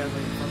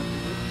 Brownlee in front of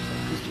him, so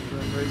Christian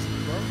doing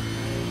reasonably well.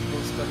 And of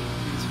course, Scotty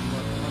is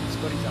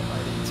Scotty's up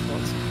 18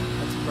 spots.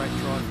 That's a great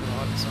drive for the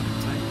Hypersonic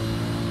team.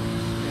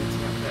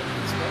 Dancing up that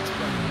 18 spots,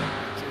 breaking up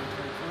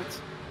 20 points.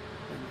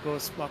 And of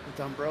course, Michael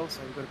Dumbrell, so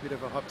we've got a bit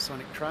of a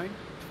hypersonic train,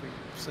 which we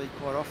see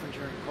quite often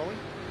during quali.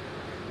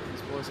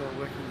 These boys are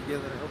working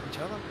together to help each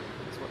other.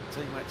 That's what the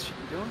teammates should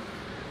be doing.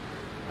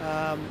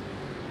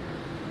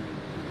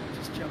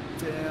 Just jump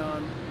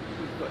down.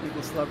 We've got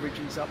Nicholas Loveridge,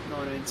 he's up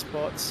 19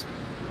 spots.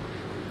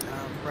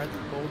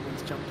 Bradley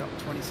Baldwin's jumped up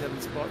 27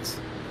 spots.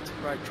 It's a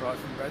great drive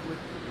from Bradley.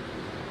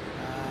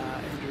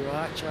 Andrew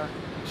Archer,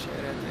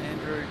 shout out to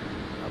Andrew,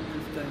 up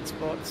 15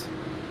 spots.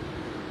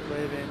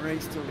 Blair Van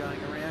Rees still going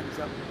around, he's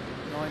up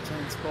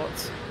 19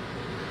 spots.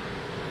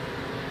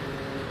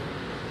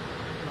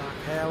 Mark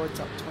Howard's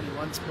up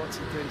 21 spots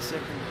in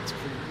 32nd, that's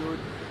pretty good.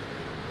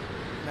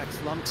 Max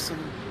Lumpson,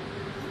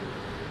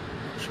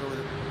 not sure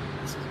whether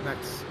this is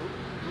Max,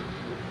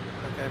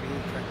 back over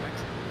here, track Max.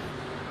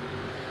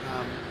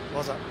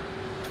 Was up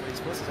 20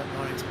 spots, he's up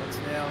 19 spots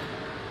now.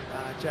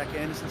 Jack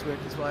Anderson's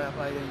worked his way up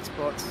 18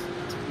 spots.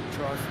 It's a good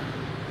try from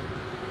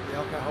the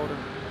Alco Holder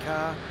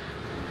car,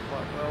 doing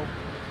quite well.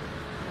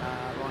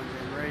 Ryan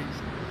Van Rees,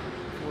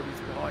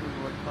 40th behind him,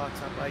 Roy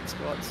Clark's up 8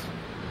 spots.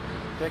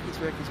 Becky's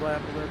worked his way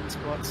up 11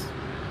 spots.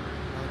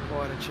 Another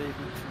quiet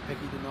achievement from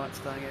Becky tonight,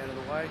 staying out of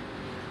the way.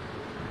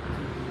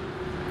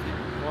 keep him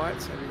quiet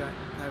so we don't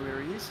know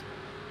where he is.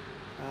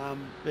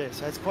 Yeah,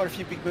 so it's quite a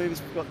few big movers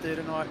we've got there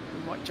tonight. We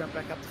might jump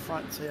back up the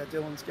front and see how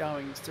Dylan's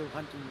going. He's still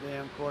hunting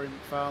down Corey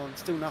McFarlane.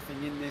 Still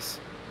nothing in this.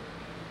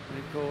 And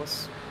of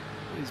course,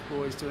 these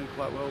boys doing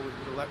quite well with a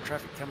bit of lap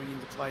traffic coming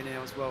into play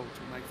now as well, which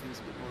will make things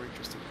a bit more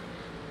interesting.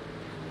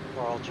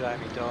 Poor old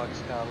Jamie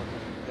Dyke's car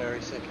looking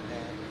very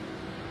second-hand.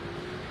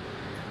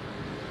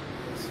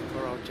 Yes,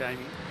 poor old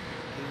Jamie.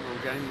 King or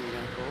Jamie we're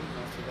going to call him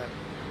after that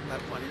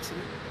one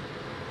incident.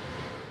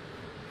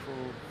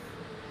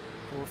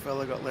 Poor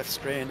fella got left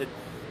stranded.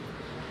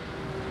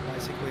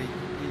 Basically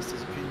used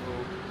as a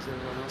pinball as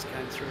everyone else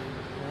came through in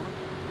the corner.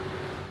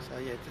 So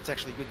yeah, it's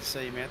actually good to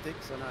see him out there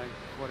because I know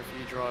quite a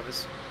few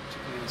drivers,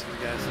 particularly when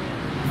someone goes to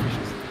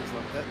fishes and things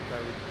like that,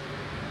 they would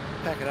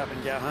pack it up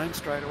and go home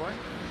straight away.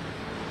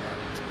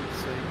 It's good to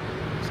see him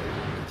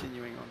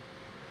continuing on.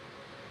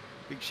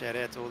 Big shout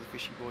out to all the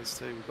fishy boys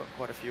too. We've got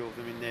quite a few of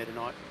them in there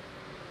tonight.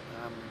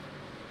 You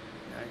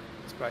know,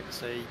 it's great to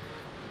see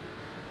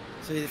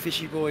the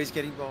fishy boys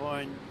getting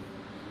behind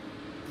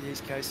the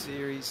East Coast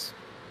Series.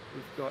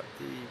 We've got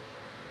the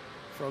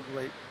Frog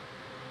Leap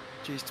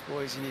Juiced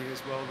boys in here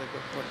as well. They've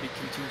got quite a big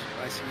contingent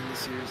racing in this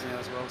series now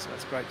as well, so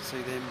it's great to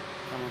see them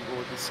come on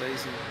board this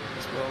season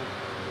as well.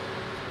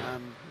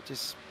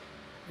 Just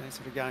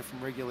sort of going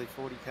from regularly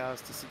 40 cars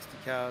to 60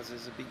 cars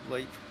is a big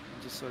leap.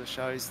 It just sort of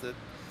shows that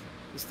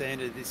the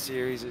standard of this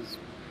series is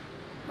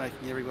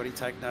making everybody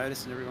take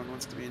notice and everyone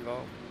wants to be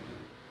involved.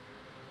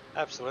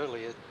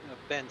 Absolutely.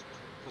 Ben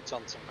puts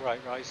on some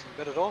great racing,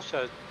 but it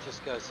also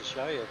just goes to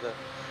show you the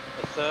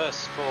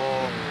thirst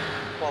for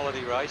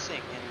quality racing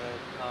in the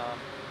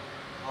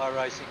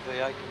iRacing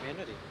V8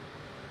 community.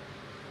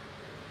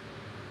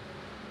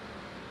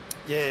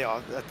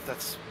 Yeah,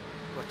 that's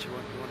what you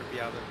want. You want to be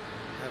able to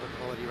have a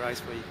quality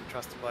race where you can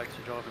trust the blokes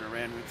you're driving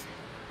around with.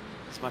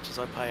 As much as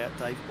I pay out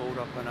Dave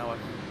Baldock, I know I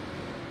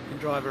can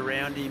drive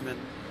around him and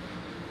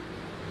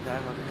I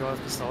can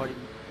drive beside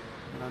him,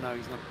 and I know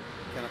he's not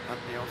going to punt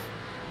me off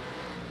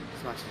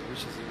as much as he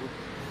wishes he would.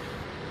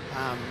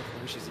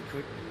 Wishes he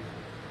could.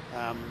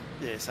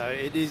 Yeah, so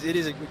it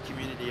is a good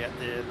community out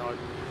there, and and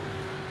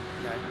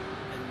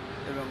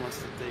everyone wants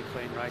to do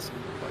clean racing.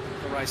 Like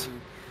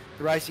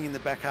the racing in the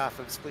back half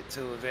of Split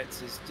 2 of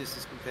Vets is just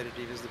as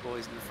competitive as the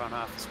boys in the front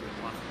half of Split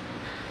 1.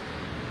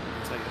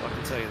 I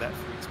can tell you that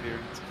from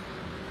experience.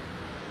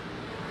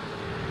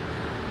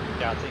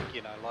 Yeah, I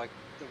think, like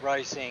the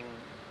racing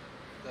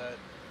that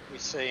we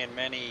see in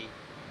many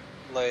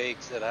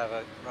leagues that have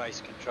a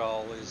race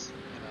control is,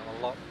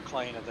 a lot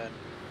cleaner than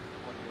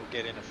what you'll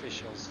get in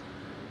officials.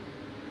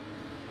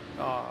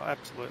 Oh,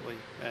 absolutely.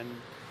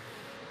 And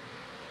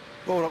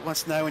Baldock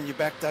wants to know when you're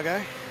back, Duggo.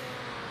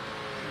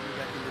 When you're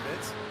back in the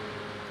Vets.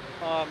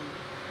 I'm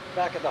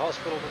back at the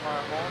hospital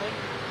tomorrow morning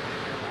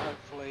and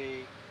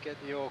hopefully get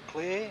the all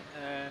clear,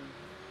 and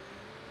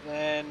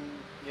then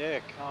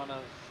kind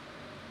of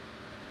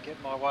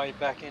get my way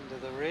back into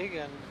the rig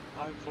and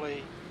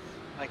hopefully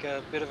make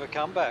a bit of a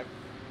comeback.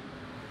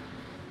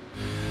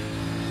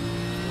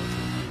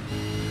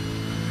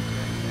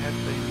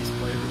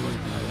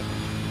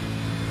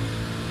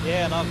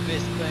 Yeah, and I've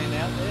missed being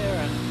out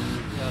there, and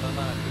I don't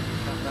know if you can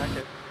come back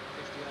at 58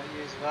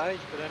 years of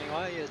age, but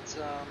anyway,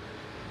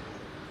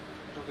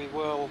 it'll be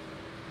well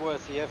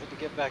worth the effort to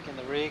get back in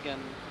the rig,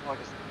 and like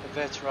the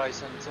Vets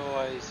racing's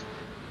always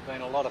been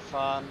a lot of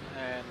fun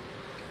and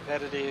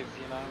competitive,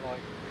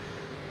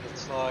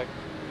 it's like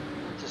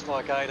just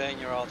like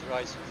 18-year-olds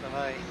racing for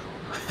me.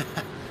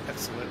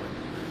 Absolutely.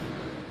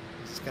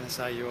 I was just going to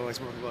say, you're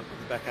always more than welcome to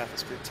the back half of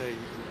Split 2. You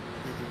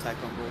can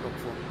take on board up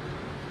for me.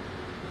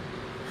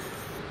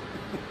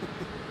 I'm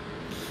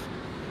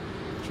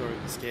sure he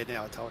was scared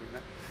now I told him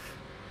that.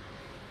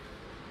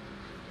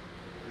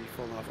 He'll be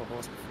falling off a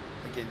horse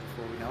again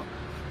before we know it.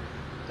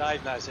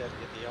 Dave knows how to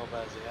get the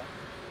elbows out.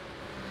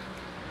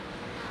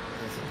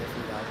 Yes, he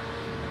definitely does.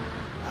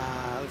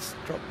 Let's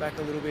drop back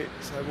a little bit.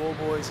 So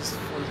Warboys has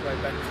fought his way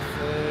back to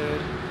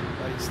third,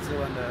 but he's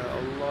still under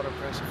a lot of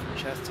pressure from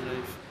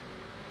Chastanoof.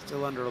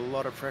 Still under a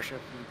lot of pressure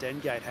from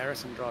Dengate.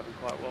 Harrison driving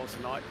quite well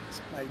tonight.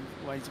 He's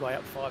made his way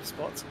up 5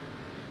 spots.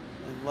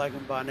 And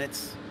Logan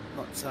Barnett's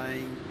not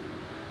saying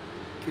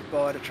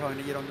goodbye to trying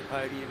to get on the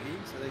podium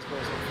here. So these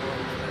boys are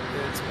fighting for that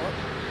 3rd spot.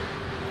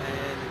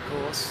 And of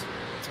course,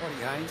 Toddy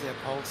Haynes, our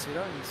pole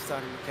sitter, he's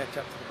starting to catch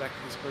up to the back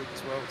of this group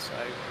as well.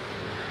 So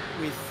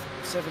with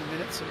 7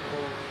 minutes, or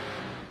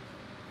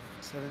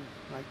 7,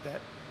 make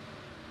that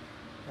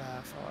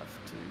 5,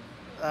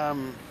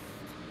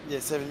 2.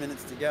 7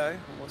 minutes to go. I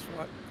was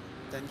right.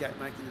 Dengate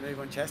making the move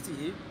on Chasty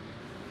here.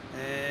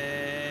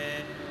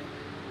 And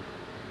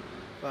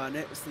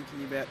Barnett was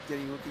thinking about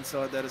getting a look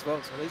inside that as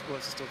well. So these boys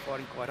are still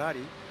fighting quite hard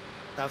here.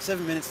 They have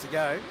 7 minutes to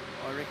go.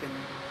 I reckon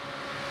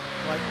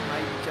Blake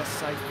may be just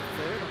safe for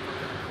 3rd. I'm not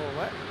going to call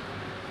that.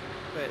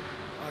 But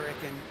I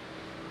reckon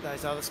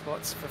those other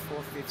spots for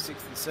 4th, 5th,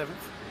 6th and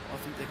 7th, I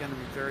think they're going to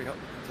be very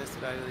hotly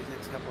contested over these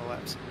next couple of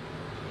laps.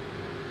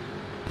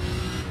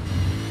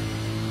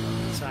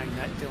 Saying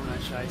that, Dylan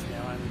O'Shea's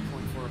now only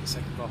 0.4 of a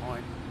second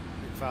behind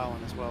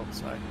McFarlane as well.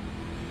 So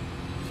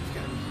it's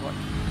going to be quite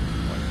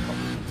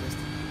hotly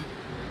contested.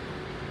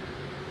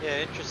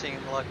 Yeah, interesting.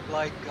 Like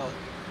Blake got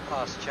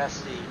past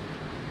Chastity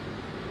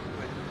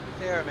with a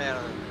fair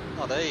amount of,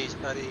 not ease,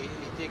 but he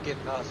did get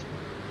past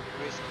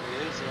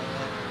reasonably easy. And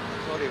then I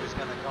thought he was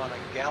going to kind of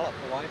gallop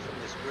away from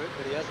this group,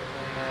 but he hasn't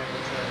been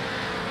able to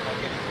not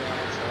get him down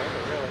whatsoever,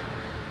 really.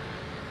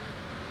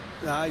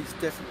 No, he's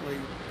definitely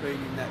been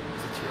in that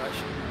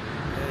situation.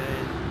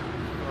 And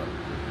we've got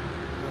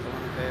another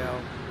one of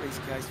our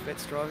East Coast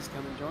Vets drivers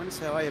come and join us.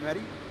 How are you,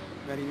 Matty?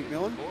 Matty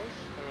McMillan. Boys,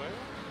 how are you?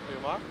 How are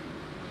you, Mark?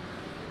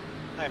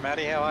 Hey,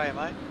 Matty, how are you,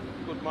 mate?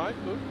 Good, mate.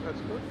 Good.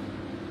 That's good.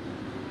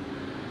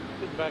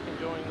 Sitting back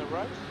enjoying the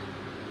race.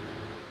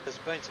 There's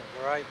been some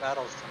great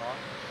battles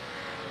tonight.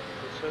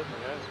 It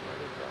certainly has,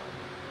 mate.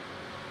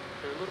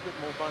 They're a little bit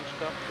more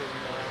bunched up than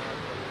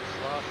this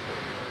last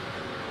week.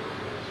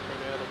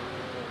 Spread out a little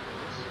bit more than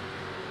this.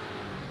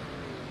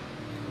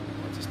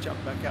 I'll just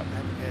jump back up and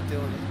have a look at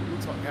Dylan. It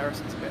looks like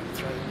Harrison's about to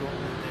throw the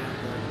gauntlet down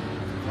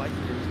the plate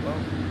here as well.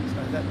 So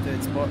that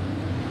third spot,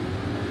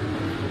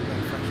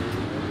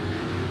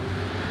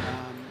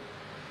 and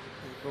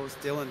of course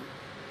Dylan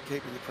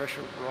keeping the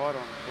pressure right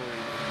on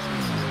Corey.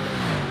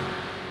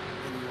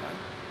 Anyway,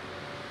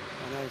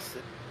 I noticed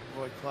that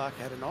Roy Clark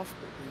had an off,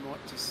 but we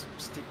might just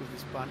stick with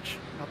this bunch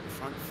up the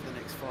front for the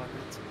next 5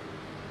 minutes.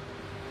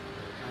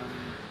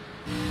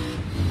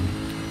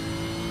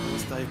 Of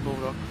course, Dave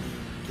Baldock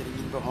getting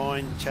in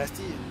behind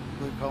Chastity,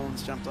 and Luke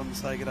Collins jumped on to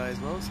say good day as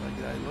well, so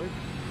good day, Luke.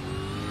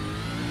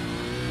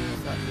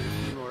 Starting to get a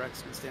few more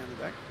accidents down the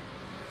back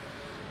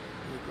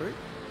in the group.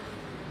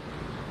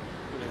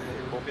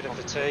 A bit of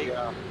fatigue.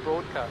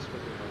 Broadcast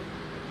with him.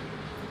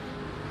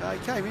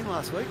 He came in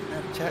last week and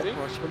had a chat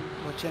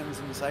while Chan was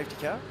in the safety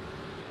car.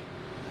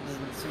 And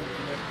then as soon as we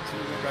went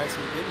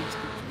racing again, he was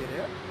quick to get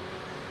out.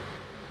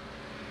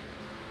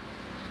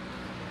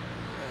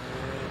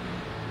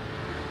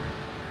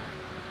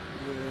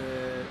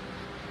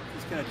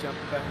 He's going to jump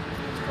back.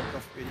 He's dropped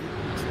off a bit here.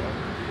 Looks like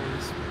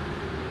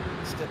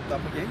he's stepped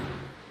up again.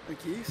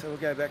 Thank you. So we'll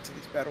go back to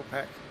this battle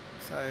pack.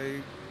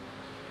 So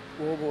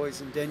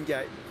Warboys and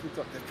Dengate look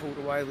like they've pulled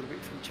away a little bit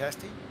from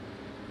Chastity.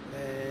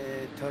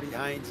 Toddy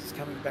Haynes is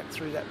coming back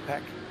through that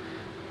pack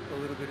a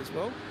little bit as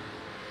well. So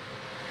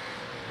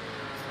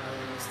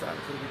we're starting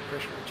to put a bit of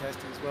pressure on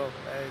Chastity as well,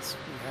 as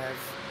we have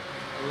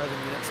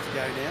 11 minutes to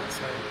go now.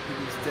 So he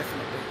is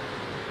definitely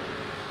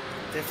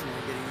getting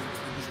into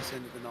the business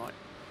end of the night.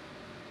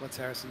 What's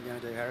Harrison going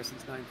to do?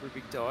 Harrison's known for a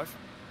big dive.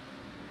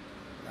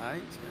 No,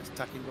 he's going to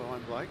tuck in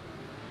behind Blake.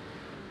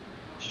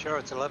 Sure,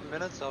 it's 11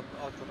 minutes. I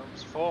thought it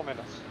was 4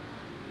 minutes.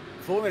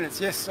 4 minutes,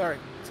 yes, sorry.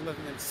 It's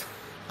 11 minutes.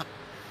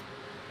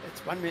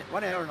 It's 1 minute,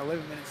 1 hour and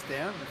 11 minutes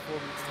down and 4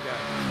 minutes to go.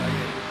 So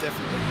yeah, we're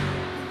definitely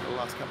in the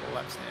last couple of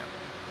laps now. So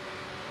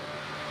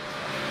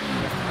you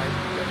have to hope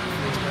you've got the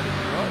fuel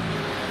strategy right.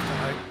 You have to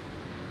hope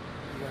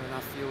you've got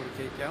enough fuel to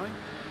keep going.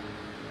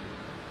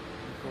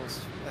 And of course,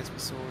 as we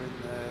saw in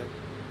the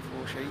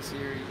Porsche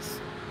series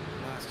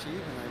last year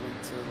when they went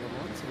to Le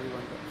Mans,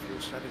 everyone got the fuel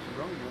strategy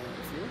wrong and ran out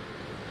of fuel.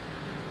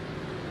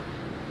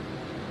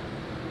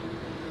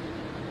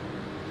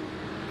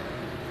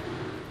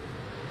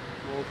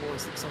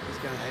 Boys looks like he's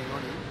going to hang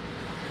on here a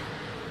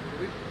little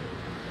bit,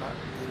 but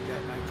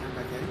then may come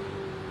back in.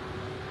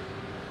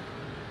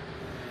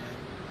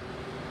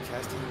 And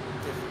Chastity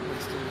definitely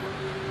still down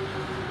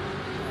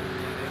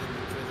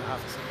further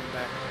half a second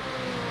back.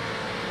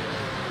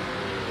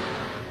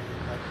 And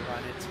Blake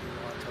Barnett's in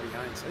behind Toddy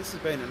Haynes. So this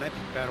has been an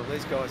epic battle.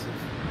 These guys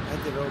have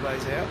had their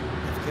elbows out,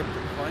 they've kept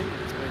it clean,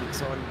 and it's been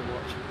exciting to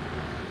watch.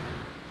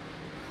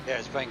 Yeah,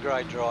 it's been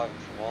great driving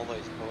from all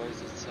these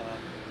boys. It's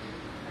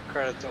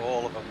credit to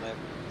all of them. They've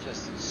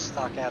just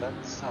stuck at it.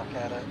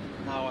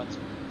 No one's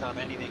done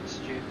anything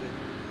stupid.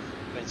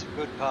 Been some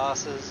good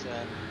passes,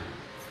 and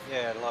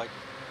yeah, like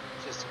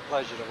just a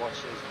pleasure to watch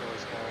these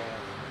boys go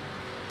out.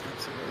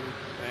 Absolutely.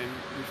 And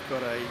we've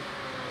got a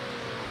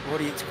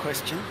audience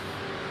question.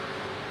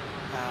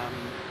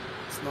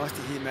 It's nice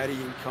to hear Matty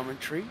in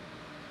commentary.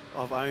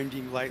 I've owned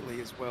him lately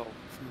as well,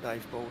 from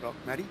Dave Baldock.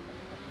 Matty?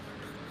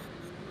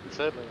 It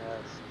certainly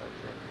has.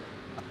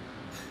 You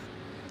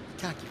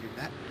can't give him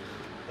that.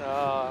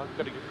 I've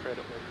got to give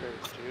credit where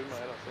credit's due,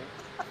 mate, I think.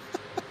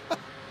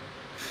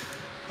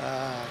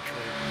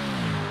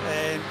 True.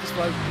 And just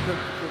while we've got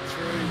to put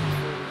through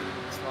before we get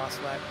this last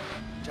lap,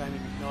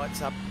 Jamie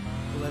McKnight's up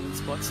 11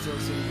 spots still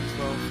sitting as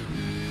well.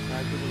 So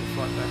a good little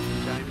fight back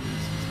from Jamie.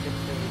 He's kept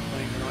everything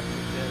clean tonight,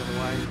 kept out of the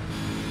way.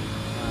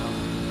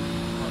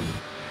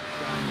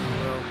 Going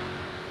well.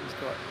 He's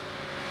got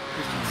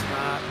Christian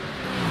Smart,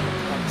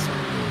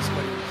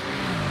 Scotty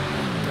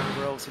McHugh, John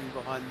Burrell sitting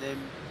behind them.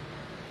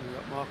 We've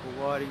got Michael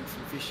Whiting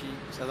from Fishy,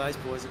 so those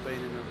boys have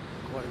been in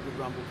quite a good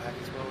rumble pack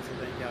as well as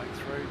they've been going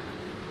through.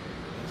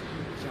 Let's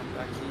jump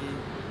back here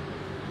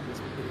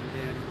as we're getting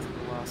down into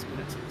the last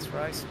minutes of this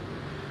race.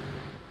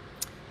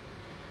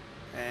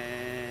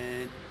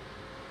 And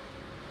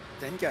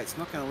Dengate's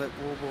not going to let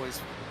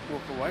Warboys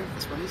walk away with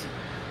this one, is he?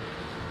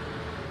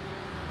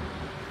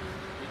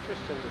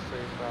 Interesting to see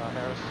if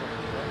Harrison,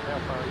 how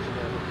far he's going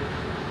to get.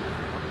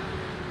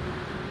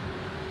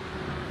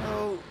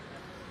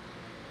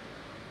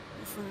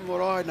 from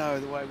what I know,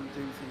 the way we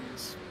do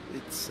things,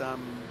 it's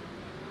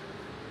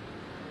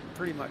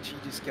pretty much you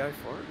just go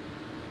for it.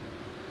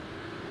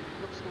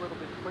 Looks a little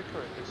bit quicker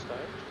at this stage.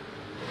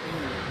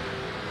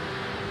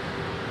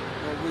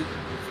 Well, we've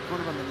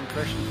kind of under the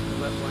impression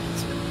from that one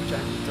incident with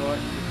Jamie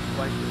Dyke,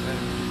 Blake was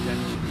having a big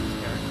damage to his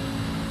carry.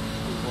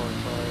 I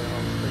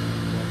was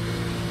thinking that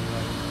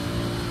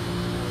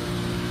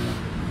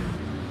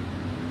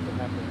what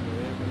happened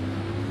there, but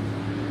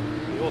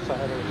he also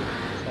had a little bit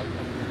of stuff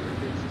coming in the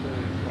kids too.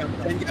 Come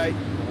to Dengate.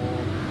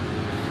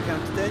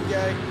 Come to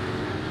Dengate.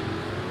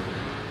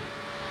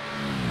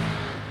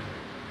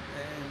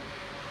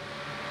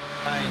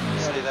 Hey, you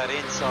see that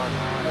inside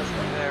line, it's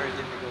very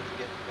difficult to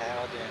get the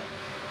power down.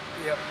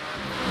 Yep.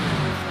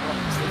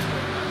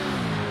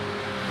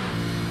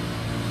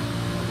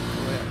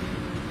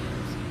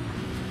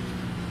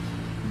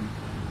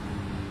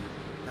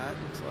 No, it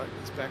looks like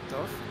he's backed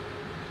off.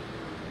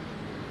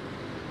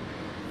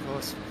 Of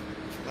course,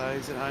 for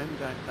those at home who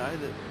don't know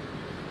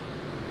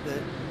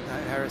that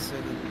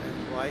Harrison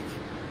and Blake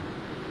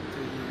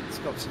do the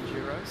Scops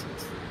Enduros. So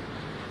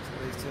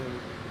these two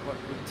are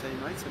quite good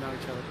teammates and know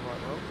each other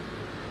quite well.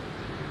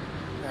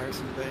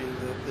 Harrison being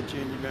the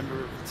junior member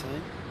of the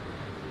team.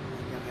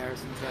 And young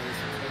Harrison's only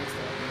 16,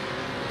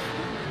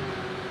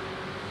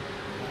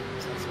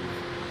 so sort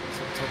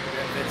of talk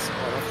about vets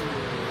quite often.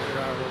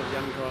 There are a lot of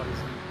young drivers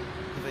in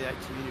the V8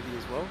 community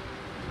as well.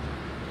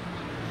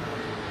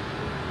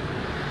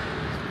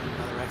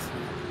 Another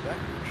accident up the back,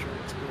 I'm not sure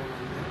what's going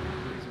on there,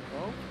 who's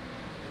involved.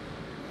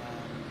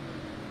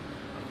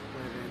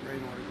 Van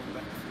Green might have gone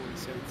back to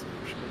 47, so I'm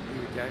not sure. Here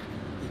we go.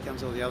 Here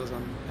comes all the others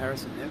on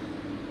Harrison now.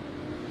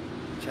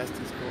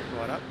 Chastity's caught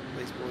right up.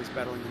 These boys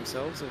battling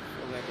themselves have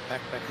allowed the pack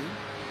back in.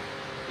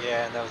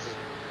 Yeah, and there was a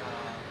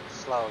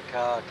slower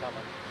car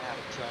coming out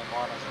of turn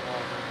 1 as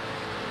well.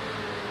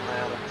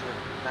 Allowed them to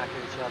knock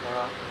each other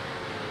up.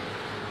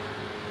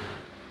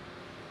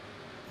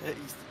 Yeah,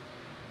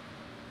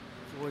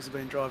 the boys have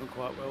been driving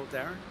quite well,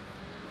 Darren.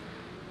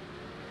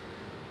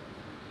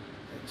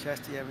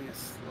 Chastity having a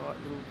slight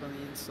little on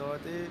the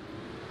inside there.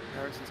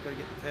 Harrison's got to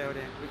get the power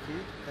down quick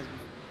here. As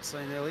we've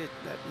seen earlier,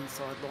 that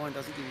inside line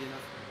doesn't give you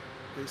enough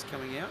boost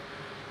coming out.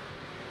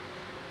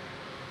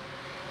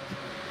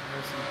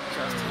 Harrison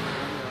just in the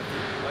running, I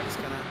think Blake's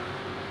going to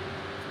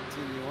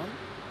continue on.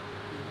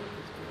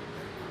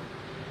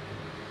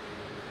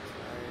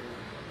 So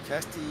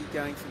Chastity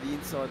going for the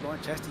inside line,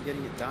 Chastity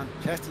getting it done,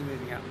 Chastity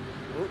moving up.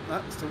 Oh,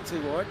 no, still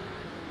too wide.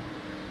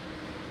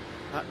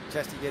 No,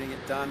 Chastity getting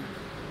it done.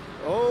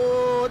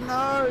 Oh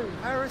no,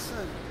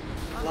 Harrison!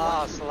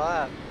 Last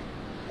lap.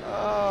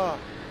 Oh,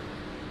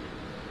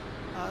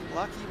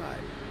 unlucky,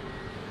 mate.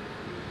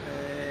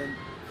 And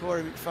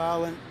Corey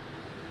McFarlane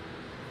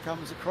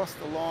comes across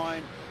the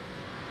line.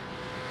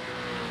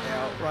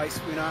 Our race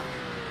winner.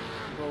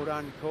 Well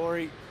done,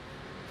 Corey.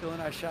 Dylan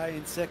O'Shea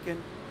in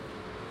second.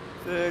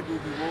 Third will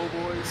be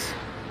Warboys.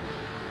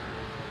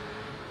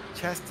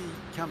 Chastity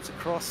comes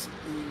across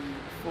in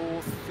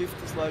fourth.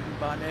 Fifth is Logan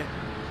Barnett.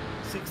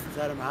 Sixth is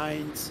Adam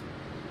Haynes.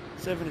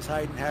 Seven is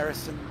Hayden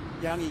Harrison.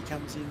 Youngie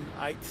comes in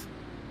eighth.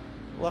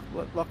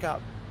 Lock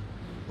up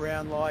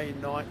Brownlie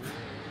in ninth.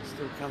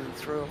 Still coming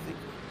through, I think.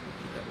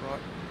 Get that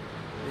right.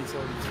 He's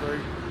already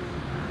through.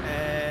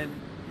 And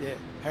yeah,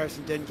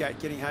 Harrison Dengate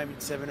getting home in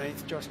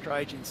 17th. Josh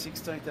Drage in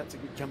 16th. That's a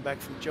good comeback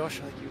from Josh.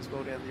 I think he was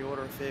well down the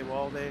order a fair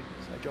while there.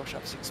 So Josh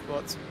up 6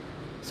 spots.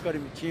 Scotty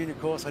McCune, of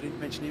course, I didn't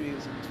mention him. He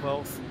was in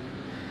 12th.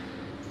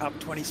 Up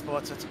 20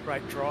 spots. That's a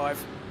great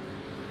drive.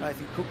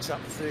 Nathan Cook's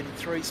up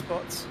 33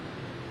 spots.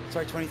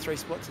 Sorry, 23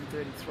 spots in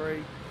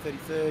 33.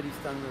 33rd, he's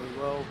done really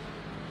well.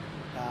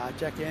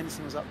 Jack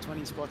Anderson was up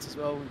 20 spots as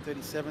well in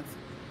 37th.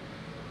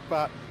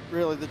 But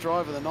really, the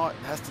drive of the night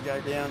has to go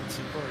down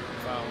to Corey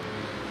McFarlane.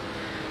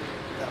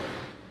 That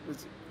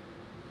was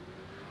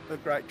a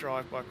great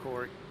drive by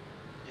Corey.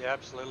 Yeah,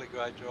 absolutely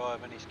great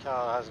drive, and his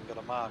car hasn't got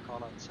a mark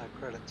on it, so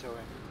credit to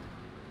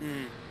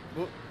him.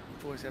 Well,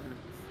 the boys having a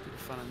bit of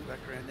fun in the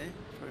background there.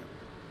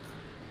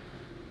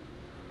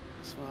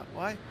 Smart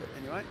way, but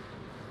anyway.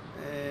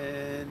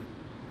 And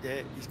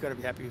yeah, he's got to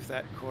be happy with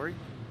that, Corey.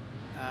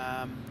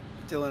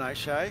 Dylan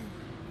O'Shea,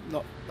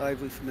 not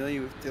overly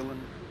familiar with Dylan,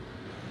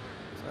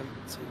 so I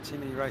haven't seen too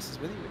many races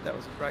with him, but that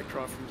was a great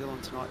drive from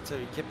Dylan tonight too.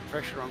 He kept the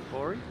pressure on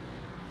Corey,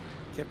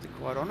 kept it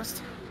quite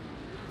honest,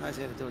 knows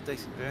how to do a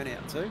decent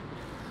burnout too.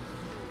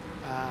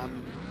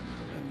 And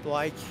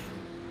Blake,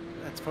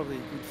 that's probably a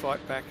good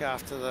fight back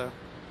after the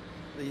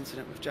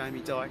incident with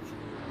Jamie Dyke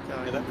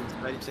going into the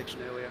stadium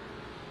section earlier.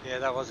 Yeah,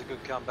 that was a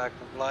good comeback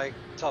from Blake.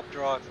 Top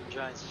drive from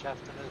James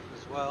Shaftoneth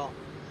as well.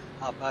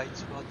 Up 8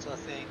 spots, I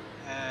think.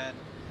 And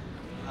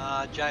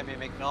Jamie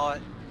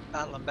McKnight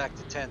battling back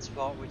to 10th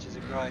spot, which is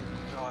a great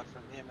drive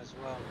from him as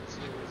well, because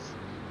he was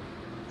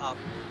up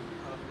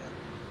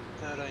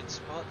about 13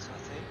 spots, I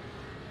think.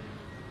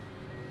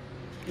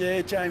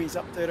 Yeah, Jamie's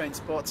up 13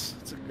 spots.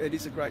 It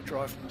is a great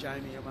drive from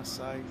Jamie, I must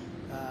say.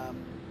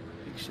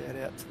 Big shout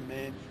out to the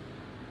man.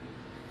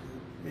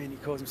 He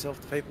calls himself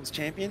the people's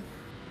champion.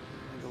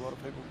 I think a lot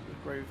of people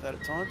agree with that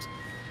at times.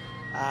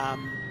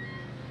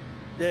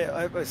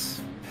 Yeah, it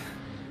was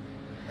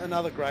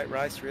another great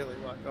race, really.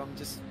 Like, I'm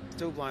just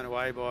still blown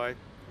away by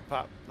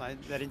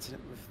that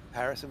incident with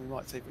Harrison. We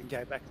might see if we can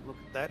go back and look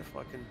at that if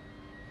I can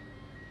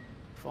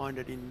find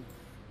it in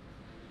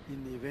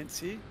the events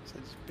here. So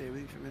just bear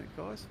with me for a minute,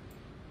 guys.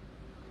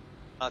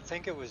 I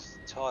think it was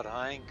Todd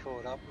Hayne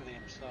caught up with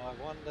him, so I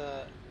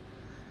wonder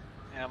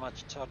how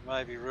much Todd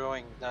may be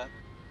ruining that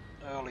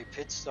early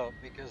pit stop,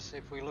 because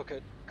if we look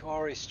at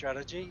Corey's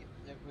strategy,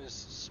 it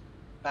was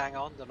bang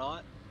on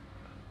tonight.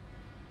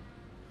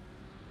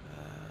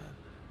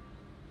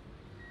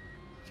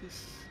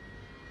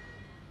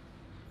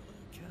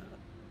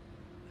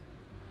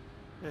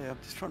 Yeah, I'm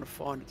just trying to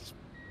find it.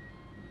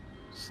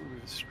 Just a little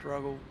bit of a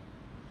struggle,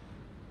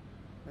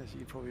 as you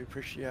can probably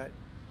appreciate.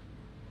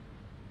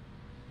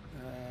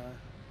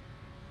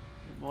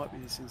 It might be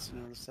this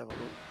incident. I'll just have a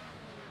look.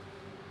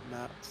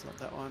 No, it's not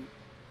that one.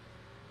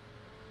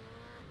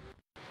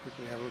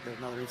 Quickly have a look at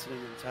another incident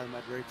in the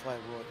tailor-made replay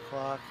of Lloyd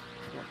Clark.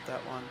 It's not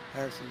that one.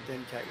 Harrison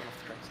Denkate went off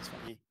the tracks. This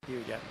one here. Here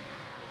we go.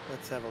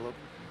 Let's have a look.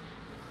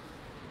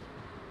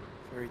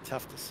 Very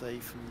tough to see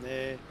from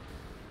there.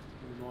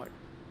 We might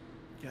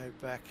go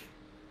back,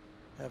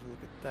 have a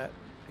look at that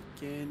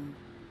again,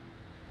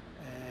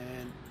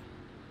 and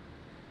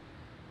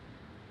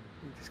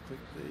we'll just click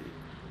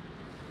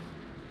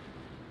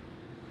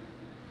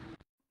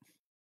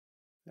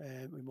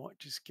and we might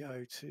just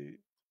go to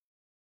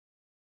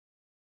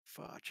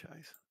far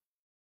chase.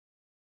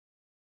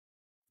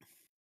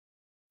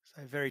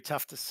 So very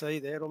tough to see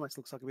there. It almost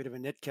looks like a bit of a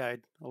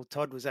netcade. Well,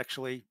 Todd was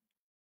actually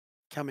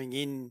coming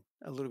in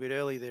a little bit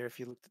early there. If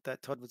you looked at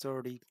that, Todd was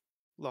already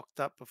locked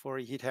up before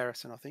he hit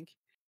Harrison, I think.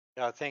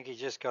 Yeah, I think he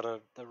just got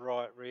the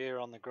right rear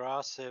on the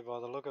grass there by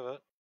the look of it.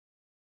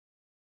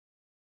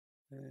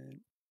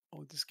 And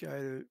I'll just go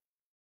to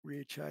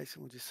rear chase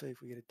and we'll just see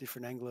if we get a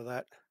different angle of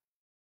that.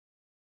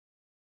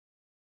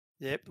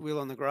 Yep, wheel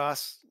on the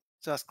grass,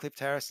 just clipped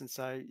Harrison.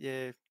 So,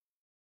 yeah,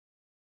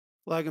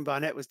 Logan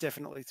Barnett was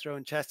definitely through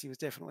and Chasty was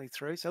definitely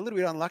through. So a little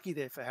bit unlucky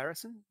there for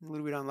Harrison, a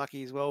little bit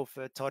unlucky as well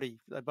for Toddy.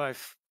 They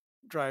both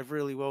drove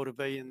really well to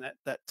be in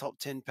that top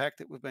 10 pack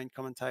that we've been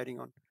commentating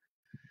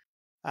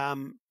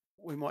on.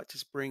 We might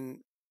just bring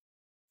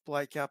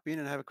Blake up in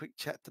and have a quick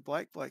chat to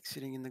Blake. Blake's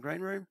sitting in the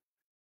green room.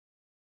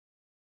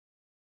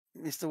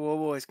 Mr.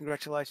 Warboys,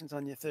 congratulations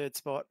on your third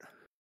spot.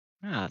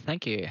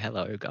 Thank you.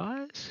 Hello,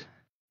 guys.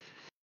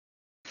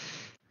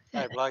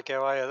 Hey Blake,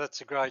 how are you?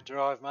 That's a great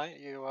drive, mate.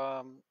 You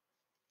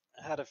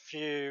had a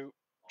few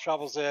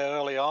troubles there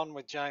early on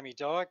with Jamie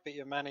Dyke, but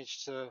you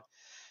managed to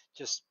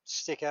just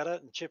stick at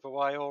it and chip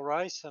away all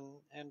race and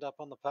end up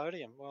on the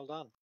podium. Well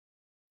done.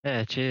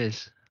 Yeah,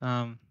 cheers.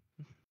 Yeah,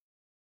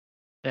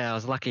 I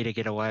was lucky to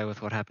get away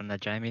with what happened to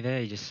Jamie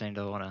there. He just seemed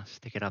to want to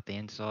stick it up the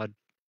inside,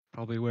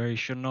 probably where he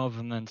shouldn't have,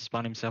 and then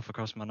spun himself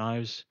across my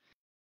nose.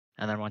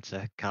 And then once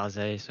the car's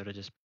there, sort of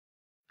just,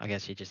 I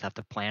guess you just have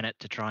to plan it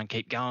to try and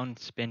keep going,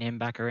 spin him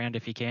back around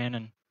if you can,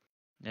 and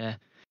yeah.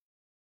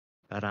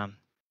 But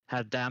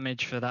had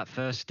damage for that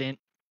first stint,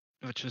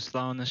 which was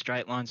slowing the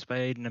straight line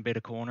speed and a bit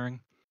of cornering.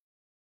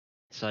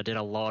 So I did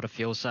a lot of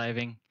fuel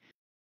saving.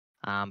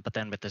 But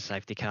then with the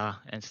safety car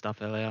and stuff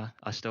earlier,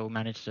 I still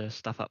managed to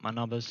stuff up my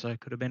numbers, so it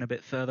could have been a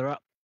bit further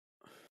up.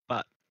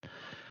 But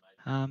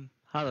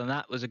other than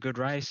that, it was a good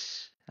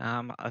race.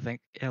 I think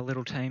our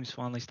little team's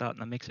finally starting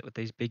to mix it with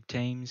these big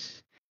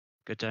teams.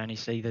 Good to only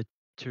see the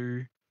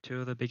two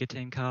of the bigger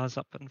team cars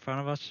up in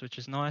front of us, which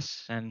is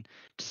nice. And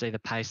to see the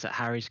pace that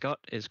Harry's got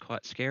is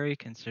quite scary,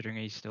 considering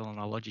he's still on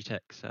a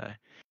Logitech. So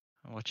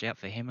watch out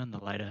for him in the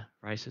later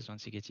races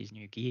once he gets his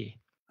new gear.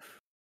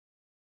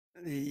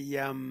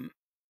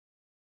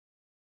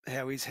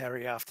 How is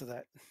Harry after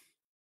that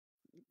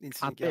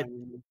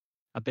incident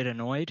A bit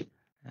annoyed,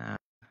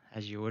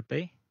 as you would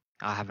be.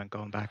 I haven't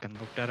gone back and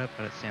looked at it,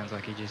 but it sounds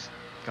like he just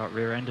got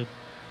rear-ended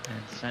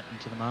and sent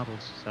into the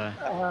marbles. So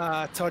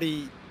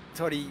Toddy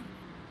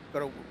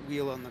got a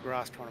wheel on the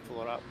grass trying to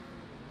pull it up.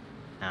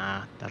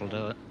 That'll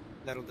do it.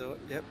 That'll do it,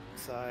 yep.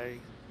 So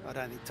I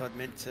don't think Todd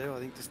meant to. I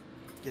think just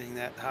getting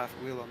that half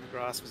wheel on the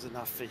grass was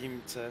enough for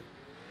him to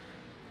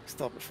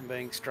stop it from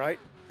being straight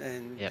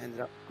and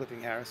ended up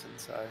clipping Harrison.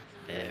 So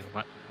yeah,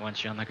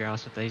 once you're on the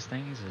grass with these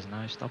things, there's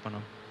no stopping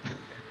them.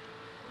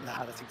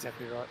 Nah, that's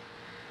exactly right.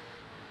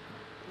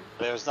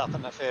 There was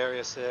nothing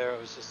nefarious there.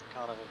 It was just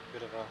kind of a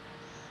bit of a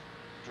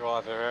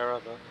driver error,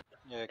 but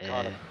yeah,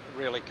 kind of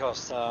really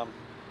cost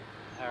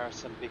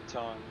Harrison big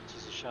time, which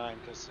is a shame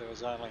because there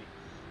was only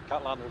a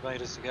couple hundred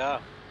metres to go.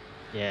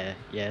 Yeah,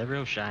 a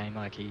real shame.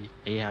 Like he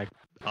had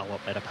a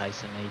lot better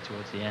pace than me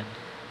towards the end.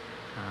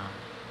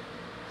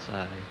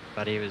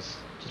 But he was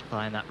just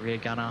playing that rear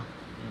gunner,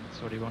 and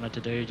that's what he wanted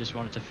to do. He just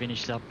wanted to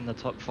finish up in the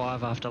top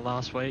 5 after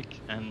last week,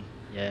 and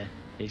yeah,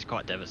 he's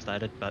quite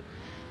devastated, but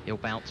he'll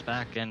bounce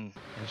back and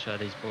he'll show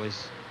these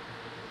boys.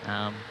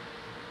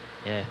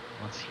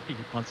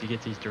 Once he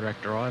gets his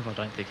direct drive, I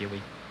don't think he'll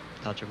be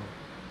touchable.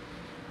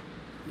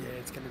 Yeah,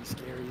 it's going to be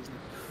scary, isn't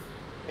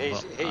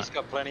it? He's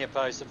got plenty of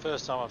pace. The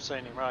first time I've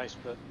seen him race,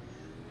 but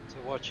to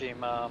watch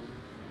him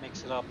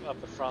mix it up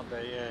the front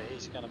there, yeah,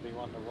 he's going to be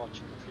one to watch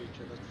in the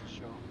future, that's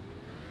for sure.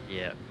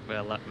 Yeah,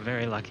 we're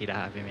very lucky to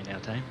have him in our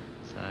team.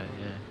 So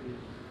yeah.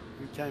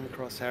 We came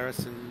across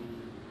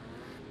Harrison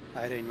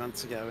 18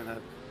 months ago in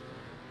a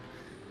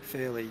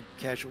fairly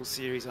casual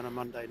series on a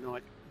Monday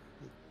night.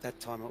 At that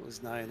time it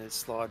was known as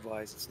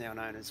Slideways, it's now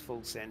known as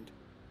Full Send,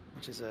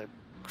 which is a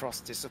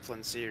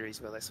cross-discipline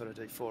series where they sort of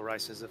do 4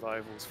 races of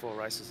ovals, 4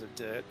 races of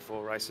dirt,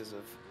 4 races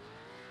of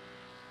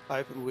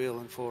open wheel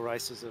and 4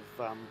 races of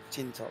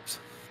tin tops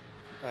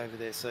over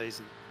their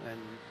season.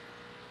 And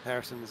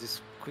Harrison was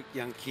this quick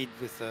young kid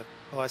with a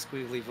high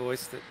squiggly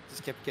voice that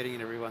just kept getting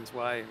in everyone's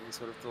way, and we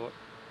sort of thought,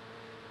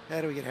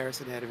 how do we get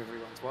Harrison out of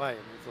everyone's way? And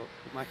we thought,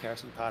 we'll make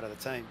Harrison part of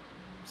the team.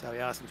 So we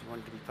asked him if he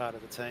wanted to be part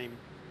of the team,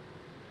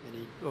 and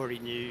he already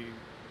knew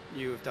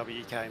of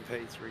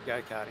WK&P through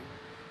go-karting.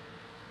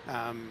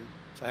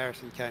 So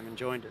Harrison came and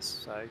joined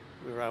us. So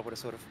we were able to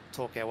sort of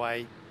talk our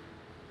way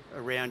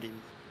around him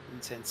in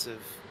the sense of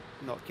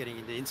not getting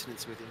into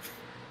incidents with him.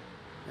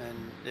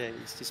 And yeah,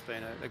 he's just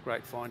been a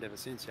great find ever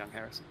since, young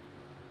Harrison.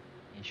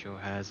 He sure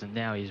has, and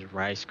now his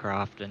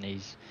racecraft and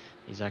his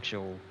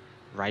actual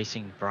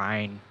racing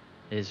brain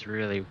is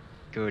really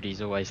good.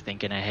 He's always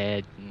thinking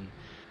ahead and,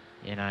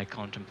 you know,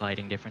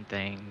 contemplating different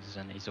things,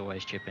 and he's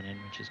always chipping in,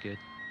 which is good.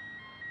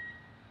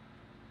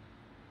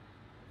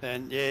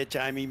 And yeah,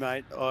 Jamie,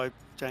 mate,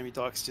 Jamie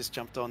Dykes just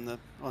jumped on the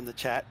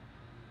chat.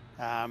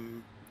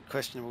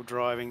 Questionable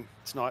driving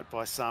tonight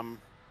by some.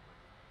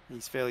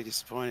 He's fairly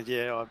disappointed.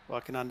 Yeah, I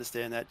can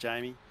understand that,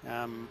 Jamie.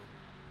 Yeah,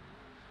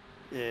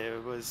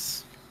 it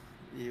was.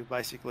 You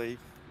basically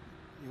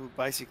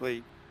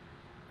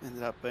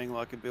ended up being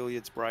like a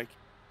billiards break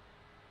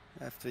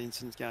after the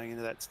incidents going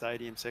into that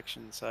stadium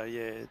section. So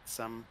yeah, it's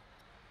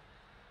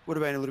would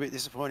have been a little bit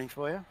disappointing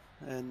for you.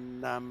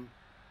 And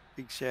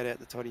big shout out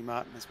to Toddy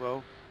Martin as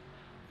well.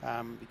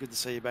 Be good to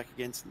see you back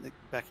again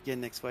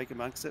next week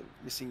amongst it.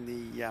 Missing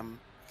the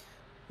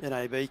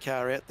NAB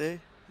car out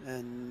there,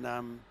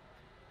 and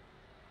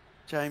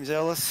James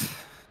Ellis.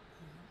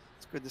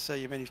 It's good to see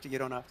you managed to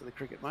get on after the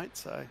cricket, mate.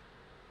 So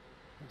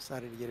I'm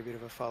starting to get a bit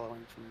of a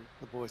following from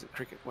the boys at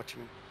cricket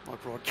watching my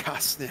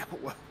broadcasts now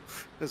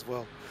as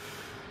well.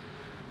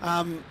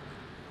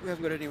 We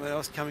haven't got anyone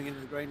else coming into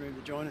the green room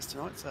to join us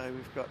tonight, so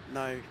we've got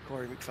no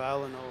Corey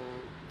McFarlane or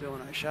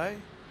Dylan O'Shea.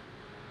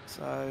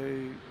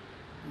 So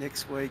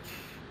next week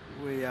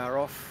we are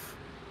off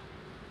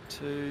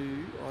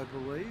to, I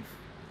believe,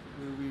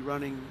 we'll be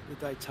running the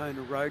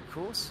Daytona road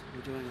course.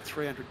 We're doing a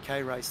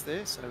 300k race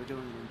there, so we're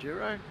doing an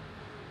enduro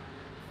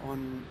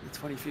on the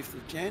 25th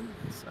of Jan.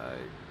 So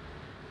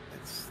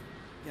it's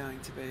going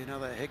to be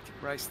another hectic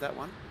race, that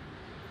one.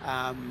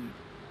 I'm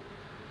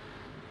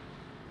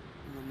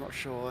not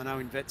sure. I know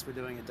in Vets we're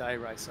doing a day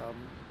race. So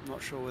I'm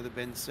not sure whether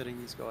Ben's setting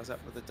these guys up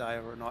with a day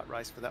or a night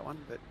race for that one,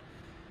 but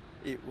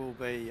it will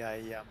be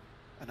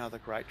another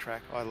great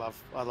track. I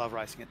love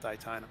racing at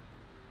Daytona.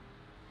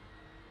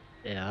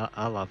 Yeah,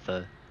 I love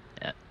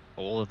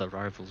all of the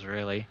Rovals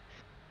really,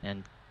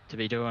 and to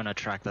be doing a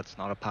track that's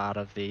not a part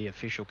of the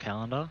official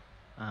calendar,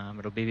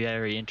 it'll be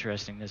very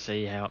interesting to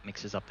see how it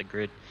mixes up the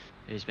grid,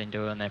 who's been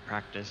doing their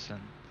practice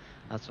and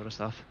that sort of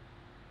stuff.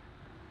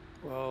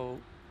 Well,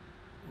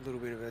 a little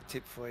bit of a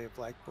tip for you,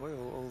 Blake boy.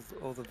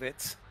 All the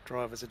Vets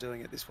drivers are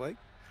doing it this week.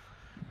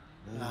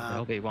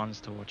 There'll be ones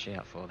to watch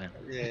out for then.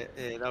 Yeah,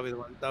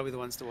 they'll be the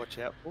ones to watch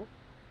out for.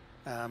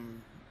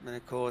 And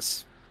of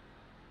course,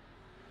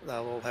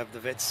 they'll all have the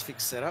Vets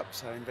fixed setup.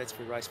 So in Vets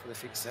we race with a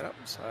fixed setup.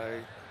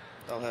 So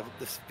they'll have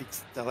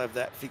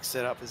that fixed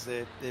setup as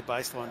their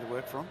baseline to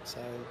work from. So,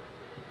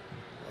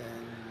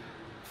 and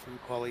from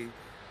quali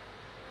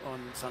on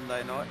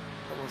Sunday night,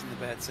 that wasn't a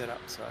bad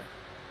setup. So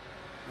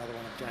another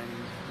one of Jamie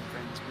and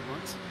Brendan's good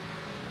ones.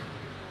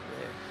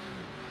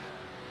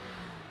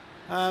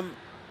 Yeah.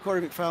 Corey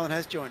McFarlane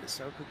has joined us,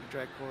 so we'll quickly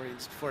drag Corey in.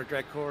 Before I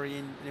drag Corey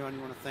in, anyone you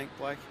want to thank,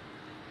 Blake?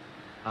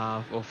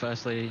 Well,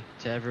 firstly,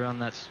 to everyone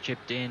that's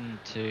chipped in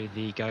to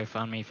the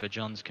GoFundMe for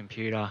John's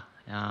computer,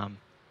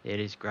 it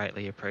is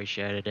greatly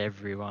appreciated.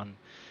 Everyone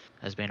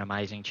has been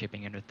amazing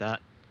chipping in with that.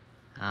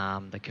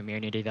 The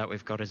community that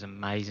we've got is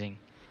amazing.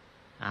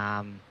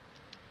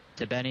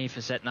 To Benny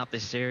for setting up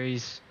this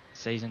series,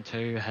 Season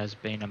 2 has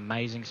been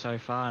amazing so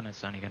far, and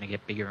it's only going to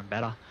get bigger and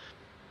better.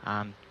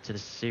 To the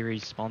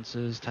series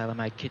sponsors,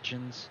 TaylorMade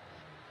Kitchens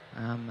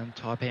and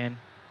Taipan.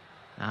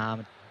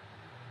 And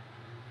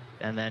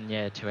then,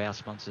 yeah, to our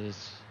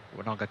sponsors,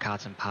 Wodonga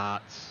Carts and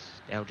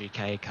Parts,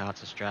 LGK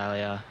Carts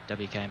Australia,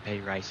 WK&P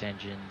Race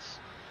Engines,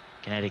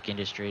 Kinetic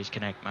Industries,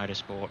 Connect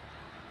Motorsport,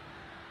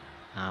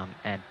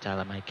 and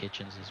TaylorMade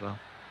Kitchens as well.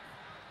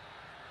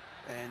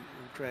 And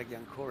we'll drag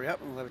young Corey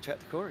up and we'll have a chat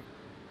to Corey.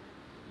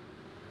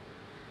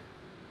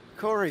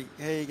 Corey,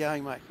 how are you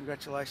going, mate?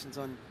 Congratulations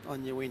on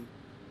your win.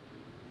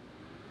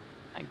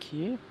 Thank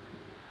you.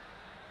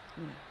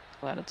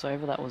 Glad it's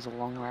over. That was a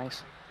long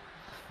race.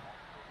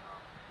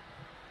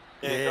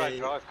 Yeah, great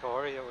drive,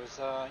 Corey. It was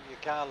your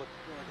car looked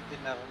like it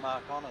didn't have a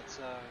mark on it,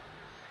 so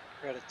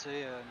credit to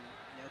you. And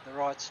you had the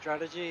right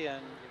strategy,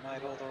 and you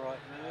made all the right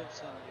moves,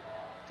 and it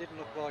didn't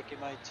look like you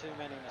made too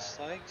many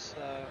mistakes.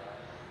 So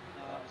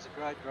it was a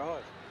great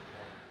drive.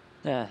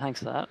 Yeah, thanks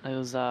for that. It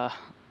was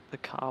the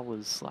car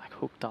was like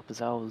hooked up as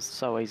hell. It was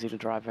so easy to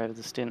drive over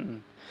the stint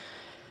and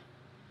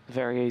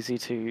very easy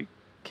to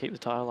keep the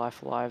tyre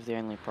life alive. The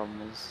only problem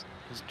was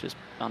just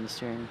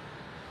understeering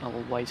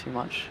way too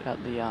much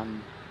at the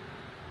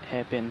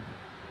hairpin.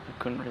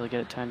 I couldn't really get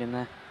it turned in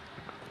there.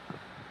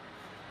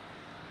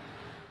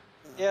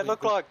 Yeah, it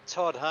looked like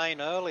Todd Hayne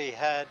early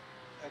had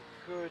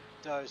a good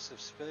dose of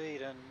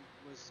speed and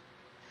was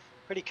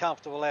pretty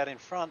comfortable out in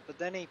front, but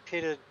then he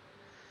pitted,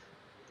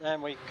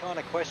 and we kind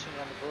of questioned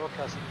on the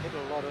broadcast, he pitted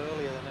a lot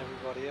earlier than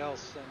everybody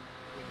else, and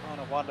we kind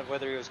of wondered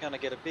whether he was going to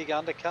get a big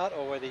undercut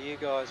or whether you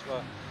guys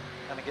were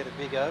going to get a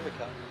big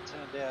overcut, and it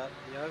turned out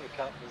the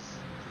overcut was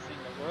the thing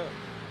that worked.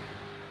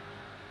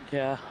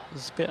 Yeah, it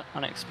was a bit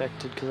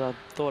unexpected because I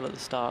thought at the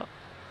start,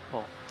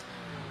 well,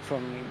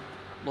 from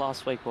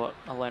last week what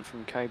I learnt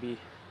from Kobe,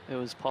 it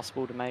was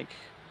possible to make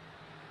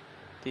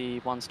the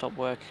one-stop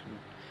work. And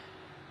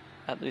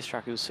at this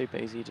track it was super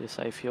easy to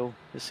save fuel,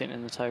 just sitting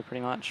in the toe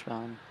pretty much.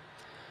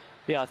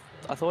 Yeah,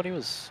 I thought he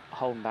was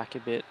holding back a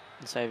bit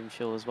and saving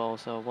fuel as well,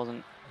 so I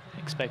wasn't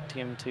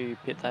expecting him to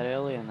pit that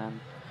early. And then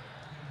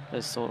I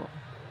just thought,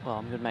 well,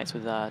 I'm good mates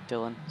with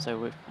Dylan,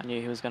 so I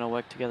knew he was going to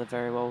work together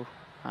very well.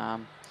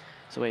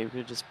 So we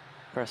would just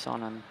press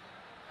on, and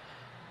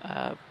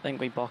I think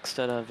we boxed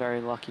at a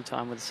very lucky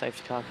time with the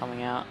safety car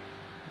coming out.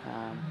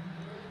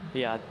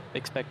 Yeah, I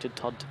expected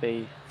Todd to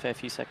be a fair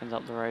few seconds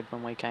up the road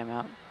when we came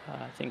out.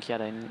 I think he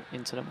had an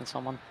incident with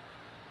someone.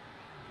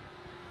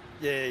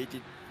 Yeah, he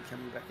did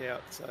coming back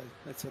out, so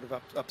that sort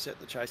of upset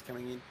the chase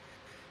coming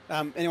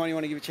in. Anyone you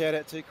want to give a shout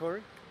out to,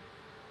 Corey?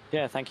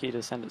 Yeah, thank you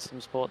to Send It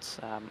Sim Sports.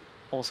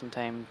 Awesome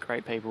team,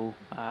 great people.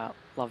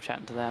 Love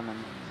chatting to them, and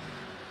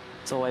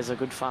it's always a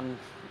good fun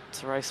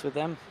to race with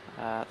them.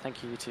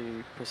 Thank you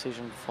to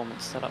Precision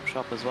Performance Setup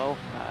Shop as well.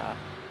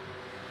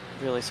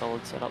 Really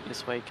solid setup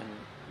this week and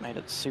made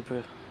it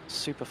super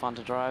fun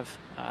to drive.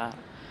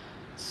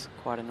 It's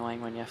quite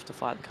annoying when you have to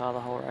fight the car the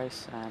whole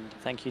race, and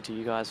thank you to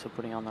you guys for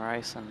putting on the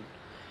race and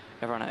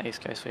everyone at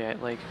East Coast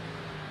V8 League.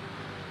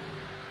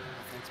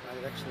 Thanks,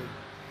 mate. Actually,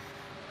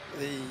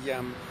 the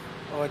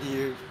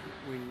idea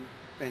when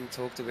Ben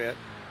talked about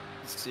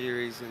the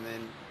series, and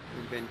then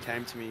when Ben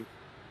came to me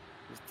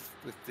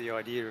with the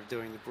idea of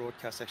doing the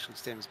broadcast, actually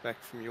stems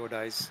back from your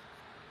days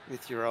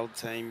with your old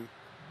team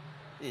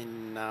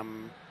in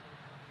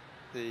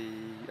the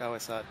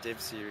OSR Dev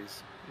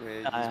series, where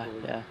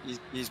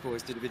you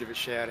boys did a bit of a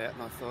shout out,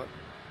 and I thought,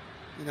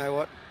 you know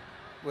what,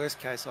 worst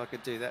case I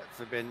could do that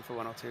for Ben for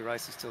one or two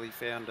races till he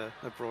found a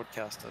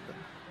broadcaster, but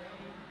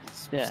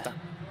he's stuck.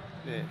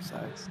 Yeah,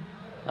 so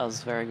that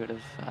was very good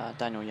of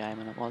Daniel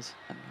Yeaman, it was,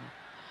 and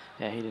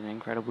yeah, he did an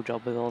incredible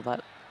job with all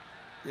that.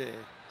 Yeah,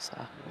 it's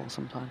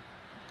awesome time.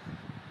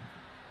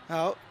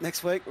 Oh,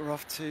 next week we're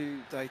off to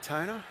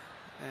Daytona,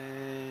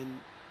 and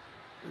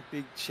a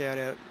big shout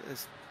out,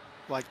 as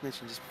Blake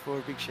mentioned just before,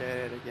 a big shout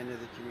out again to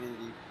the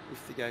community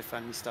with the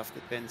GoFundMe stuff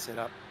that Ben set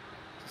up.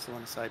 Just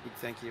want to say a big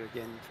thank you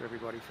again for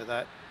everybody for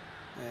that,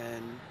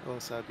 and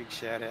also a big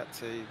shout out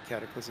to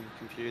Cataclysm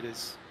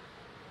Computers.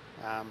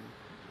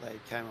 They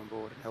came on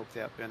board and helped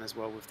out Ben as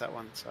well with that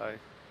one, so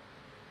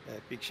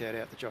a big shout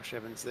out to Josh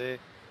Evans there.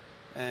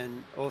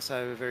 And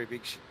also a very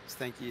big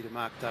thank you to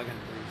Mark Duggan,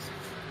 who's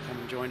come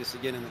and joined us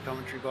again in the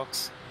commentary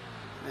box.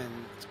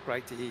 And it's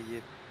great to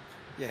hear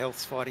your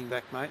health's fighting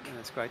back, mate, and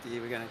it's great to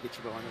hear we're going to get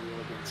you behind the wheel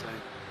again soon.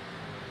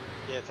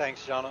 Yeah,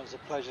 thanks, John. It was a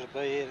pleasure to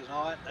be here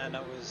tonight, and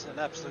it was an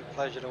absolute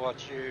pleasure to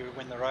watch you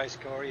win the race,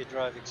 Corey. You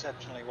drove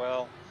exceptionally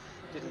well,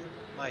 didn't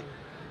make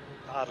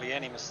hardly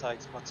any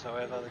mistakes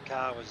whatsoever. The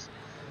car was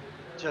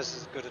just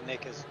as good a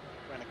nick as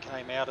when it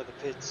came out of the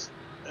pits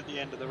at the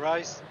end of the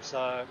race.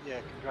 So, yeah,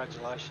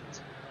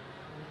 congratulations.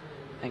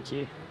 Thank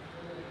you.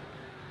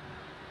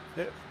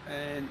 Yep,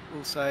 and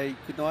we'll say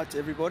good night to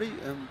everybody,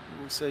 and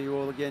we'll see you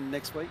all again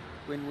next week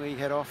when we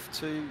head off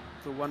to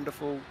the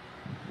wonderful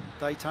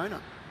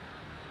Daytona.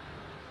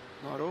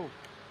 Night all.